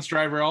ambulance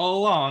driver all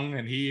along,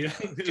 and he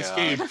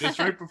escaped just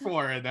right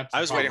before. And that's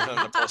I was waiting for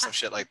them to pull some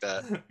shit like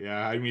that.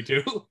 Yeah, me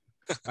too.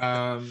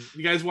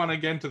 You guys want to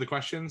get into the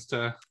questions?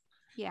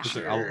 Yeah.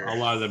 Sure. A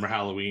lot of them are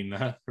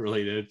Halloween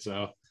related,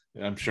 so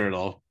I'm sure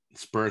it'll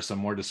spur some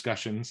more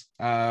discussions.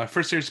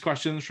 First series of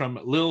questions from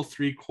Lil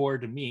 3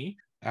 to me.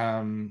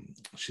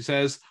 She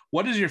says,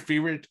 "What is your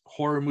favorite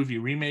horror movie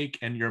remake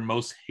and your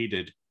most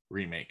hated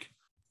remake?"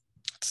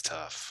 It's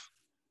tough.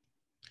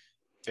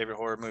 Favorite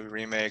horror movie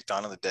remake,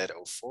 Dawn of the Dead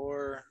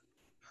 04.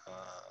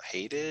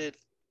 Hated?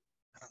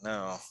 I don't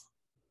know.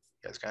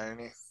 You guys got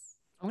any? I'm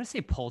going to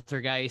say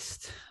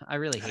Poltergeist. I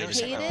really hated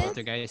the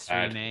Poltergeist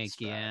remake.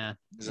 Yeah.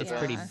 It's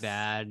pretty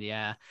bad.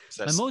 Yeah.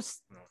 My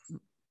most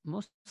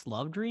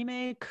loved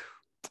remake,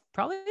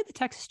 probably the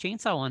Texas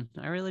Chainsaw one.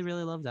 I really,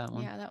 really love that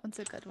one. Yeah, that one's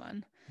a good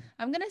one.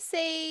 I'm going to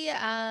say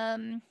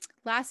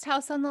Last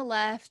House on the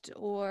Left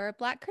or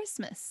Black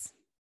Christmas.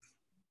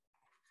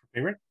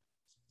 Favorite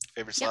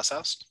Last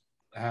House?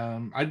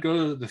 I'd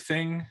go The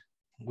Thing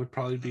would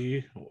probably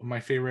be my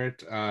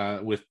favorite,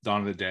 with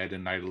Dawn of the Dead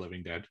and Night of the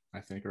Living Dead.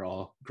 I think are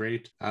all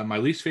great. My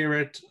least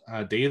favorite,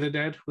 Day of the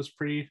Dead, was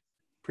pretty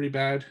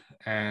bad.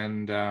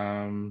 And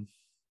I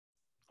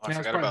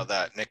forgot about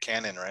that. Nick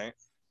Cannon, right?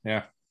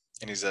 Yeah.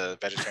 And he's a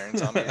vegetarian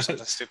zombie or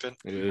something stupid.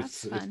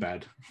 It's fun.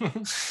 bad.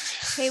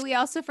 Hey, we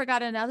also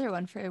forgot another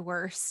one for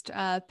worst.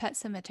 Pet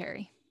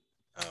Cemetery.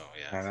 Oh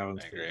yeah, Yeah, that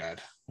one's I pretty agree.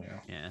 bad. Yeah.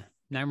 Yeah.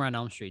 Nightmare on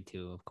Elm Street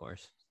too, of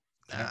course.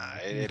 Nah,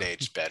 it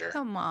aged better.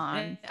 Come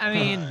on. I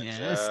mean,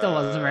 yeah, it still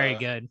wasn't very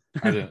good.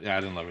 I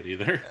didn't love it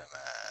either. Come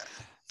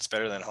on. It's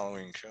better than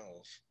Halloween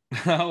Kills.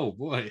 Oh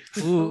boy.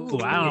 Ooh,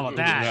 I don't know about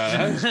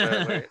that.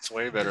 It's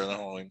way better than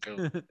Halloween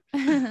Kills.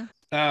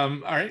 All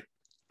right.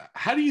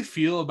 How do you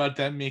feel about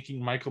them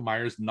making Michael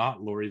Myers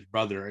not Laurie's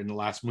brother in the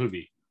last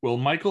movie? Will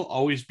Michael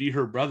always be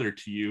her brother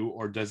to you,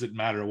 or does it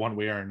matter one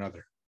way or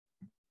another?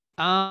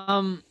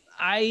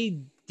 I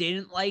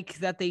didn't like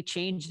that they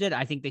changed it.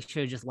 I think they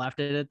should have just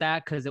left it at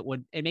that because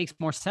it makes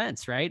more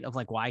sense, right? Of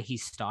like why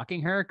he's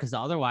stalking her. Because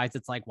otherwise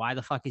it's like, why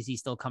the fuck is he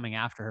still coming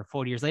after her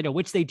 40 years later?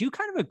 Which they do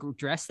kind of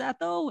address that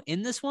though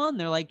in this one.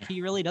 They're like,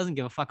 he really doesn't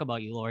give a fuck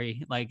about you,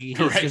 Laurie. Like he's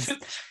just,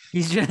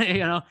 he's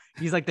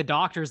like the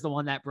doctor's the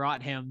one that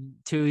brought him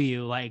to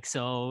you. Like,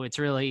 so it's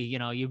really,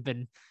 you've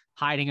been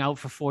hiding out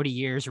for 40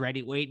 years,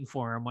 waiting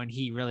for him when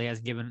he really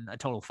hasn't given a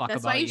total fuck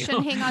That's about you. why you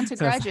shouldn't hang on to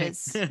So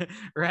it's grudges. like,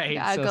 right.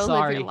 Yeah, so go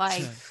sorry. live your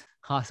life.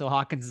 So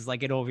Hawkins is like,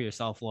 get over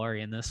yourself,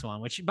 Laurie, in this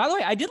one, which by the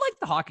way, I did like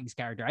the Hawkings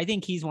character. I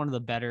think he's one of the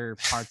better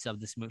parts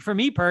of this movie. For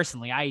me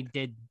personally, I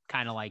did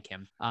kind of like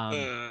him.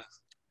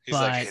 He's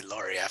like, hey,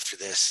 Laurie, after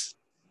this,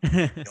 you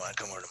want to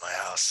come over to my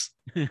house?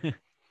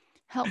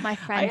 Help my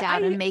friend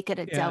out and make it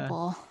a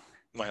double.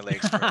 My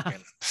leg's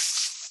broken.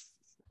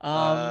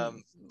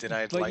 Did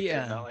I like it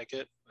or not like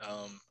it?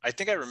 I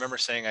think I remember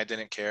saying I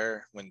didn't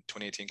care when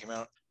 2018 came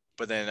out,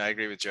 but then I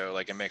agree with Joe.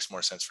 Like, it makes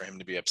more sense for him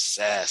to be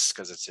obsessed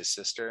because it's his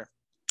sister.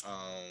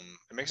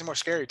 It makes it more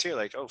scary too.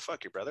 Like, oh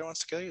fuck, your brother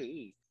wants to kill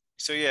you.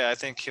 So yeah, I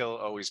think he'll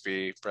always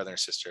be brother and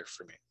sister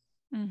for me.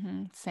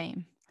 Mm-hmm.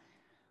 Same.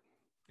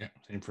 Yeah,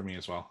 same for me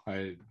as well.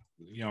 I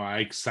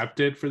accept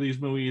it for these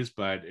movies,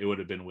 but it would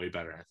have been way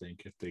better, I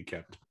think, if they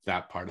kept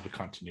that part of the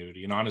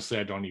continuity. And honestly,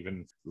 I don't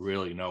even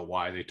really know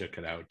why they took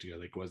it out.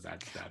 Like, was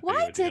that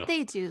why did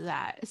they do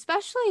that?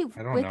 Especially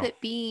with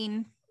it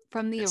being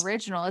from the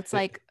original. It's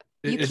like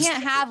you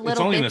can't have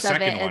little bits of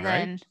it and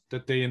then right?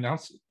 That they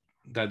announced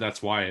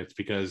that's why. It's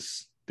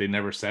because they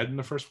never said in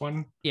the first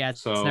one. Yeah,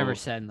 it's never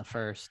said in the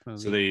first movie.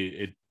 So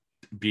it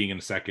being in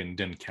the second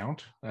didn't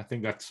count. I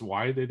think that's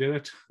why they did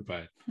it.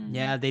 But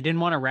yeah, they didn't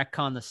want to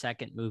retcon the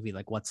second movie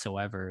like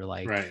whatsoever.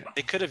 Like, right.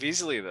 They could have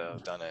easily though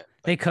done it.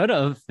 They could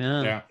have.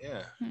 Yeah.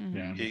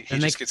 He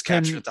just gets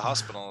captured at the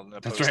hospital.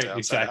 That's right.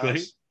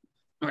 Exactly.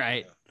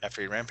 Right.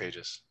 After he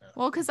rampages. Yeah.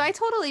 Well, because I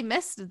totally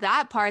missed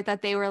that part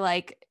that they were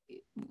like,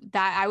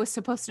 that I was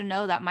supposed to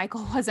know that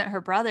Michael wasn't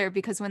her brother,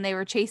 because when they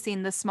were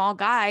chasing the small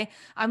guy,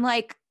 I'm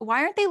like,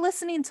 why aren't they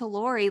listening to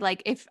Laurie?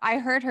 Like, if I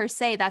heard her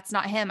say that's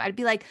not him, I'd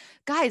be like,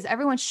 guys,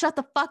 everyone shut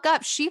the fuck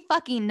up. She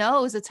fucking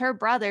knows it's her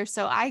brother.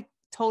 So I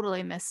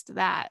totally missed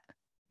that.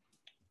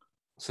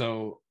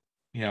 So,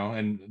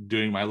 and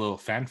doing my little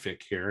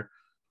fanfic here,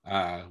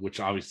 which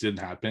obviously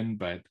didn't happen,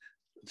 but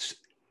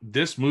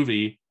this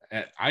movie,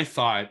 I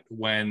thought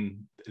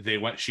when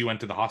she went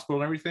to the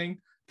hospital and everything,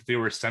 that they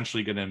were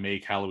essentially going to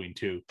make Halloween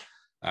 2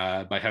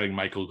 by having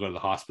Michael go to the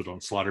hospital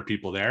and slaughter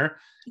people there.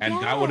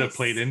 And that would have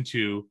played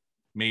into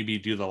maybe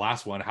do the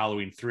last one,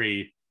 Halloween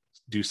 3,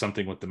 do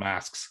something with the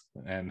masks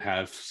and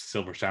have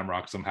Silver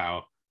Shamrock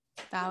somehow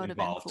that would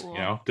involved, have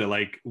been cool. To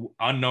like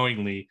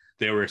unknowingly,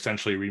 they were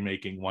essentially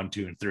remaking 1,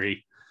 2, and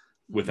 3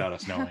 without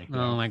us knowing.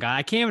 Oh my god,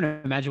 I can't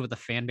even imagine what the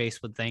fan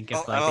base would think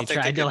if they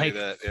tried to like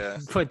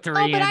put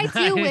 3 in. But I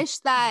do wish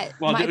that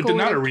Michael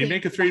not a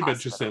remake of 3, but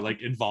just to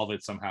like involve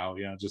it somehow.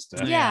 Just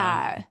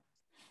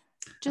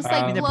just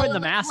like they're putting the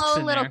masks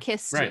in a little there.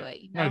 kiss right. to it.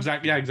 No,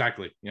 exactly. Yeah,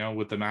 exactly.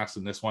 With the masks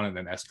in this one, and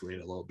then escalate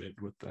a little bit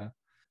with the.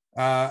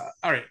 All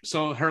right.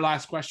 So her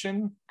last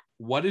question: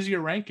 what is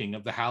your ranking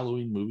of the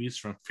Halloween movies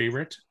from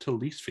favorite to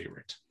least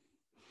favorite?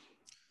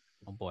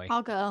 Oh boy,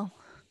 I'll go.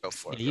 Go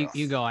for it.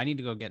 You go. I need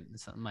to go get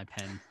my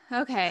pen.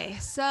 Okay,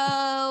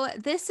 so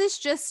this is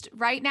just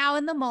right now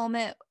in the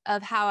moment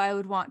of how I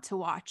would want to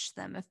watch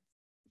them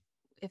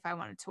if I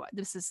wanted to watch.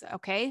 This is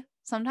okay.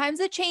 Sometimes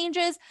it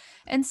changes,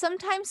 and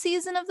sometimes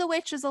Season of the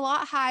Witch is a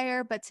lot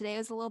higher, but today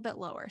is a little bit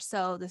lower.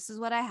 So this is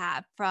what I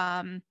have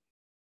from.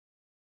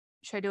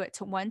 Should I do it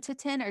to 1 to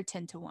 10 or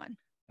 10 to 1?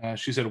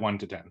 She said 1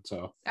 to 10. So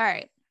all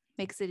right,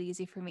 makes it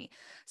easy for me.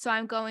 So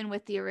I'm going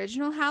with the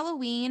original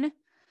Halloween,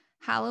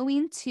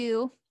 Halloween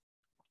 2.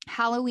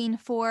 Halloween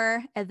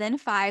 4, and then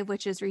 5,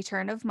 which is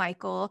Return of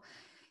Michael,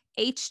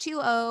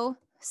 H2O,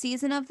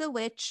 Season of the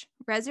Witch,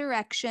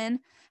 Resurrection,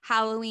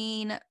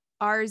 Halloween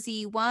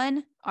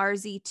RZ1,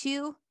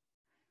 RZ2,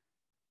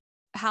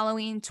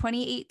 Halloween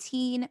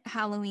 2018,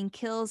 Halloween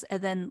Kills,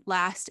 and then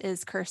last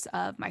is Curse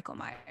of Michael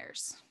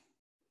Myers.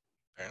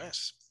 Very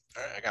nice.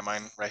 All right, I got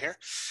mine right here.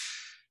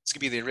 It's going to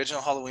be the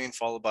original Halloween,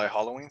 followed by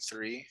Halloween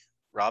 3,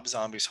 Rob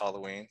Zombie's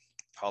Halloween,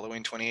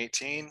 Halloween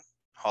 2018,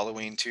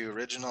 Halloween 2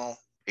 Original,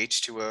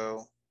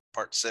 H2O,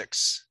 Part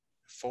 6,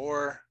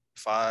 4,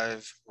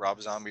 5,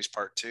 Rob Zombies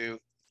Part 2,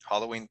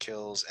 Halloween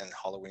Kills, and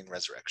Halloween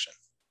Resurrection.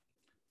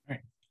 All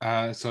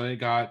right. So I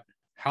got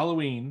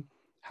Halloween,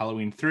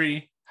 Halloween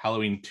 3,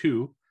 Halloween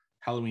 2,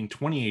 Halloween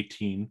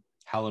 2018,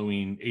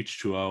 Halloween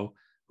H2O,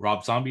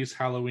 Rob Zombie's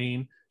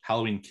Halloween,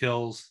 Halloween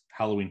Kills,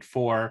 Halloween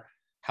 4,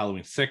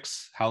 Halloween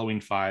 6, Halloween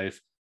 5,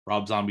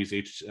 Rob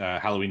Zombie's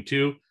Halloween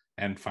 2,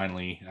 and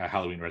finally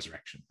Halloween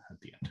Resurrection at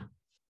the end.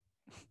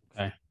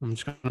 Okay, I'm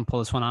just gonna pull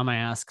this one on my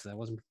ass because I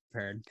wasn't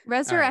prepared.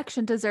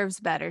 Resurrection deserves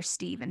better,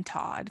 Steve and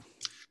Todd.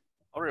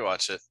 I'll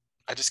rewatch it.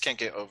 I just can't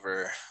get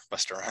over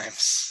Busta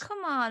Rhymes.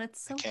 Come on,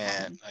 it's so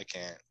fun. I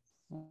can't.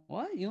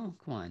 What?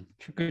 Come on,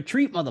 trick or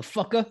treat,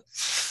 motherfucker.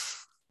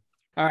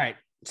 All right,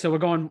 so we're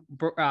going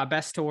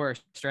best to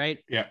worst, right?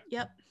 Yeah.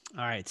 Yep.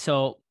 All right,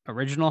 so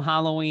original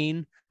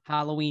Halloween,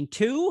 Halloween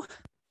 2,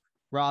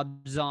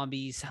 Rob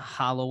Zombie's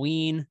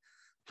Halloween,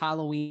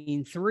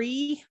 Halloween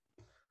 3,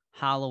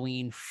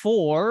 Halloween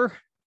 4,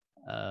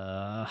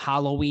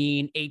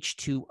 Halloween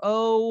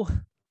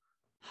H2O,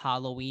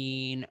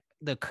 Halloween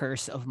The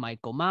Curse of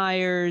Michael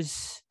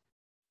Myers,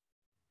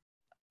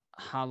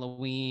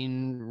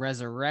 Halloween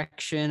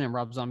Resurrection, and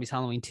Rob Zombie's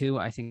Halloween 2.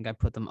 I think I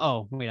put them.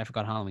 Oh, wait, I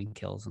forgot Halloween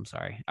Kills. I'm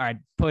sorry. All right,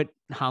 put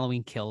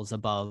Halloween Kills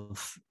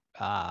above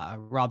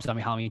Rob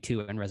Zombie Halloween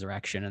 2 and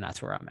Resurrection, and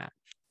that's where I'm at.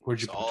 Where'd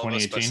you So put all of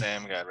us but 2018?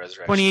 Sam got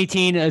Resurrection.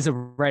 2018 is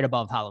right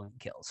above Halloween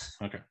Kills.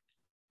 Okay.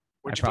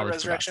 Where'd I you put probably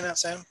Resurrection forgot. at,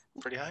 Sam?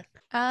 Pretty high?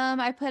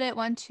 I put it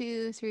 1,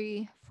 2,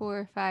 3,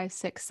 4, 5,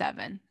 6,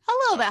 7. A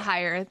little bit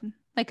higher,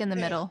 like in the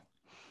middle.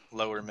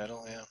 Lower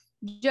middle, yeah.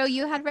 Joe,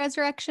 you had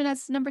Resurrection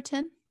as number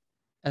 10?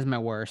 As my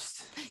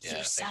worst. Yeah, I You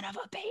think- son of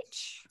a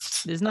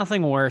bitch. There's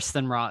nothing worse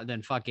than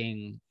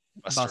fucking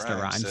Busta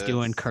Rhymes is.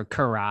 doing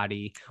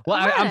karate. Well,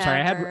 I'm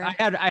sorry. Whatever.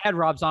 I had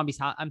Rob Zombie's.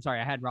 I'm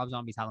sorry. I had Rob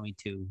Zombie's Halloween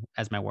 2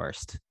 as my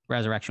worst.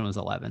 Resurrection was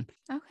 11.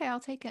 Okay,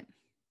 I'll take it.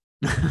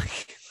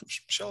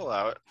 She'll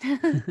allow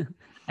it.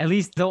 At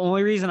least the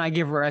only reason I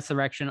give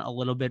Resurrection a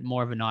little bit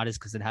more of a nod is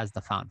because it has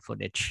the found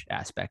footage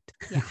aspect.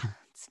 Yeah,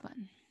 it's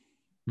fun.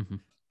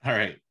 All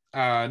right.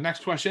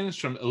 Next question is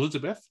from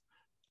Elizabeth.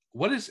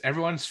 What is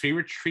everyone's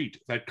favorite treat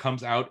that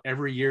comes out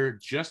every year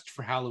just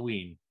for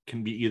Halloween?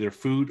 Can be either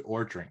food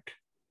or drink.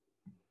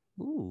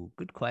 Ooh,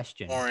 good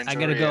question. Orange I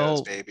gotta Oreos,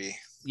 go. baby.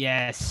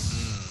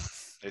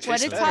 Yes. They What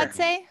taste did better. Todd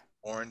say?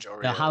 Orange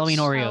Oreos. The Halloween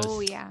Oreos. Oh,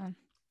 yeah.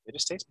 They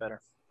just taste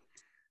better.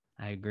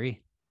 I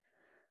agree.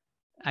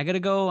 I gotta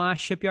go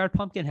Shipyard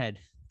Pumpkinhead.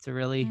 It's a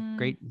really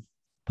great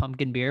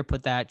pumpkin beer.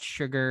 Put that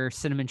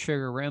cinnamon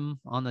sugar rim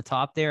on the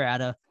top there.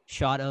 Add a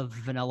shot of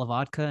vanilla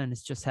vodka, and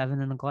it's just heaven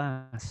in a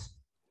glass.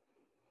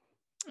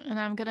 And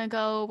I'm going to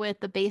go with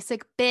the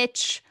basic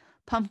bitch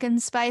pumpkin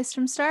spice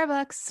from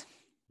Starbucks.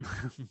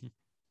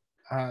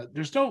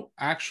 There's no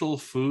actual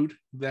food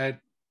that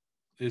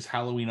is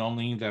Halloween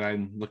only that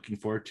I'm looking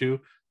forward to,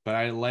 but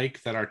I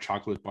like that our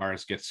chocolate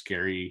bars get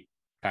scary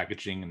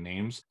packaging and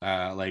names.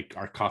 Like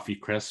our coffee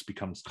crisp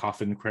becomes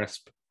coffin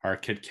crisp. Our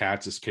Kit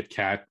Kats is Kit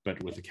Kat,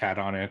 but with a cat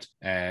on it,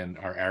 and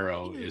our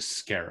arrow is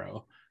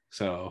Scarrow.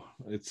 So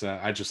it's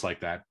I just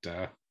like that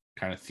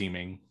kind of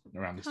theming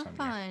around this How time of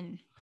year. fun.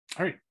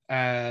 All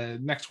right.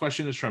 Next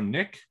question is from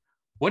Nick.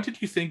 What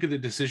did you think of the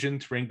decision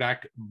to bring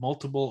back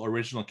multiple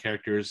original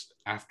characters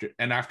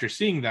after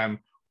seeing them,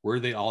 were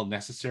they all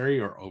necessary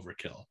or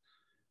overkill?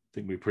 I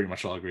think we pretty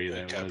much all agree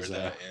that it was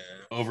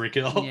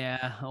overkill.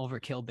 Yeah,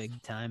 overkill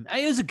big time.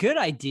 It was a good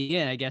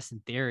idea, I guess, in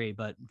theory,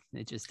 but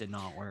it just did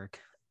not work.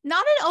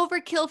 Not an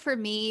overkill for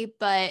me,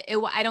 but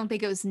I don't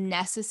think it was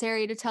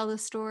necessary to tell the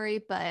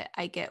story, but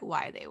I get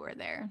why they were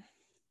there.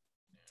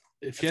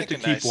 If you had to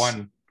keep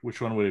one, which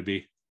one would it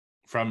be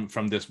from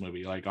this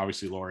movie? Like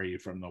obviously Laurie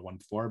from the one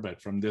before,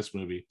 but from this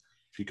movie,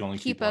 if you can only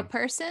keep a one.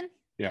 person?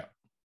 Yeah.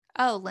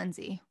 Oh,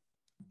 Lindsay.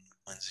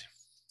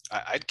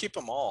 I'd keep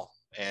them all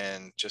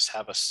and just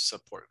have a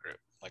support group,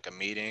 like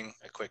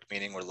a quick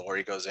meeting where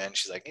Laurie goes in.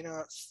 She's like, you know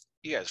what?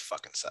 You guys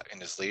fucking suck,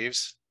 and just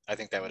leaves. I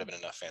think that would have been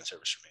enough fan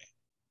service for me.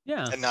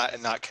 Yeah. And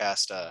not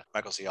cast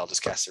Michael C. I'll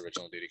just cast the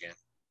original dude again.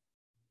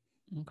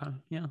 Okay.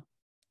 Yeah.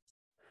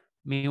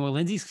 I mean, well,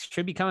 Lindsay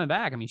should be coming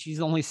back. I mean, she's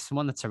the only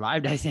one that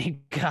survived, I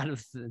think. God,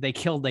 they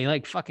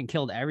fucking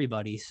killed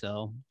everybody.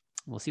 So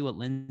we'll see what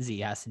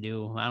Lindsay has to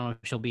do. I don't know if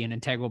she'll be an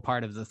integral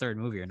part of the third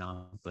movie or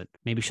not, but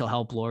maybe she'll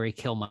help Laurie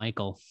kill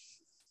Michael.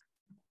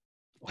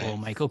 Oh,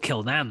 Michael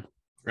kill them.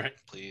 Right.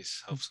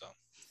 Please. Hope so.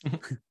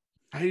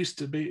 You used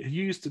to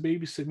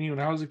babysit me when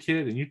I was a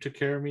kid, and you took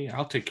care of me.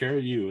 I'll take care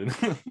of you. And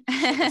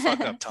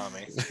fuck up,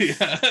 Tommy.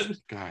 Yeah.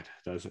 God,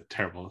 that was a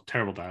terrible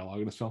dialogue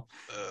in this film.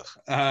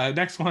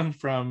 Next one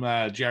from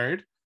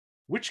Jared.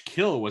 Which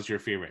kill was your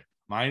favorite?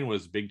 Mine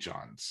was Big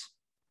John's.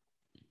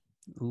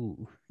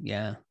 Ooh,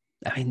 yeah.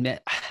 I mean,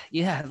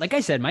 yeah, like I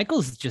said,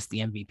 Michael's just the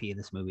MVP of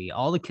this movie.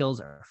 All the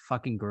kills are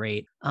fucking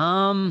great.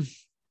 I'm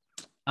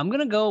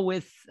gonna go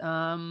with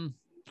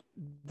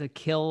the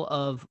kill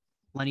of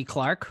Lenny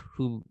Clark,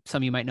 who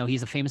some of you might know,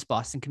 he's a famous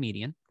Boston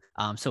comedian.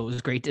 So it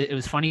was great. It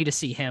was funny to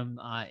see him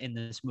in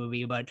this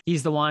movie, but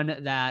he's the one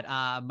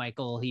that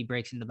Michael, he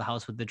breaks into the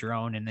house with the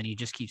drone and then he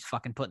just keeps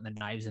fucking putting the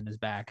knives in his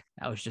back.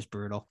 That was just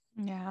brutal.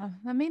 Yeah,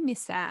 that made me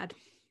sad.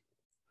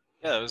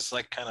 Yeah, it was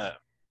like kind of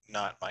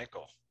not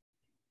Michael,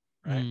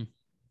 right?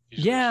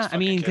 Yeah, just I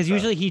mean, fucking because kids up.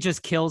 usually he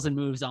just kills and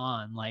moves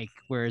on, like,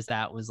 whereas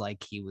that was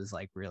like he was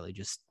like really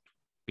just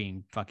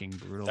being fucking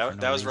brutal. For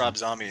that no was reason. Rob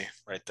Zombie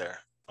right there.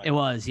 It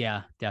was,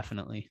 yeah,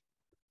 definitely.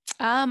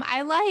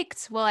 I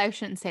liked, well, I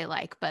shouldn't say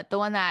like, but the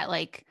one that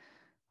like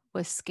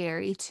was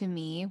scary to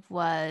me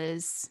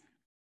was,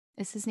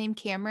 is his name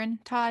Cameron,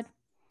 Todd?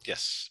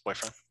 Yes,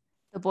 boyfriend.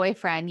 The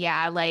boyfriend,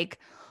 yeah, like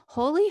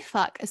holy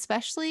fuck,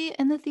 especially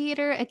in the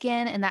theater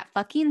again, and that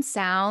fucking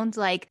sound,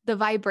 like the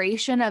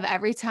vibration of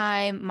every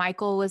time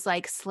Michael was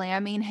like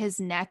slamming his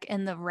neck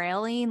in the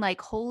railing,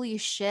 like holy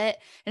shit.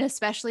 And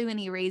especially when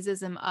he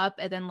raises him up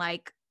and then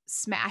like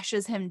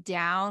smashes him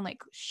down,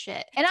 like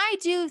shit. And I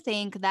do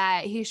think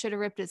that he should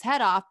have ripped his head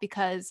off,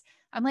 because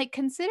I'm like,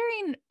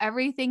 considering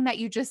everything that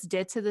you just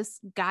did to this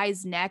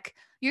guy's neck,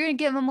 you're gonna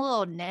give him a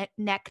little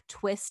neck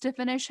twist to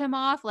finish him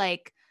off.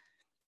 Like,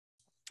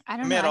 I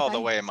don't know. Commit all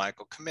the way,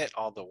 Michael. Commit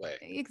all the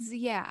way.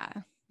 Yeah.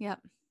 Yep.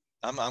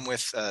 I'm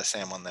with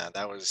Sam on that.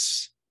 That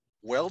was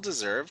well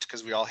deserved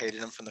because we all hated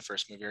him from the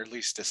first movie, or at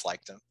least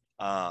disliked him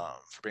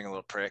for being a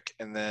little prick.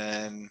 And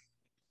then,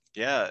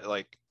 yeah,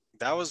 like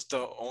that was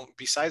the only,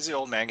 besides the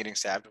old man getting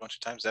stabbed a bunch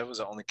of times, that was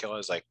the only kill I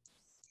was like,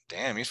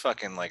 damn, he's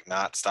fucking like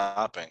not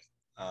stopping.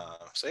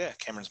 So yeah,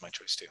 Cameron's my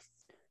choice too.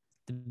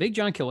 The Big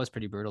John kill was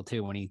pretty brutal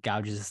too, when he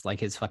gouges like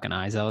his fucking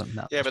eyes out.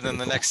 Yeah, but then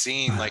the next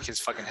scene, like his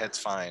fucking head's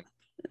fine.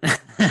 I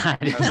I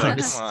was like,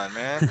 come on,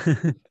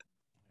 man.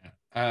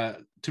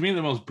 To me,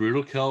 the most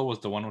brutal kill was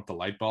the one with the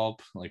light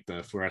bulb, like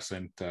the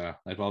fluorescent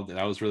light bulb.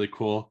 That was really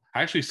cool.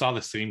 I actually saw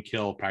the same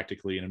kill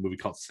practically in a movie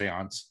called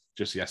Seance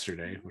just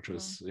yesterday, which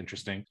was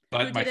interesting.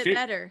 But Who my did it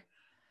better?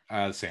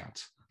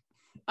 Seance.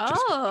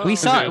 Oh, we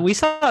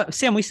saw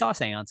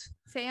Seance.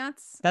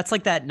 Seance. That's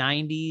like that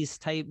 90s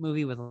type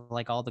movie with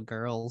like all the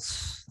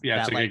girls. Yeah,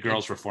 it's that, like a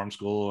girls reform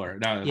school or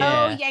no.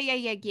 Yeah. Oh, yeah.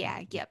 Yep.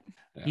 Yeah.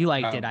 You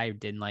liked it. I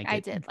didn't like it. I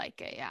did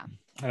like it. Yeah.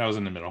 And I was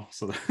in the middle.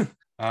 So,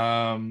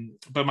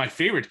 but my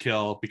favorite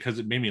kill, because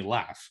it made me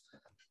laugh,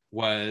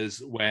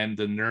 was when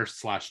the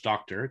nurse /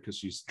 doctor, because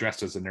she's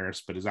dressed as a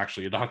nurse but is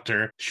actually a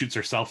doctor, shoots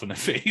herself in the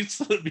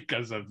face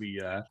because of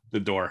the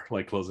door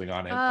like closing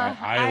on it.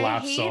 I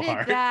laughed so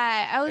hard.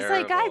 That. I was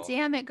like, God Terrible.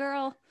 damn it,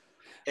 girl.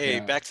 Hey,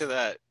 Yeah. back to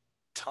that.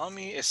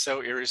 Tommy is so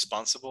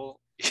irresponsible.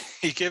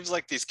 He gives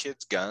like these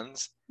kids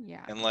guns,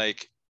 Yeah. and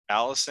like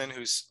Allison,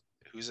 who's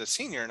a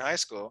senior in high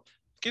school,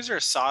 gives her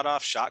a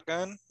sawed-off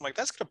shotgun. I'm like,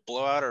 that's gonna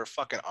blow out her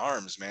fucking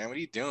arms, man. What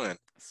are you doing?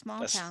 Small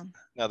That's town.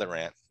 another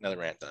rant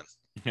done.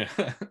 Yeah.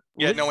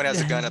 Yeah, no one has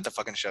a gun at the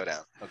fucking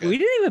showdown. Okay. We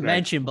didn't even Right.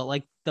 mention, but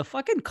like the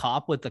fucking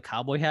cop with the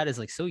cowboy hat is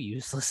like so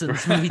useless in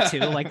this movie too.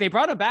 Like they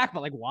brought him back,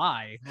 but like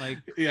why? Like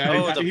Yeah,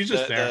 Oh, he's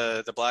just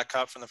there. the black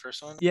cop from the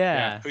first one,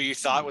 yeah, who you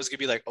thought was gonna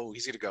be like, oh,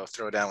 he's gonna go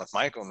throw down with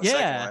Michael in the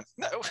Yeah. second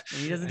one. No,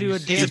 he doesn't do a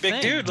He's damn he's a big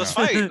thing. dude. Let's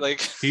No. fight.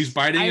 Like, He's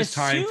biding I his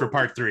time for assume-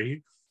 part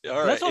 3. all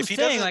right. That's what I'm if he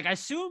saying. doesn't, Like I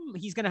assume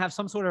he's gonna have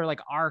some sort of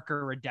like arc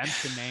or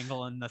redemption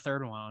angle in the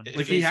third one. If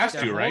Like he he has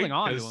they're to, right? holding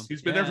on to 'Cause him.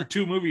 he's been there Yeah. for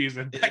 2 movies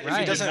and if technically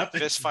he did doesn't nothing.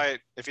 fist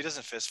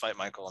fight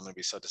Michael, I'm gonna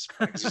be so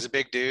disappointed because he's a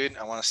big dude.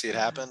 I want to see it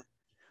happen.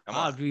 Come Oh,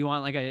 on. do you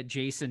want like a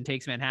Jason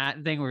Takes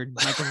Manhattan thing where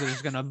Michael's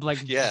just gonna like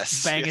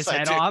Yes, bang yes, his I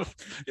head do. off?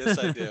 Yes,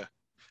 I do.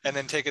 And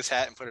then take his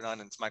hat and put it on,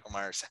 and it's Michael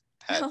Myers'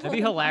 hat. That'd be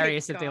Oh my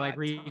hilarious if they like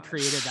God, Todd.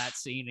 recreated that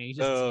scene and he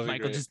just Oh, that'd be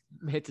Michael great. just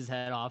hits his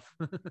head off.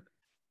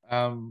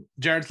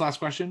 Jared's last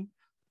question.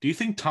 Do you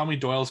think Tommy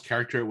Doyle's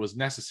character was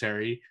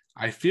necessary?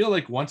 I feel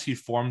like once he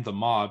formed the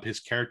mob, his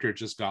character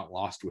just got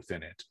lost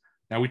within it.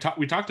 Now we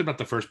talked about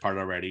the first part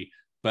already,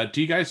 but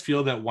do you guys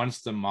feel that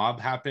once the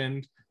mob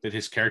happened, that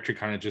his character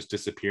kind of just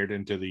disappeared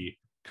into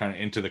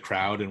the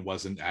crowd and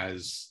wasn't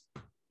as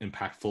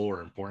impactful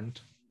or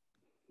important?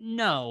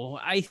 No,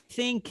 I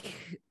think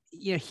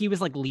he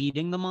was like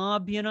leading the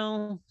mob,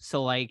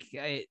 so like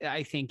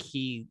I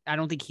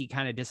don't think he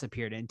kind of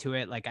disappeared into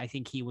it. Like I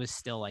think he was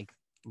still like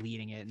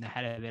leading it and the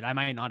head of it. I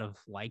might not have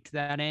liked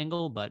that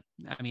angle, but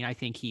I mean I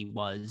think he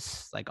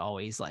was like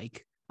always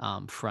like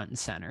front and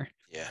center.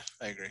 Yeah,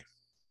 I agree.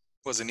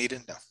 Was it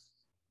needed? No.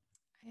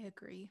 I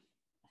agree.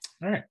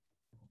 All right.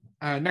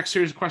 Next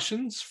series of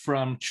questions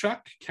from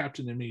Chuck,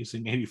 Captain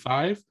Amazing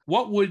 85.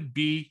 What would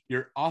be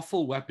your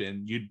awful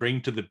weapon you'd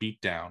bring to the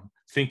beatdown?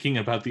 Thinking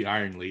about the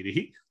Iron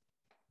Lady.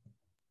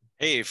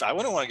 Hey, if I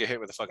wouldn't want to get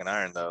hit with a fucking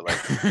iron though,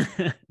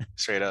 like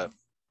straight up.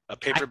 A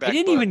paperback I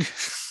didn't book.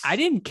 I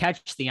didn't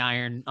catch the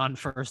iron on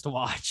first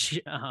watch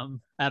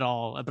at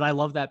all, but I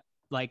love that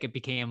like it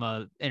became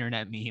a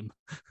internet meme.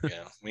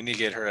 Yeah, we need to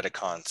get her at a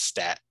con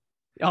stat.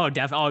 Oh,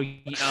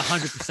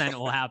 100%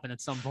 will happen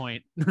at some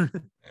point. Yeah,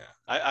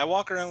 I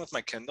walk around with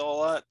my Kindle a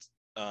lot,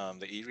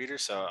 the e-reader.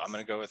 So I'm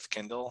gonna go with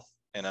Kindle,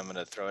 and I'm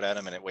gonna throw it at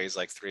him, and it weighs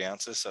like 3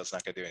 ounces, so it's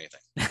not gonna do anything.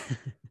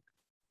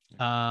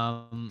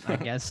 I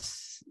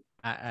guess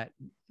a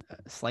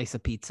slice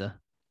of pizza.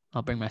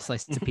 I'll bring my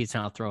slice of pizza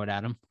and I'll throw it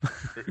at him.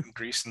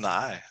 Grease in the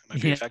eye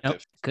might be Yeah,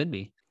 effective. could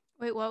be.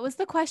 Wait, what was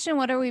the question?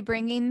 What are we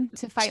bringing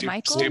to fight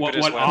Michael? stupid. What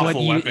as well.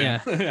 awful What you- weapon?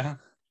 yeah. Yeah.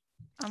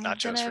 I'm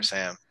Nachos gonna- for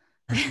Sam.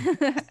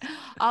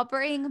 I'll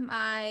bring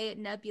my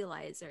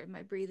nebulizer,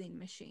 my breathing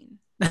machine,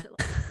 to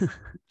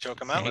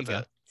Choke him out There with you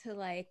it. to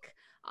like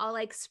I'll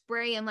like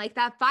spray him like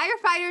that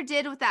firefighter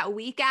did with that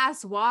weak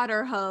ass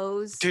water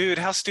hose. Dude,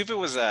 how stupid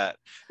was that?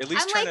 At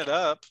least I'm turn like, it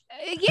up.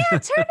 Yeah,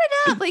 turn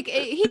it up. Like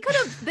he could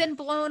have been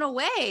blown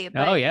away.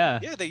 But Oh yeah.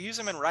 Yeah, they use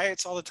them in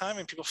riots all the time,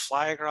 and people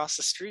fly across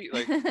the street.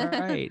 Like,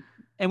 Right.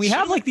 And we Shoot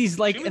have him like these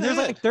like, shoot him and in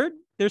there's the like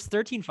there's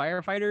 13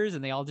 firefighters,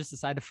 and they all just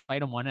decide to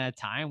fight them one at a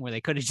time, where they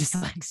could have just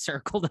like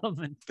circled them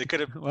and they could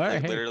have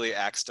Right. literally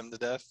axed them to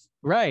death.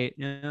 right.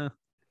 Yeah.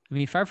 I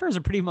mean, firefighters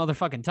are pretty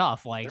motherfucking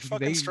tough. Like They're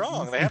fucking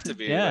strong. They have to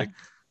be. Yeah. Like,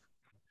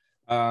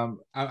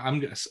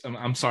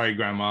 I'm sorry,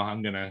 Grandma.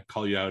 I'm gonna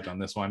call you out on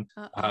this one.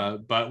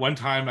 But one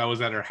time I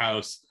was at her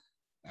house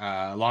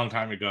a long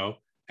time ago,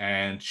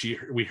 and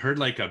we heard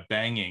like a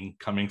banging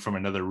coming from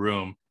another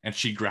room, and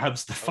she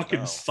grabs the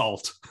fucking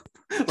salt,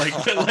 like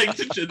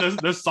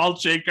the salt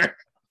shaker.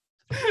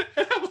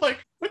 And I'm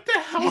like, what the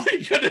hell are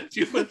you gonna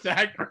do with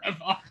that,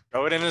 Grandma?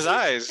 throw it in his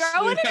eyes.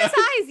 Throw it in his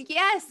eyes.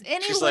 Yes.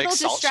 Any She's little like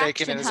salt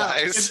shaking distraction in his helps.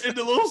 eyes. And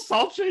the little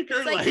salt shaker,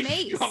 It's like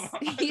mace. come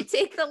on. You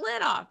take the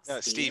lid off.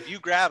 No, Steve, you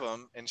grab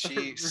him, and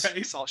she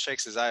Right. salt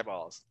shakes his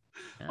eyeballs.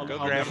 Go, I'll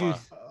Grandma. never- I'll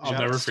Shout out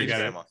never to Steve's forget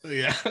grandma. it.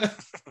 Yeah.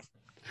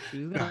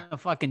 She's gonna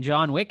fucking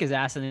John Wick his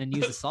ass and then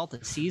use the salt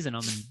to season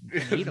them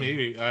and eat them.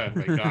 Maybe. Oh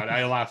my god,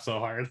 I laughed so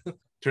hard.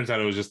 Turns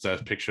out it was just a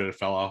picture that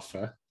fell off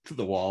to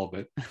the wall,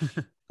 but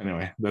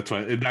anyway,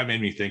 that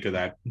made me think of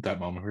that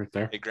moment right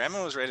there. Hey,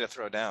 Grandma was ready to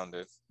throw down,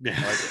 dude.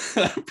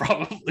 Yeah,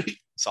 probably.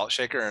 Salt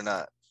shaker or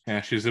not? Yeah,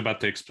 she's about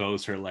to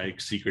expose her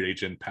like secret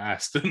agent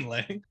past and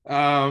like.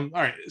 All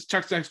right,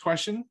 Chuck's next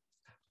question.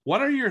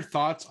 What are your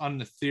thoughts on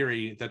the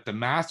theory that the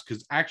mask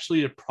is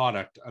actually a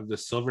product of the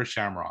Silver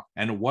Shamrock,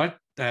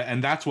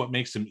 and that's what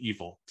makes him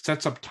evil?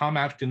 Sets up Tom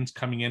Atkins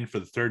coming in for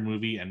the third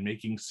movie and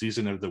making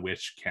Season of the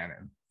Witch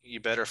canon. You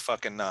better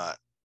fucking not,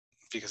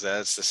 because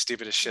that's the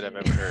stupidest shit I've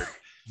ever heard.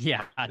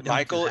 Yeah. don't do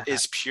Michael that.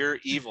 is pure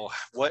evil.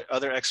 What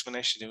other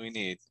explanation do we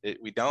need?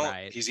 We don't.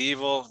 Right. He's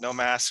evil. No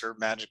masks or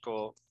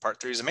magical. Part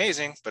 3 is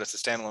amazing, but it's a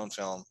standalone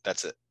film.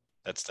 That's it.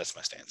 That's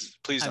my stance.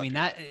 Please. I Don't mean,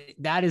 do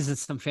that is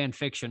some fan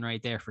fiction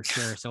right there for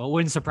sure. So it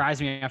wouldn't surprise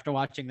me after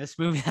watching this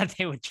movie that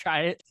they would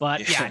try it.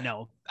 But Yeah. yeah,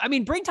 no. I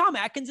mean, bring Tom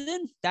Atkins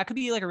in. That could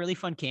be like a really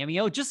fun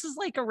cameo, just as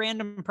like a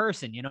random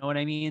person. You know what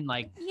I mean?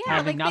 Like Yeah,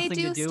 having like they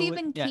nothing do to do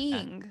Stephen with, yeah.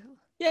 King.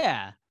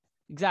 Yeah,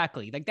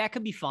 exactly. Like that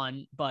could be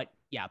fun, but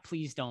yeah,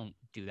 please don't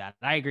do that.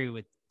 I agree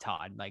with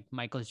Todd. Like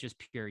Michael is just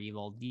pure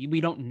evil.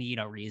 We don't need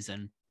a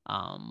reason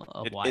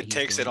of why it he's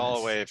takes it doing all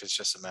this. away if it's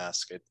just a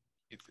mask.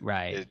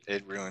 Right.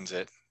 It ruins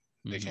it.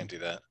 They Mhm. can't do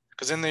that,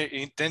 because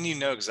then you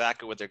know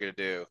exactly what they're gonna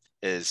do.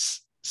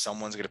 Is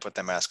someone's gonna put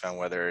that mask on,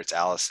 whether it's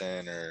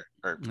Allison or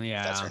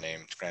Yeah. that's her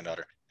name,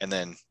 granddaughter, and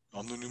then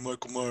I'm the new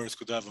Michael Myers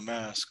because I have a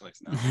mask. Like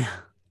no.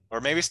 Or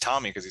maybe it's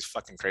Tommy because he's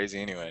fucking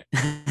crazy anyway.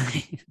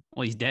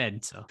 Well, he's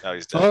dead. So. Oh,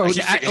 he's dead. Oh, I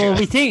keep forgetting well,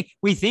 that.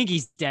 we think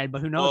he's dead,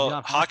 but who knows? Well,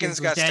 Jeff Hawkins was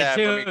got dead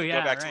stabbed. Let me too.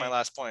 go back to my right.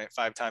 last point.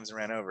 5 times and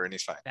ran over, and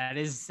he's fine. That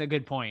is a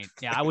good point.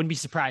 Yeah, I wouldn't be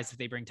surprised if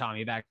they bring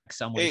Tommy back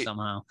some way Hey,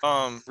 somehow.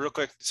 Real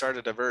quick, sorry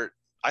to divert.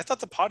 I thought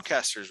the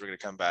podcasters were gonna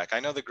come back. I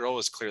know the girl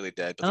was clearly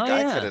dead, but the Oh,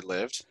 guy yeah. could have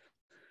lived.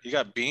 He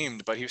got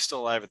beamed, but he was still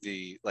alive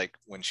at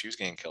when she was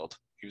getting killed.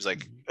 He was like,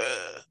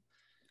 Mm-hmm.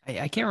 ugh.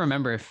 I can't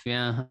remember if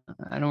I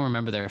don't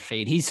remember their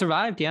fate. He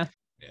survived. Yeah,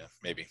 Yeah,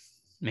 maybe,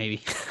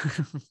 maybe.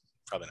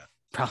 probably not.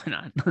 Probably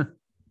not.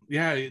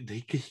 Yeah,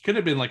 he could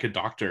have been like a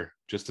doctor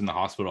just in the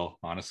hospital,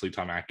 honestly,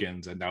 Tom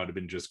Atkins, and that would have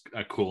been just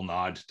a cool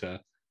nod to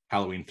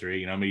Halloween 3,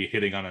 you know, maybe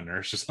hitting on a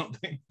nurse or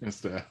something,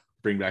 just to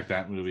bring back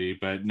that movie.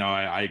 But no,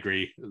 I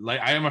agree. Like,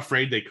 I am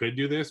afraid they could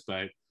do this,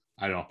 but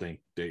I don't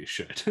think they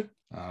should.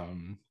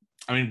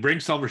 I mean, bring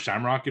Silver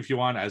Shamrock if you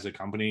want as a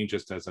company,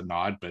 just as a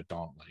nod, but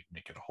don't like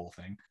make it a whole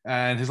thing.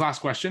 And his last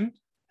question,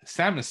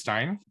 Sam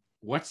Stein,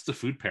 what's the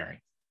food pairing?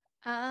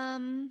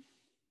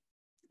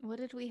 What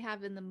did we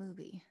have in the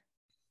movie?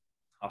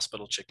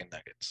 Hospital chicken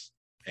nuggets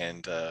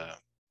and a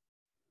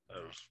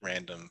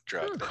random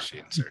drug that she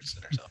inserts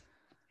in herself.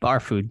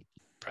 Bar food.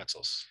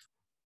 Pretzels.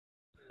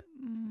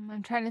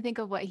 I'm trying to think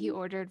of what he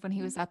ordered when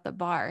he was at the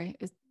bar.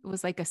 It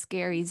was like a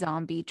scary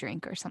zombie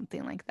drink or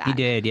something like that. He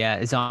did.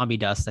 Yeah, zombie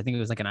dust. I think it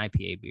was like an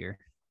IPA beer.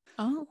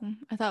 Oh,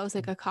 I thought it was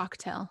like a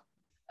cocktail.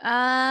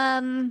 I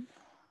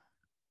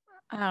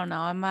don't know.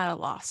 I'm at a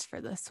loss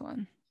for this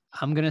one.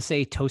 I'm gonna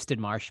say toasted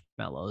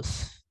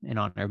marshmallows in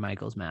honor of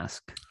Michael's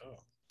mask.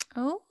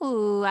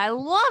 Oh, I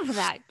love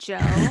that, Joe.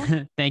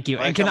 Thank you.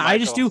 And Michael, can I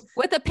just do?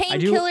 With a do-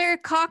 painkiller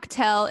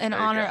cocktail in There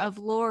you honor go. of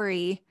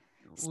Lori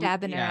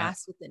stabbing her Yeah.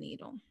 ass with a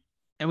needle.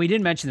 And we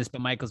didn't mention this,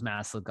 but Michael's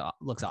mask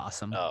looks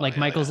awesome. Oh, like yeah,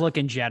 Michael's yeah. look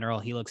in general,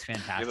 he looks He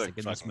fantastic looked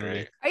in this fucking movie.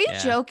 great. Are you Yeah.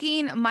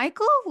 joking?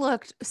 Michael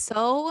looked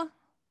so,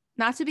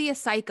 not to be a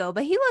psycho,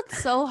 but he looked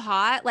so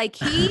hot. Like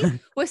he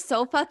was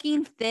so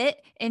fucking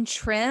fit and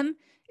trim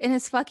in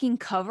his fucking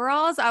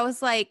coveralls. I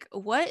was like,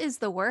 what is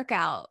the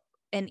workout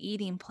and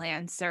eating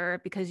plan, sir?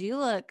 Because you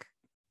look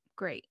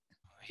great.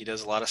 He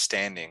does a lot of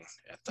standing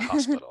at the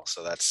hospital,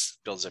 so that's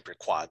builds up your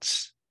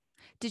quads.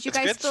 Did you It's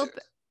guys good feel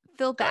to-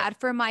 feel Go ahead. bad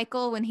for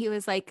Michael when he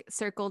was like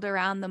circled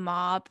around the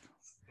mob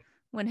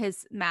when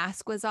his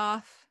mask was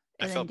off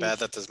I felt bad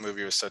that this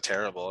movie was so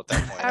terrible at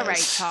that point. All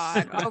right,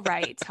 Todd. All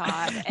right,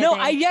 Todd. And No,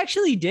 then- I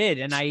actually did.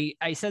 And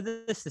I said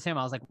this to Sam.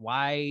 I was like,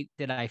 why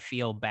did I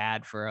feel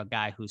bad for a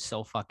guy who's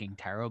so fucking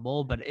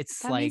terrible? But it's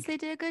that means they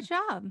did a good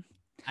job.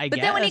 I But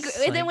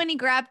guess. then when he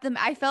grabbed them,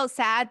 I felt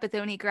sad. But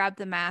then when he grabbed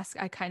the mask,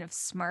 I kind of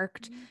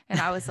smirked, and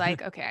I was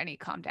like, okay, I need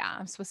to calm down.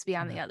 I'm supposed to be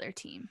on the other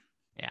team.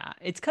 Yeah,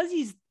 it's because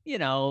he's,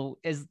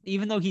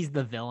 even though he's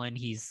the villain,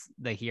 he's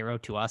the hero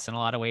to us in a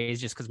lot of ways,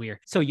 just because we are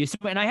so used to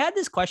him. And I had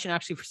this question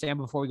actually for Sam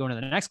before we go into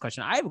the next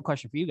question. I have a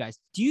question for you guys.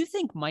 Do you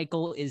think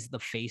Michael is the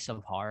face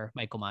of horror,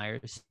 Michael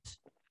Myers? I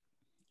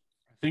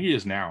think he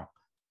is now.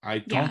 I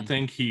don't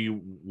think he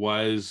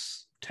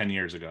was 10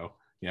 years ago.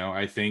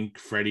 I think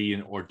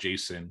Freddy or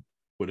Jason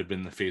would have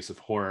been the face of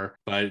horror,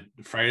 but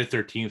Friday the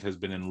 13th has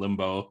been in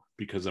limbo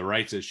because of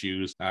rights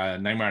issues.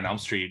 Nightmare on Elm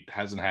Street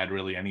hasn't had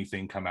really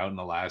anything come out in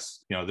the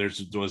last, there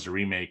was a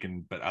remake,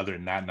 but other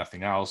than that,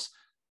 nothing else.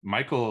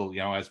 Michael,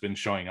 has been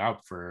showing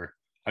up for,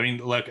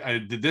 look,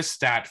 this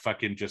stat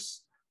fucking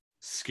just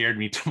scared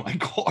me to my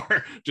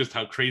core, just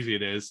how crazy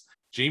it is.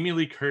 Jamie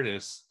Lee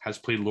Curtis has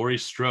played Laurie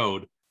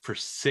Strode for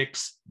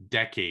 6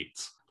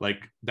 decades.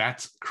 Like,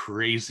 that's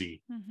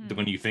crazy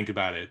when you think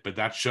about it, but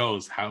that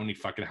shows how many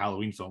fucking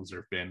Halloween films there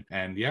have been.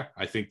 And yeah,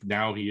 I think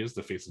now he is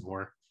the face of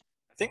horror.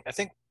 I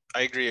think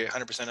I agree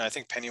 100%. I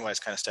think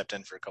Pennywise kind of stepped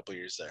in for a couple of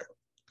years there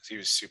because he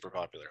was super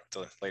popular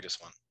with the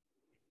latest one.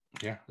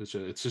 Yeah, it's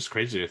just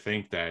crazy to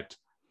think that,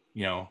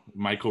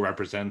 Michael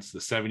represents the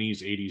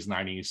 70s, 80s,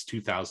 90s,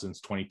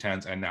 2000s,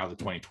 2010s, and now the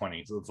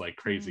 2020s. So it's like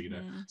crazy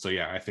so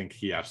yeah, I think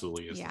he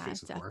absolutely is the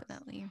face of horror.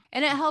 Definitely.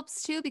 And it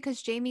helps too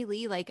because Jamie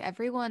Lee, like,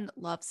 everyone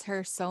loves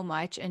her so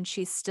much, and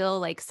she's still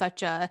like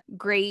such a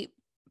great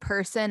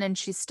person, and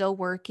she's still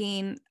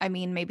working. I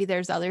mean, maybe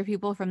there's other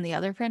people from the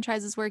other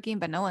franchises working,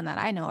 but no one that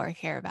I know or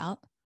care about.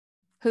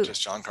 Who?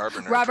 Just John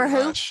Carpenter. Robert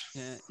who? Much.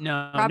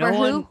 No, Robert no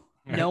who?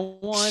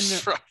 one.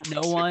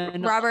 No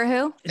one. Robert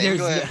who?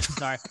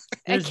 Sorry.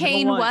 And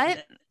Kane no one,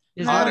 what?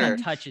 There's no one Otter.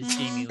 that touches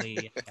Jamie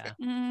Lee.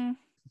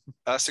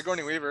 Yeah.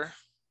 Sigourney Weaver.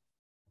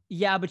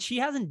 Yeah, but she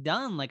hasn't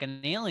done like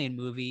an alien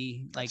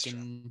movie, like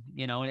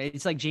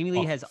it's like Jamie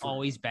Lee has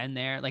always been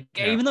there. Like,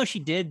 even though she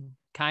did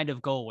kind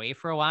of go away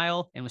for a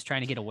while and was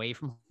trying to get away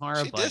from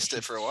horror. She dissed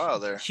it for a while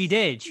there. She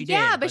did.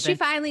 Yeah, but she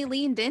finally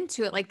leaned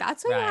into it. Like,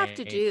 that's what you have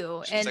to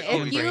do. She's and like,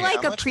 oh, if you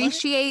like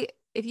appreciate,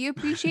 if you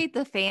appreciate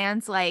the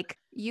fans, like,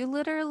 you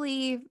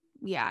literally,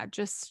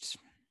 just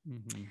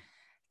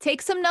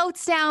take some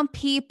notes down,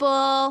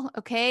 people.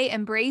 Okay,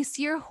 embrace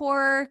your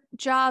horror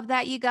job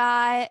that you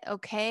got.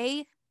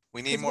 Okay,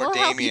 we need more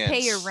Damians. Help you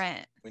pay your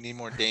rent. We need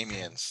more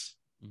Damians.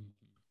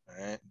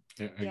 All right.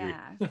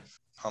 Yeah.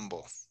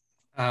 Humble.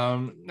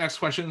 Next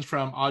question is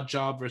from Odd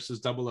Job versus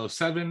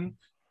 007.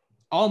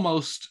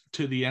 Almost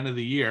to the end of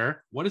the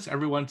year, what is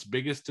everyone's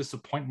biggest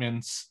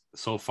disappointments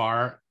so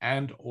far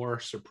and or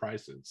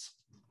surprises?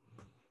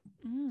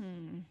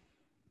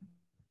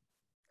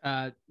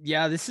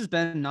 This has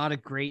been not a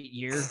great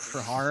year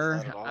for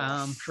horror.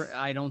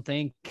 I don't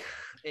think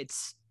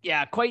it's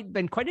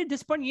been quite a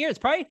disappointing year. It's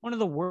probably one of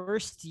the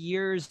worst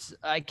years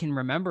I can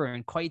remember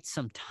in quite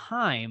some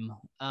time.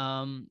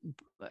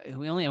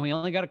 We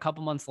only got a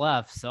couple months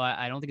left, so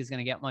I don't think it's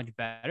gonna get much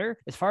better.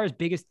 As far as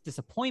biggest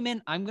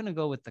disappointment, I'm gonna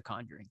go with The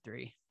Conjuring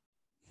 3.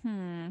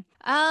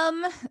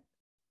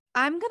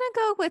 I'm going to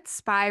go with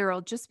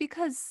Spiral just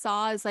because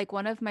Saw is like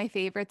one of my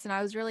favorites, and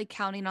I was really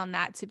counting on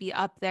that to be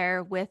up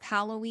there with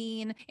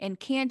Halloween and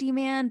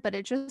Candyman, but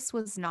it just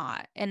was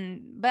not.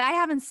 But I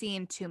haven't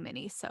seen too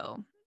many,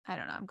 so I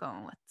don't know. I'm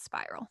going with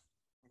Spiral.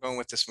 I'm going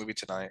with this movie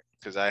tonight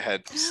because I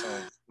had so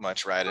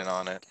much riding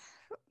on it.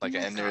 Like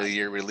an end of the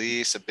year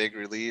release, a big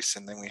release,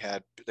 and then we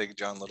had Big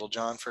John, Little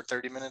John for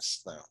 30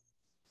 minutes. No,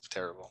 it's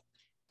terrible.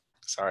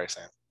 Sorry,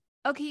 Sam.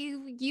 Okay,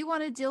 you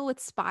want to deal with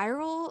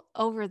Spiral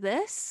over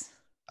this?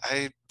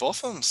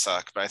 Both of them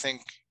suck, but I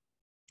think,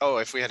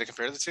 if we had to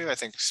compare the two, I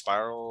think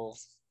Spiral,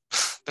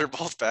 they're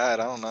both bad.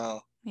 I don't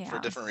know, for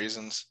different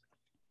reasons.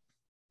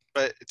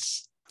 But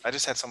I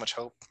just had so much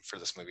hope for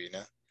this movie,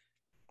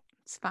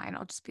 It's fine.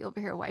 I'll just be over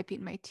here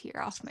wiping my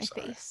tear off my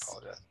face. I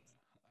apologize.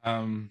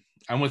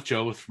 I'm with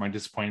Joe with my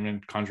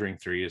disappointment. Conjuring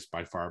 3 is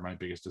by far my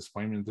biggest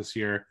disappointment this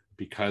year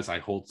because I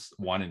hold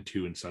 1 and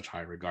 2 in such high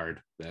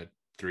regard that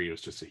 3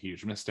 was just a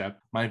huge misstep.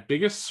 My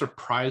biggest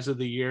surprise of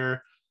the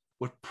year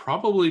would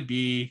probably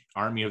be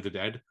Army of the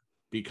Dead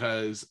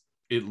because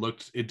it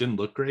didn't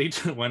look great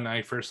when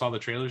I first saw the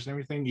trailers and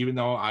everything, even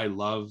though I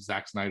love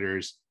Zack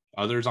Snyder's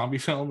other zombie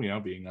film,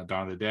 being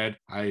Dawn of the Dead.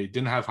 I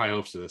didn't have high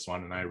hopes to this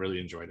one and I really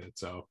enjoyed it.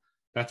 So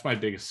that's my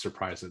biggest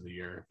surprise of the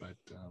year. But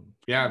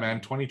man,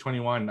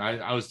 2021,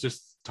 I was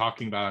just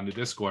talking about on the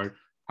Discord,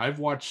 I've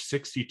watched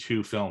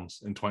 62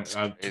 films in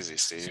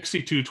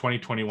 62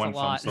 2021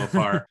 films so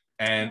far,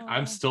 and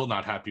I'm still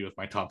not happy with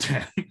my top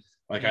 10.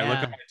 Like, I look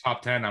at my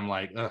top 10, I'm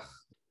like, ugh.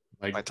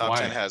 Like, my top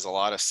 10 has a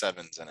lot of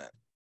 7s in it.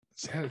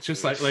 Yeah, it's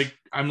just like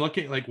I'm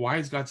looking like, why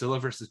is Godzilla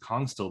versus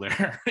Kong still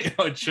there?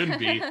 It shouldn't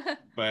be,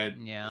 but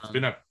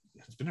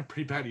it's been a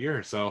pretty bad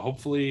year. So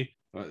hopefully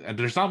And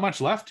there's not much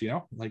left,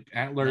 like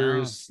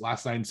Antlers,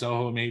 Last Night in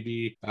Soho,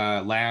 maybe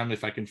Lamb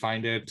if I can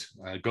find it.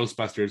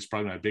 Ghostbusters is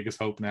probably my biggest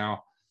hope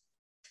now.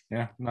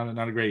 Yeah,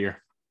 not a great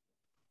year.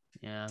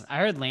 Yeah, I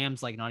heard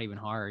Lamb's like not even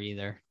horror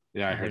either.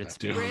 Yeah, I heard it's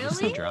that too.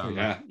 just a Really?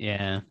 drama.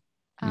 Yeah.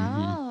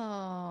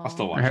 Oh. I'll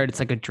still watch I heard it. it's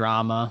like a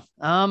drama.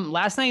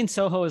 Last Night in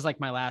Soho is like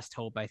my last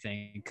hope, I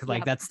think.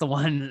 Like that's the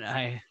one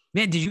man,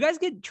 did you guys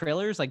get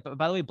trailers? Like,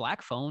 by the way,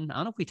 Black Phone, I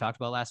don't know if we talked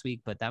about last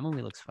week, but that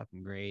movie looks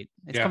fucking great.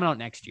 It's coming out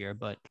next year,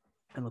 but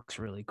it looks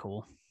really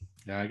cool.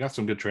 Yeah, I got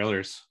some good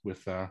trailers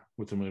with the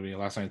movie.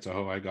 Last Night in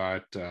Soho, I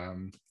got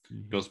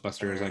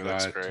Ghostbusters. I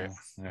got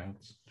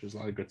there's a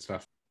lot of good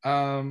stuff.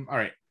 All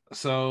right.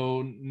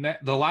 So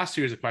the last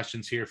series of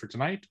questions here for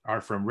tonight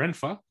are from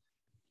Rinfa.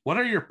 What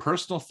are your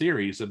personal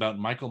theories about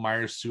Michael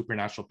Myers'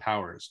 supernatural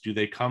powers? Do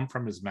they come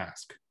from his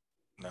mask?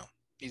 No,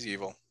 he's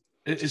evil.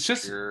 It's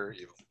just pure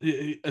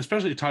evil.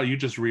 Especially Todd, you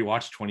just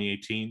rewatched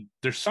 2018.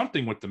 There's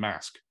something with the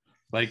mask.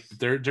 Like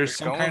there's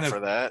some kind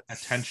of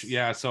attention.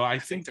 Yeah, so I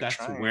think that's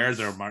where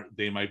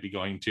they might be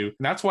going to. And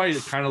that's why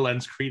it kind of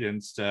lends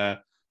credence to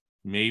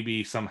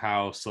maybe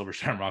somehow Silver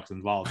Shamrock's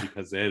involved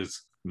because it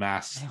is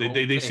masks.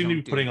 They seem to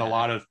be putting a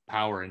lot of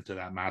power into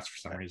that mask for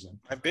some reason.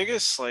 My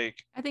biggest I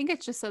think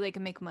it's just so they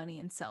can make money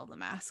and sell the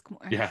mask more.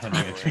 Yeah, and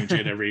they change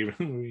it every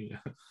movie.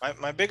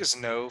 My biggest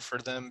no for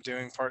them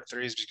doing part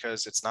 3 is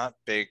because it's not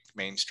big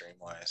mainstream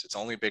wise. It's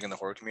only big in the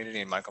horror community,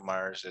 and Michael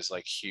Myers is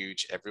like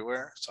huge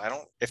everywhere. So I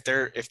don't if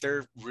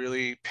they're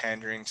really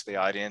pandering to the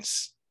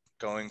audience,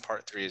 going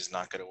part 3 is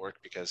not going to work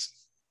because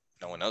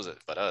no one knows it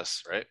but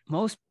us, right?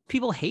 Most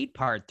people hate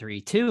part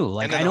 3 too.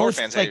 Like I know it's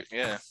fans hate,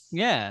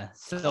 yeah.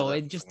 So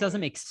it just doesn't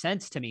make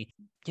sense to me.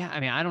 Yeah, I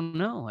mean, I don't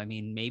know. I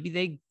mean, maybe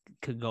they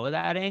could go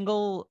that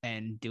angle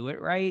and do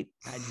it right.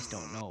 I just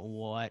don't know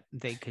what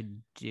they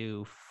could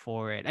do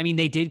for it. I mean,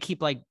 they did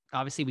keep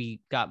obviously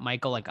we got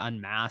Michael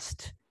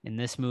unmasked in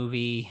this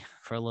movie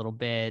for a little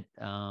bit.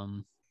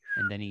 And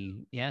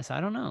then so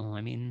I don't know.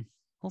 I mean,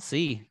 we'll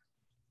see.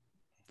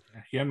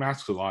 He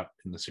unmasks a lot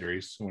in the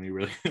series when he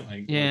really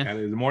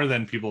more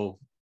than people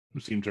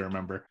seem to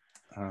remember.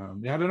 I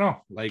don't know.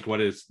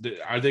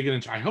 Are they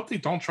going to? I hope they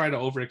don't try to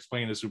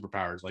over-explain his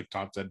superpowers, like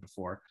Todd said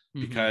before,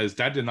 because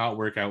that did not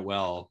work out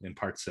well in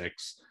part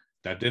 6.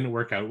 That didn't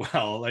work out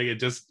well.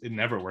 It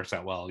never works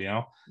out well,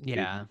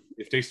 Yeah.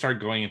 If they start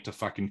going into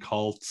fucking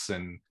cults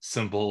and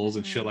symbols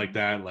and shit like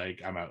that,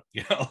 I'm out.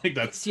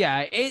 That's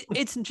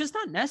it's just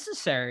not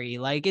necessary.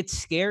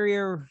 It's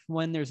scarier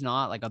when there's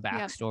not a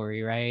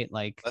backstory, right?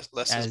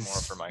 Less is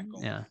more for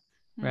Michael. Yeah.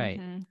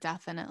 Right.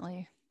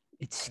 Definitely.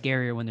 It's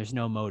scarier when there's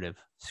no motive.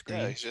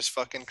 Yeah, he's just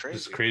fucking crazy.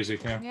 It's crazy.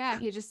 Yeah,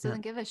 he just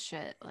doesn't give a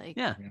shit.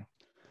 Yeah.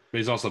 But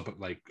he's also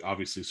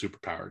obviously super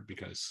powered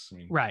because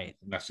right,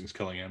 nothing's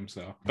killing him.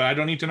 So, but I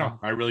don't need to know.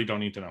 I really don't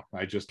need to know.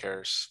 I just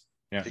cares.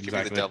 Yeah, he could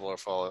be the devil or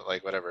fall,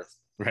 whatever.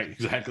 Right,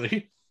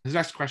 exactly. His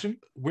next question: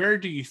 where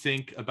do you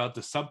think about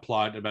the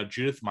subplot about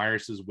Judith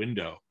Myers'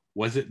 window?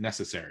 Was it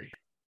necessary?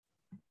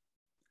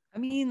 I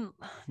mean,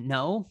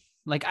 no.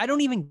 I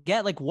don't even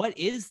get what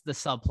is the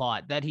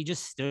subplot that he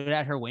just stood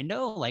at her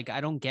window?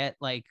 I don't get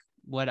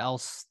what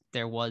else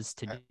there was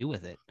to do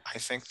with it. I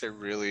think they're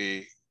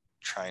really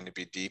trying to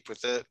be deep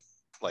with it.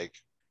 Like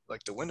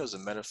the window's a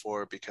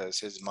metaphor because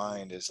his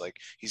mind is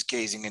he's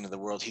gazing into the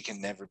world he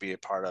can never be a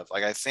part of.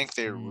 I think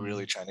they're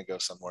really trying to go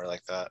somewhere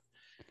like that.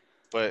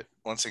 But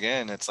once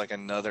again, it's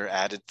another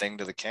added thing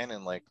to the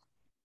canon.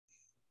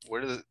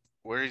 Where's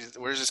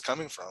this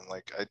coming from?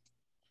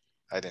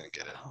 I didn't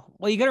get it.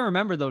 Well, you got to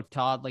remember though,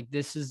 Todd,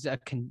 this is a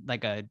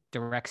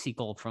direct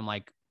sequel from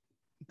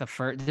the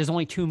first. There's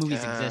only 2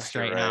 movies exist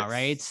right now,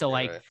 right? So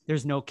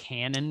there's no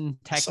canon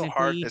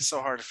technically. It's so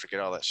hard to forget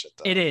all that shit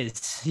though. It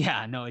is.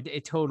 Yeah, no,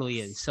 it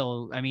totally is.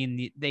 So I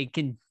mean, they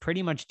can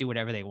pretty much do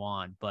whatever they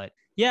want. But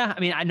yeah,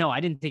 I mean, I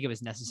didn't think it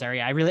was necessary.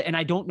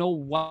 I don't know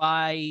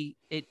why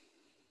it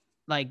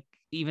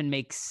even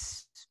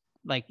makes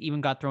even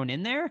got thrown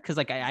in there because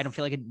I don't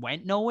feel like it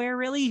went nowhere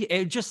really.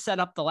 It just set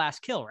up the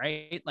last kill,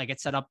 right?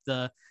 It set up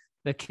the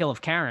kill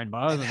of Karen.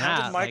 But other than how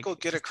that, did Michael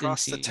get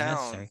across the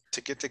town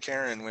to get to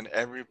Karen when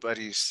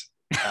everybody's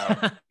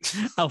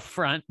out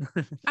front? I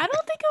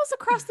don't think it was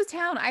across the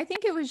town. I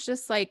think it was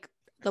just the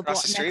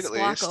street,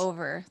 next block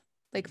over,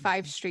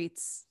 5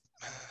 streets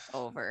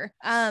over.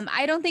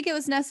 I don't think it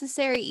was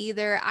necessary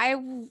either.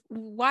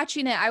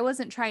 Watching it, I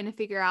wasn't trying to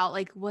figure out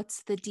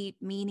what's the deep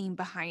meaning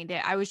behind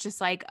it. I was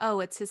just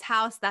oh, it's his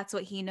house. That's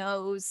what he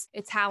knows.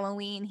 It's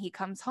Halloween. He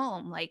comes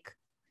home.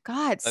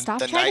 God,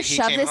 stop trying to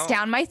shove this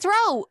down my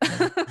throat.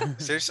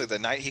 Seriously, the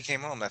night he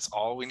came home, that's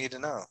all we need to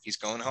know. He's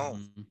going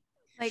home.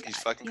 He's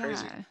fucking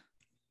crazy.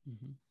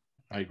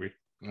 I agree.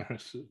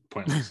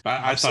 Pointless.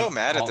 I'm so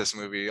mad at this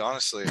movie,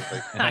 honestly.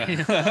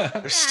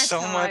 There's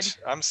so much.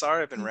 I'm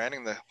sorry I've been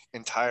ranting the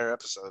entire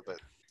episode,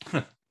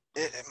 but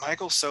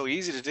Michael's so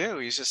easy to do.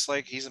 He's just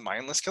he's a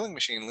mindless killing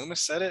machine.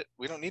 Loomis said it.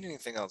 We don't need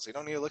anything else. We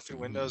don't need to look through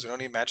windows. We don't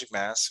need magic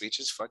masks.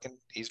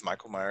 He's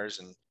Michael Myers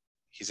and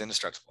he's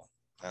indestructible.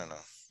 I don't know.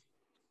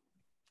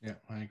 Yeah,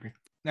 I agree.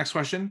 Next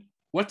question.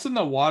 What's in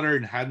the water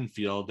in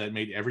Haddonfield that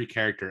made every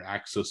character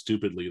act so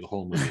stupidly the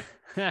whole movie?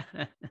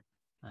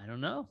 I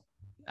don't know.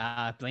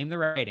 Blame the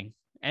writing.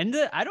 And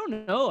I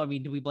don't know. I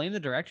mean, do we blame the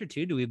director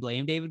too? Do we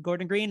blame David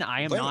Gordon Green?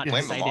 I am not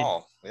blame excited. them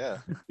all. Yeah.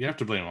 You have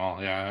to blame them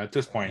all. Yeah, at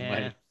this point, Yeah.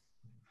 like,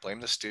 Blame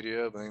the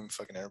studio. Blame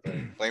fucking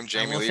everybody. Blame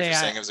Jamie Lee for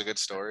saying it was a good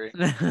story.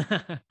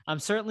 I'm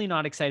certainly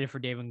not excited for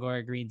David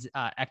Gordon Green's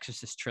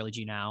Exorcist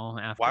trilogy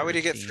now. Why would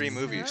he get 3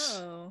 movies?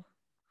 Oh.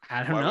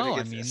 I don't know.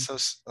 I mean,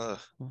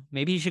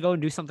 maybe he should go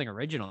and do something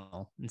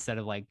original instead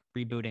of like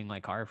rebooting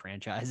like horror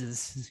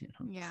franchises. You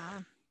know? Yeah.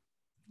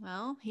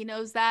 Well, he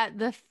knows that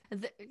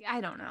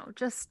I don't know.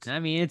 Just I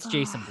mean, it's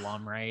Jason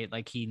Blum, right?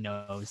 Like he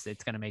knows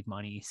it's gonna make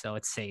money, so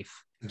it's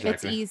safe.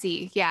 It's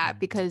easy, yeah,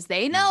 because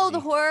they know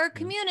the horror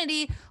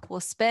community will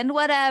spend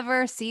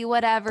whatever, see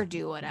whatever,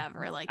 do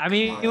whatever. Like, I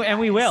mean, and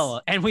we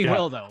will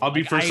though. I'll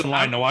be first in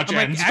line to watch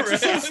Like, Ends.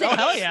 Exorcist,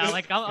 hell yeah!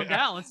 Like I'm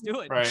down. Let's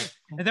do it. Right.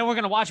 And then we're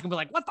gonna watch it and be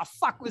like, "What the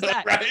fuck was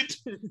that?" Right.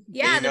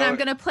 Yeah, then I'm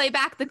gonna play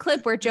back the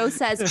clip where Joe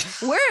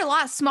says, "We're a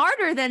lot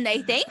smarter than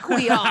they think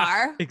we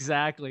are."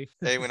 Exactly.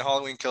 Hey, when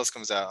Halloween Kills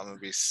comes out, I'm gonna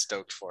be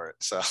stoked for it.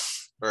 So,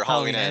 or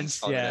Halloween Ends.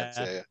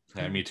 Yeah.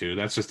 Yeah, me too.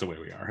 That's just the way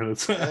we are.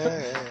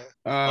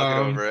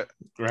 I'll get over it.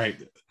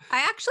 Right.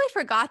 I actually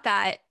forgot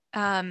that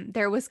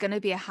there was going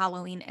to be a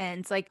Halloween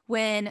Ends. Like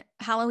when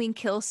Halloween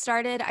Kills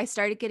started, I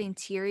started getting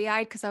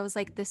teary-eyed because I was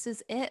like, this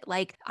is it.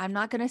 Like, I'm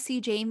not going to see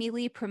Jamie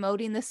Lee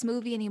promoting this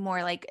movie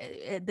anymore.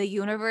 Like the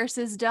universe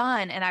is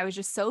done. And I was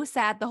just so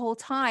sad the whole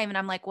time. And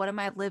I'm like, what am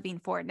I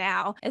living for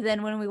now? And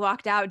then when we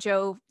walked out,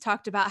 Joe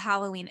talked about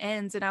Halloween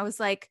Ends. And I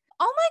was like,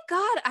 oh my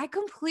God, I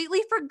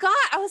completely forgot.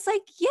 I was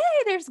like, yay,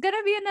 there's going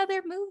to be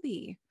another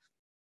movie.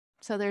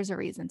 So there's a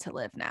reason to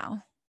live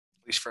now.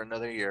 At least for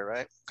another year,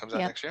 right? Comes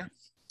out next year.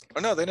 Oh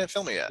no, they didn't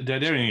film it yet. They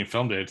didn't even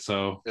filmed it,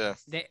 so yeah.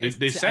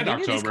 They said I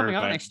think October. It's coming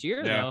out but, next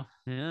year, though.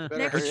 Yeah.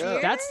 Next year?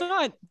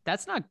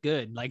 That's not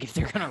good. Like if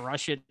they're gonna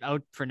rush it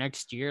out for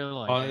next year,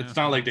 like, well, it's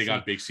not like they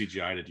got big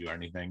CGI to do or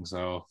anything.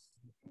 So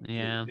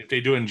yeah, if they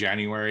do it in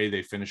January,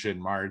 they finish it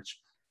in March.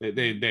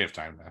 They have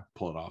time to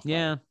pull it off.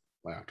 Yeah.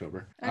 By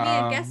October. I mean,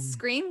 I guess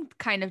Scream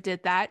kind of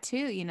did that too,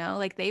 you know,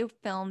 like they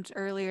filmed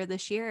earlier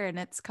this year and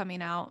it's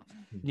coming out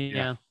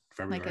February,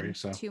 like in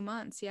so 2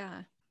 months.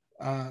 Yeah.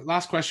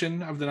 Last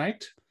question of the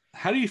night.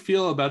 How do you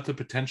feel about the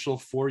potential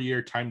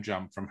 4-year time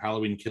jump from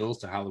Halloween Kills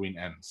to Halloween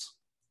Ends?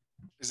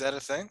 Is that a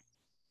thing?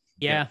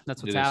 Yeah,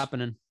 that's what's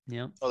happening.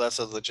 Yeah. Oh, that's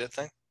a legit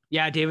thing?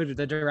 Yeah,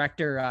 the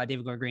director,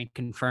 David Gordon Green,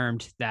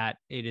 confirmed that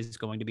it is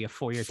going to be a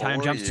 4-year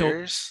time jump.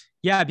 So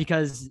yeah,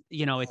 because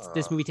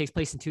this movie takes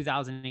place in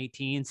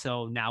 2018,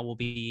 so now we'll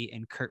be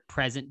in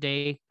present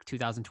day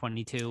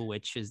 2022,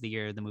 which is the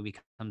year the movie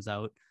comes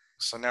out.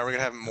 So now we're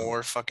gonna have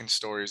more fucking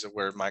stories of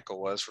where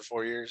Michael was for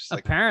 4 years.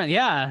 Like, apparently,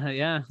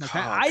 yeah. Oh,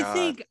 I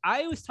think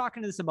I was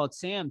talking to this about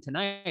Sam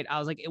tonight. I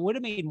was like, it would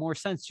have made more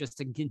sense just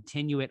to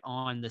continue it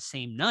on the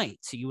same night,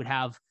 so you would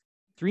have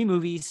 3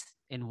 movies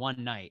in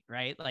one night,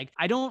 right? Like,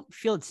 I don't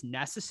feel it's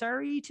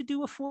necessary to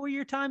do a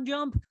 4-year time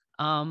jump.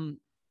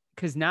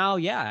 Because now,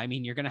 I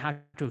mean, you're gonna have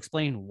to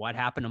explain what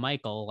happened to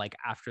Michael like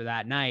after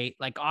that night.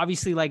 Like,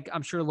 obviously, like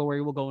I'm sure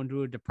Laurie will go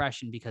into a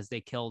depression because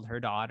they killed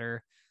her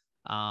daughter.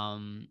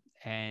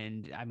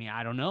 And I mean,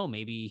 I don't know,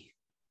 maybe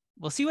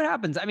we'll see what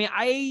happens. I mean,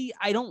 I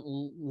don't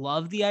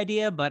love the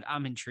idea, but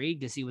I'm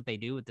intrigued to see what they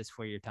do with this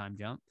 4-year time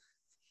jump.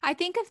 I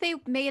think if they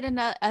made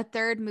a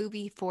third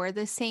movie for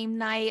the same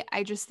night,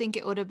 I just think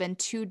it would have been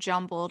too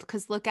jumbled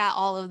because look at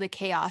all of the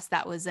chaos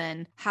that was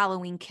in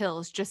Halloween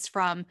Kills just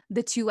from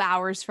the 2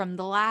 hours from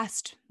the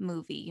last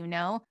movie, you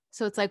know?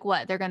 So it's like,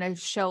 what? They're going to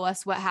show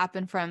us what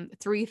happened from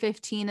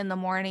 3:15 in the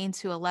morning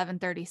to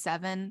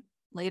 11:37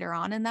 later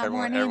on in that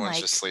morning. Everyone's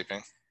just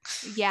sleeping.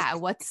 Yeah,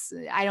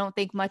 I don't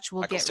think much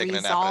will Michael's get taking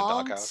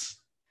resolved. A nap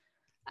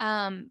in a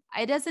doghouse.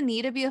 It doesn't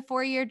need to be a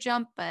 4-year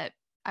jump, but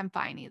I'm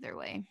fine either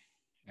way.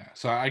 Yeah,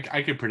 so I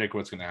can predict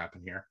what's going to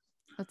happen here.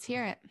 Let's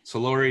hear it. So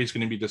Laurie is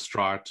going to be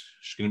distraught.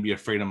 She's going to be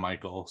afraid of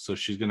Michael. So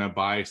she's going to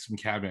buy some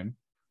cabin.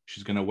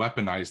 She's going to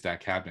weaponize that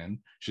cabin.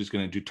 She's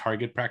going to do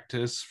target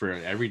practice for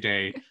every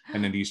day.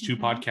 And then these 2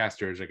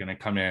 podcasters are going to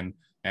come in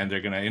and they're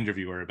going to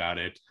interview her about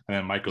it. And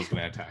then Michael's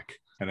going to attack.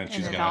 And then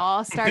she's it gonna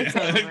all starts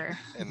over.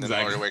 And then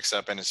Laurie wakes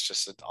up and it's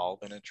just all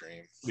been a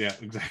dream. Yeah,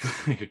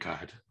 exactly.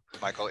 God.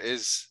 Michael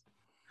is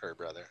her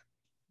brother.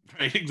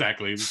 Right,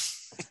 exactly.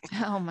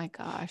 Oh my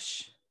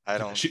gosh.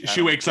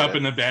 She wakes up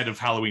in the bed of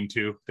Halloween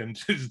 2. Then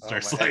she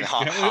starts like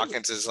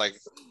Hawkins is like,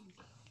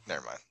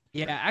 never mind.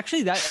 Yeah,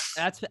 actually that's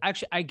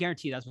actually I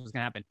guarantee that's what's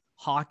gonna happen.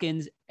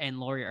 Hawkins and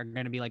Laurie are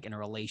gonna be like in a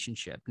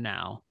relationship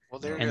now. Well,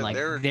 they're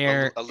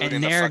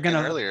alluding to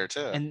gonna earlier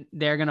too, and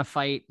they're gonna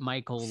fight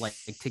Michael like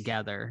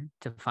together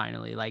to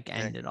finally like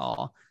end it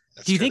all.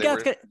 That's Do you think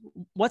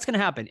what's gonna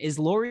happen? Is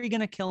Laurie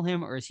gonna kill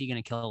him or is he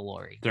gonna kill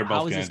Laurie? They're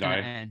both gonna die.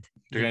 End?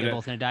 They're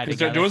both gonna die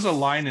together. There was a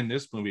line in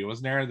this movie,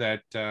 wasn't there,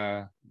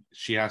 that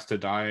she has to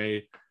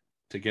die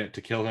to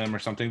kill him or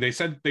something. They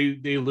said they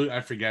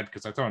I forget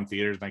because I saw in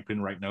theaters and I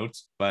couldn't write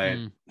notes, but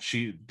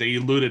they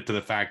alluded to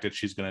the fact that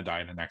she's gonna die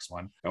in the next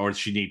one, or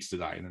she needs to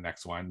die in the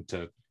next one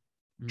to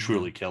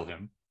truly kill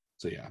him.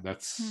 So yeah,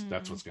 that's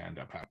what's gonna end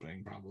up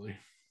happening probably.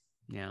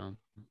 Yeah.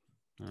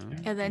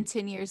 And then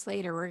 10 years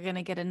later, we're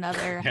gonna get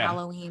another Yeah.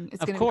 Halloween.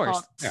 It's Of gonna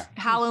course. be called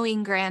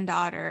Halloween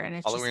Granddaughter, and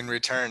it's Halloween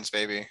returns,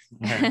 baby.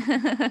 Yeah.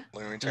 Halloween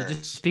It'll returns.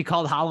 just be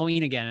called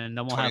Halloween again, and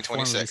then we'll have 4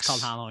 movies 2026.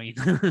 called Halloween.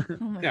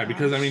 Oh my Yeah,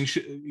 because I mean,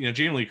 gosh.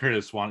 Jamie Lee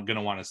Curtis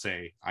gonna want to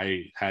say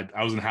I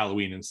was in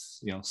Halloween in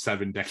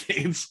 7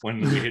 decades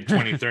when we hit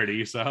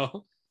 2030.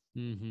 So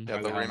Mhm.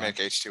 Yeah, they'll remake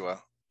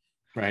H2O.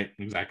 right,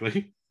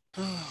 exactly.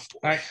 Oh,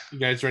 All right, you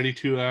guys ready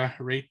to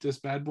rate this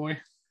bad boy?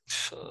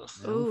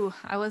 Ooh,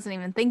 I wasn't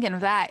even thinking of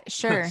that.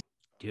 Sure.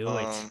 Do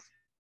it.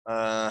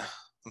 I'm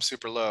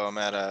super low. I'm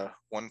at a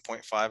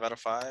 1.5 out of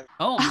 5.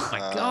 Oh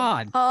my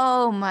God.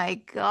 Oh my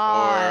Or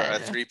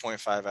god. a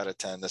 3.5 out of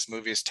 10. This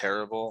movie is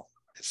terrible.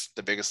 It's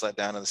the biggest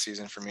letdown of the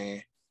season for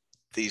me.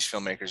 These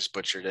filmmakers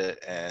butchered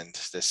it, and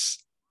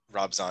this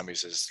Rob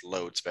Zombies is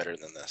loads better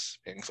than this,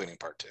 including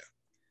part 2.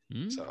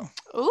 Mm. So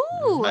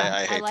Ooh,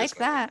 I I hate like this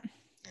movie. that.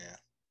 yeah,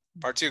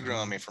 part 2 grew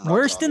on me from Rob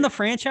Worst in the Zombie.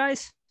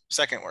 franchise?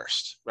 Second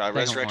worst. Second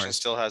Resurrection worst.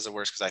 still has the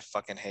worst because I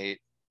fucking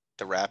hate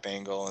the rap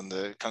angle and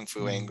the kung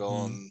fu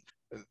angle and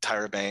the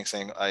Tyra Banks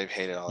angle. I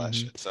hated all that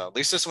shit. So at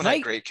least this one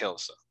had great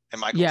kills. So. And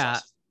Michael's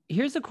awesome.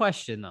 Here's a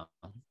question though.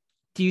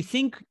 Do you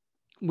think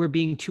we're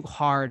being too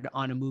hard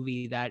on a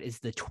movie that is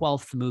the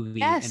 12th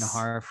movie in a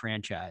horror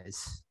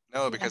franchise?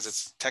 No, because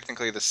it's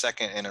technically the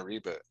second in a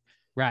reboot.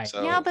 Right.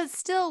 So Yeah, but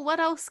still,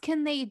 what else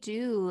can they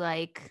do?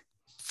 Like,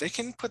 they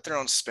can put their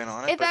own spin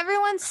on it. if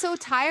everyone's so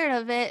tired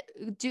of it,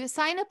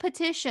 sign a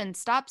petition.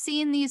 Stop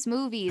seeing these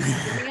movies.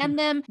 Demand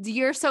them.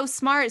 You're so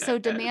smart, so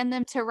demand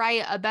them to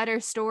write a better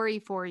story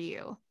for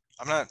you.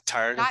 I'm not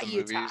tired of the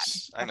you,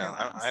 movies. Todd. I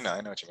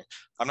know what you mean.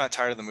 I'm not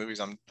tired of the movies.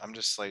 I'm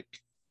just like,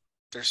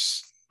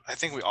 I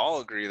think we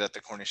all agree that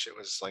the corny shit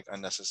was like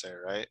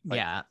unnecessary, right? Like,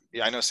 yeah.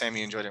 Yeah, I know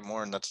Sammy enjoyed it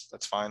more, and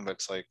that's fine. But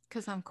it's like,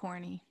 because I'm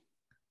corny.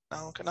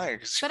 No, good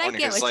night. But I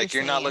get what like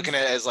you're not saying. looking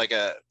at it as like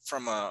a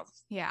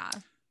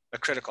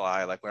critical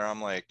eye, like where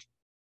I'm like,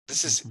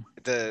 this is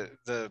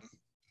the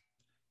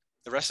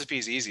recipe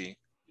is easy.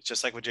 It's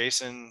just like with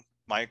Jason,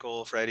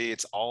 Michael, Freddy,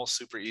 it's all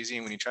super easy.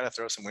 And when you try to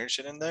throw some weird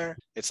shit in there,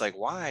 it's like,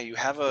 why? You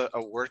have a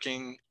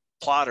working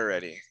plot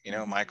already.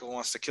 Michael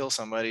wants to kill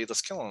somebody,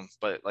 let's kill him.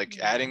 But like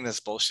adding this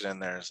bullshit in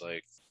there is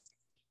like,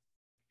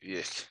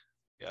 yuck.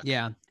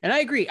 Yeah. And I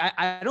agree.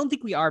 I don't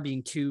think we are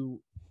being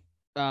too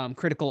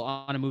critical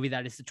on a movie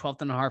that is the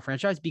 12th in a horror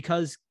franchise,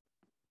 because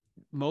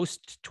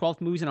most 12th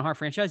movies in a horror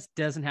franchise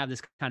doesn't have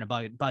this kind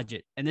of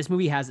budget. And this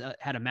movie has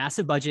had a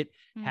massive budget,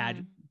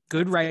 had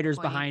good writers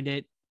behind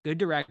it, good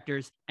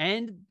directors.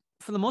 And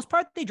for the most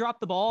part, they dropped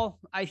the ball,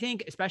 I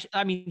think,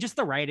 especially, just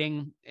the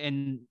writing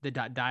and the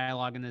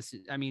dialogue in this,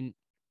 and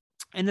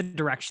the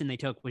direction they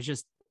took was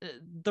just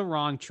the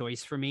wrong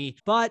choice for me.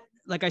 But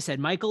like I said,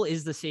 Michael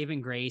is the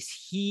saving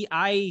grace. In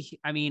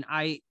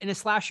a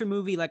slasher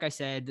movie, like I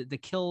said, the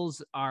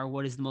kills are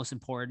what is the most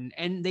important,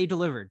 and they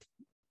delivered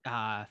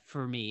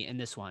for me in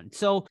this one.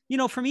 So,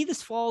 for me,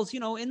 this falls,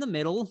 in the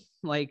middle,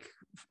 like,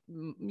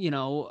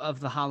 of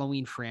the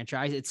Halloween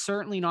franchise. It's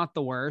certainly not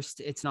the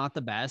worst. It's not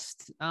the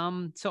best. So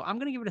I'm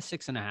going to give it a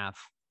 6.5.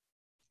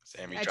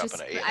 Sammy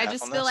dropping an 8.5 I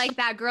just feel like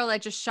that girl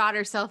that just shot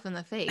herself in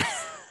the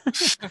face.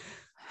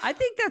 I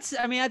think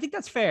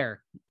that's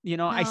fair.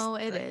 No,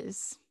 it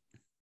is.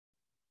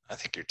 I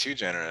think you're too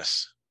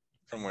generous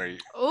from where you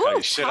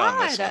shit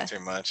Todd. on this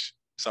one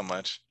so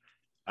much.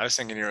 I was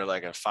thinking you were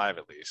like a 5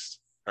 at least,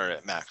 or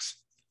at max.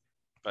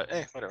 But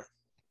hey, whatever.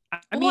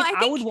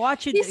 I would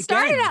watch it. You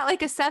started again. at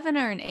like a 7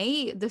 or an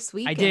 8 this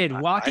weekend. I did.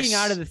 Walking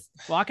out of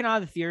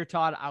the theater,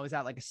 Todd, I was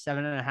at like a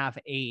 7.5,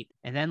 8.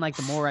 And then like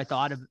the more I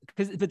thought of,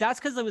 but that's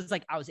because it was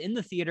like I was in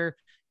the theater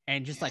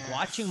and just like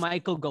watching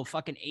Michael go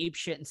fucking ape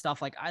shit and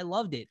stuff. Like I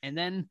loved it. And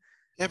then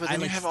but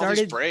then you have all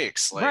these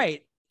breaks.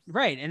 Like...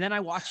 Right. And then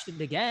I watched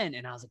it again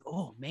and I was like,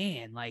 oh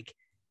man, like,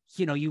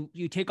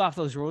 you take off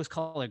those rose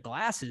colored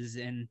glasses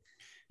and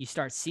you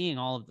start seeing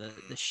all of the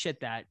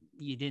shit that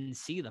you didn't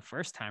see the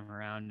first time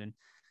around. And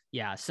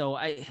yeah, so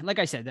like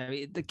I said,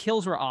 the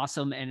kills were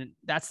awesome, and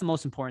that's the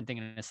most important thing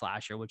in a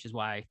slasher, which is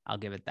why I'll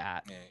give it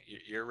that. Yeah,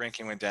 your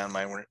ranking went down,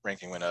 my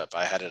ranking went up.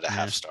 I had it a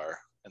half star,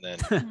 and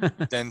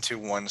then to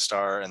 1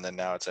 star, and then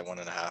now it's at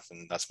 1.5,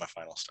 and that's my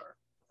final star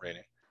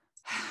rating.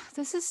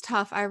 This is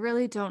tough. I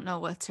really don't know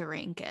what to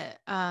rank it.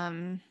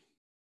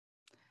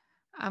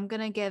 I'm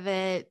gonna give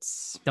it.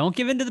 Don't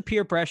give in to the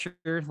peer pressure.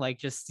 Like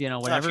just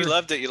whatever. No, if you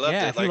loved it, you loved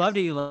it. If you loved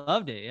it, you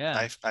loved it.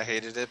 Yeah. I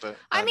hated it, but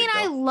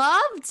I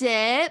loved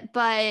it,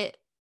 but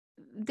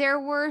there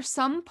were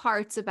some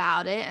parts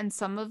about it and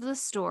some of the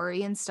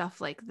story and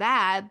stuff like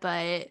that.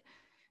 But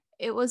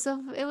it was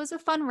a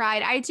fun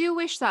ride. I do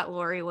wish that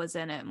Lori was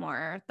in it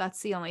more.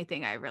 That's the only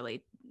thing I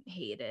really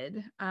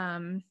hated.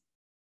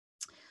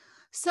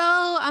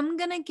 So I'm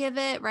going to give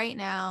it right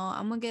now.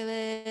 I'm going to give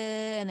it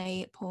an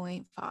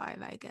 8.5,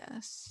 I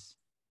guess.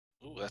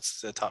 Ooh, that's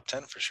the top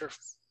 10 for sure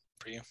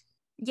for you.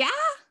 Yeah.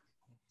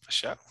 For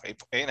sure.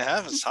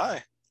 8.5 is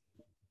high.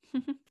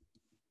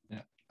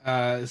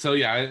 So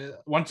yeah,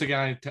 once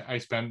again, I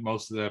spent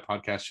most of the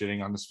podcast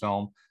shitting on this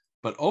film.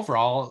 But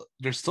overall,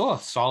 there's still a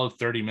solid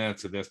 30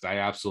 minutes of this that I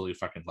absolutely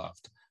fucking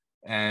loved.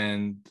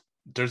 And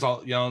there's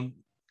all,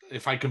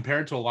 if I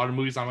compare it to a lot of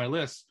movies on my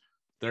list,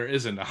 there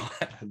isn't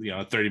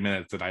 30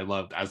 minutes that I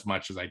loved as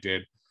much as I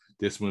did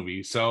this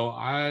movie. So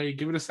I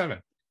give it a 7.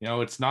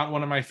 It's not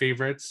one of my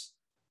favorites,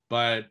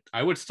 but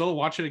I would still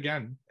watch it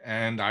again.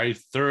 And I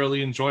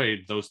thoroughly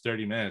enjoyed those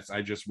 30 minutes.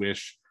 I just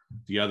wish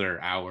the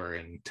other hour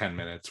and 10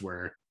 minutes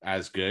were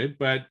as good,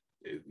 but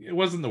it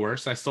wasn't the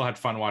worst. I still had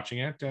fun watching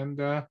it. And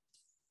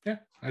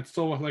I'd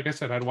still, like I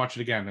said, I'd watch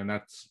it again. And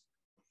that's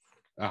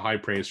a high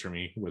praise for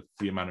me with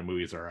the amount of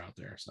movies that are out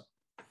there. So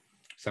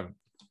 7.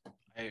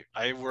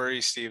 I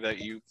worry, Steve, that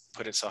you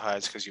put it so high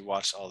is because you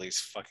watched all these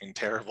fucking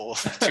terrible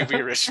Tubi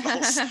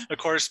originals. Of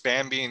course,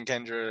 Bambi and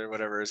Kendra or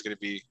whatever is going to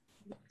be,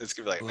 it's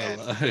going to be like,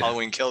 man,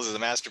 Halloween Kills is a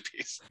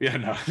masterpiece. Yeah,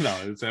 no,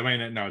 it's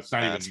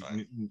not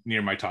even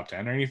near my top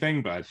 10 or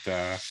anything, but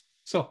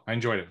still, I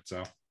enjoyed it.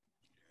 So,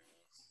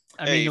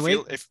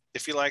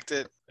 if you liked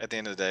it, at the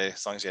end of the day,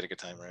 as long as you had a good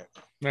time, right?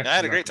 Yeah, I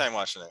had a great time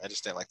watching it. I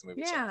just didn't like the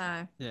movie.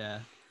 Yeah. So. Yeah.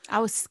 I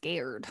was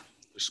scared.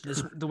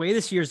 The way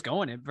this year's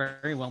going, it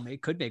very well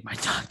could make my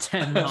top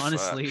 10,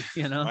 honestly.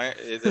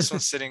 This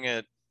one's sitting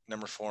at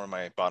number 4 in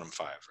my bottom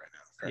 5 right now.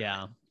 Currently.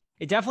 Yeah,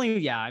 it definitely.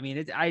 Yeah, I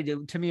mean,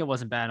 to me, it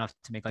wasn't bad enough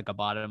to make like a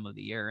bottom of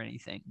the year or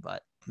anything.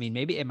 But I mean,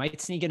 maybe it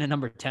might sneak in at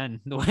number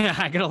 10. The way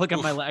I gotta look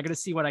at I gotta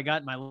see what I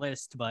got in my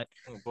list. But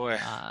oh boy,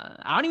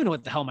 I don't even know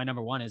what the hell my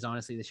number 1 is,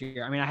 honestly, this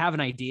year. I mean, I have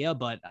an idea,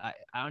 but I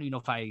don't even know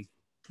if I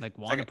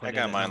want to put it. I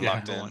got mine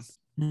locked in.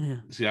 Yeah.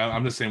 See,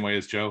 I'm the same way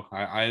as Joe.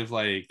 I have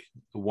like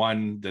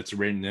one that's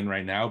written in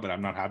right now, but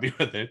I'm not happy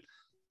with it.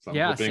 So I'm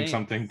hoping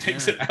something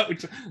takes it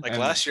out. Like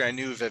last year, I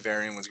knew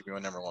Vivarium was gonna be my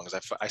number 1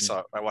 because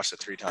I watched it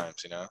 3 times.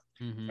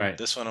 Mm-hmm. Right.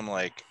 This one, I'm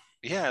like,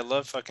 yeah, I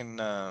love fucking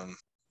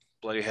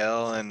Bloody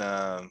Hell and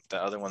the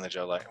other one that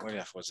Joe liked. What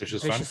was it?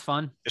 It's just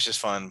fun. It's just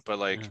fun, but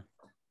like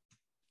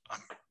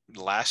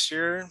last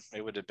year,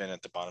 it would have been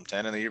at the bottom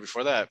 10, and the year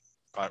before that,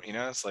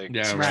 it's like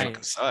it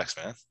fucking sucks,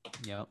 man.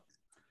 Yep.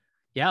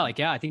 Yeah,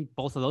 I think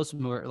both of those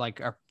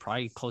are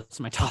probably close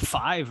to my top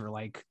 5 or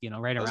right those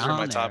around are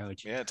my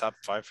there. top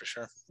 5 for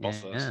sure.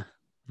 Both of those. Yeah.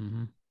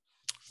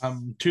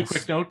 Mm-hmm. 2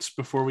 quick notes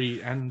before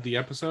we end the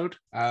episode.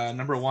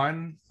 Number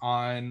 1,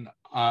 on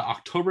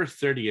October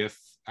 30th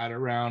at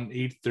around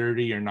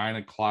 8:30 or 9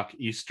 o'clock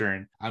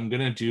Eastern, I'm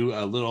gonna do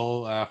a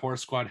little Horror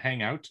Squad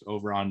hangout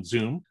over on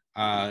Zoom.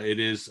 It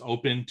is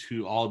open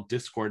to all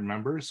Discord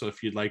members, so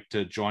if you'd like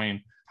to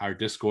join our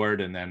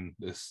Discord and then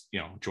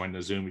join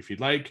the Zoom if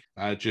you'd like,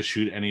 just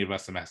shoot any of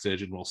us a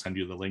message and we'll send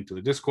you the link to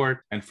the Discord.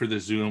 And for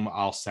the Zoom,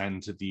 I'll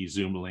send the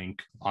Zoom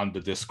link on the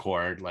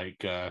Discord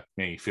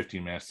maybe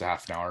 15 minutes to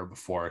half an hour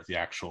before the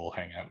actual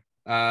hangout.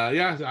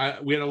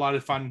 We had a lot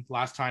of fun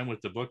last time with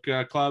the book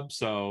club,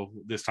 so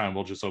this time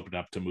we'll just open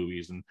up to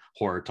movies and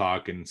horror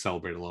talk and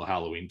celebrate a little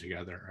Halloween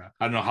together.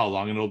 I don't know how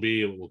long it'll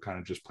be. We'll kind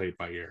of just play it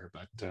by ear,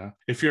 but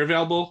if you're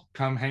available,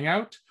 come hang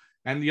out.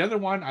 And the other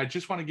one, I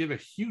just want to give a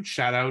huge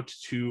shout out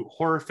to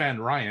horror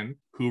fan Ryan,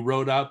 who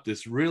wrote up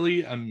this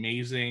really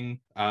amazing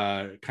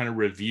kind of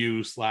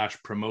review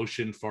 /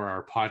 promotion for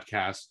our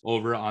podcast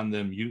over on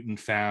the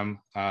Mutant Fam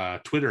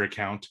Twitter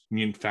account.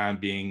 Mutant Fam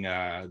being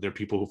they're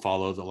people who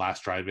follow The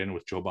Last Drive-In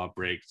with Joe Bob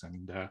Briggs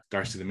and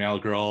Darcy the Mail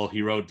Girl.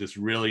 He wrote this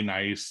really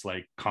nice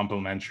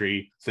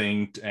complimentary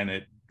thing, and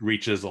it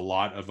reaches a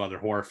lot of other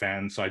horror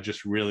fans. So I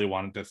just really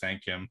wanted to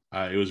thank him.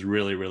 It was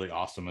really, really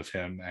awesome of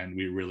him. And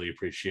we really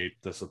appreciate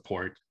the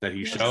support that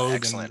he showed.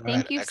 Excellent.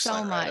 Thank you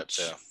so much.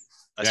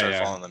 I started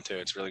following them too.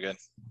 It's really good.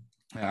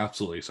 Yeah,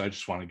 absolutely. So I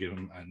just want to give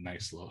him a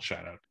nice little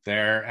shout out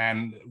there.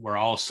 And we're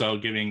also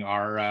giving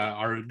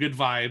our good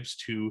vibes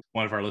to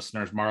one of our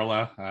listeners,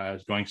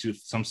 Marla, going through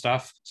some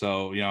stuff.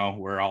 So,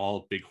 we're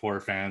all big horror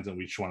fans and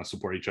we just want to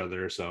support each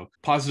other. So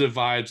positive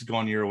vibes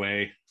going your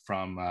way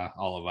from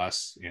all of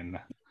us in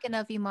Thinking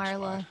of you,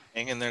 Marla.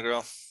 Hang in there,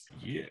 girl.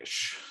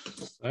 Yes.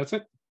 That's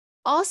it.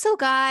 Also,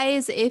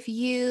 guys, if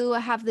you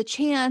have the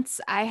chance,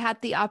 I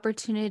had the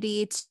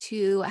opportunity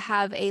to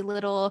have a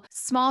little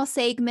small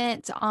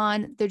segment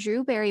on the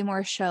Drew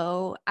Barrymore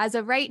show. As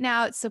of right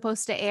now, it's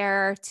supposed to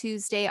air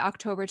Tuesday,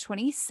 October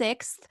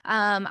 26th.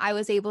 I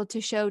was able to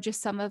show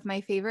just some of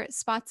my favorite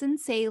spots in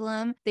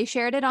Salem. They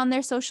shared it on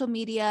their social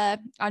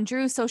media, on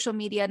Drew's social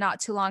media not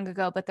too long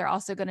ago, but they're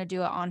also going to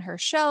do it on her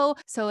show.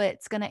 So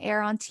it's going to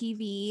air on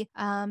TV.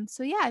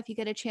 So yeah, if you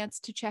get a chance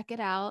to check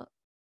it out,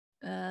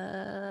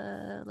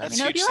 let me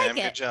know if you like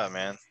it. Good job,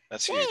 man.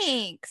 That's huge.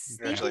 Thanks.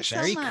 Congratulations.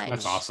 Thank you so much.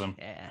 That's awesome.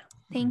 Yeah.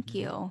 Thank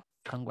you.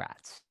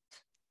 Congrats.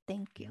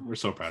 Thank you. We're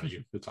so proud of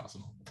you. It's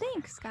awesome.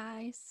 Thanks,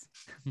 guys.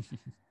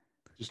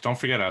 Just don't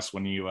forget us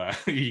when you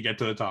you get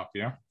to the top,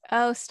 yeah?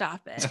 Oh,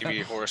 stop it. Let's give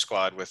you a horror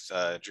squad with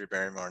Drew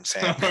Barrymore and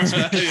Sam.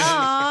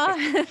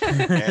 Aw.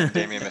 And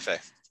Damian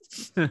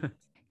Maffei.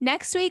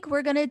 Next week,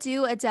 we're going to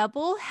do a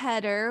double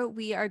header.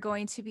 We are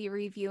going to be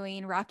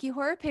reviewing Rocky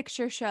Horror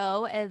Picture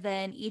Show, and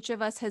then each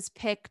of us has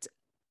picked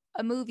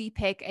a movie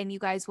pick, and you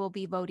guys will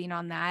be voting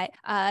on that.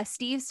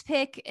 Steve's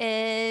pick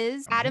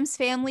is Addams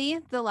Family,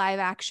 the live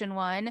action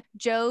one.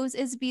 Joe's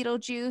is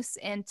Beetlejuice,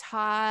 and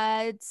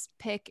Todd's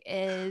pick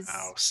is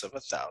House of a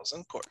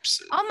Thousand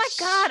Corpses. Oh my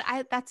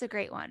God, that's a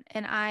great one.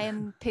 And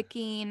I'm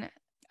picking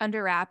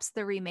Under Wraps,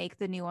 the remake,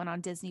 the new one on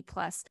Disney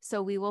Plus.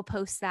 So we will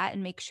post that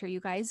and make sure you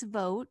guys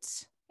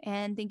vote.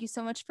 And thank you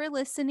so much for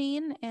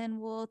listening. And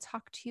we'll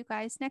talk to you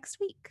guys next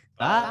week.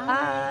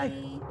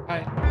 Bye.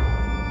 Bye.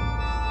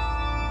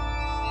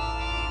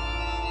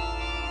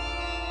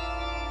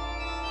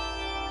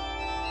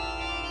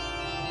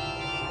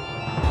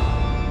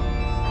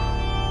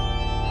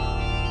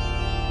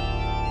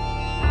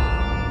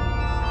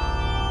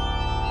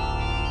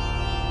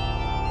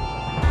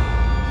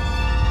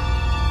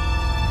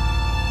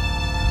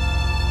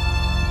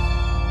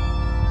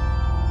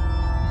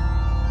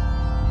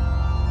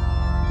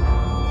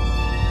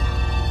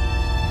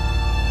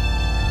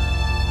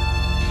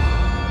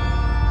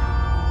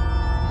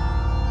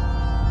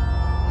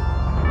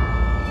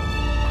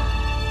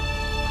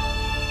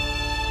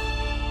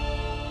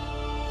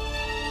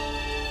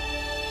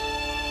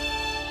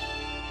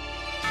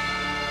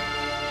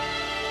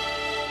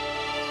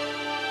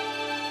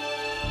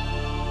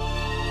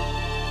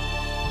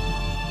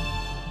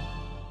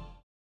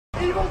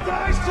 Evil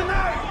dies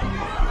tonight!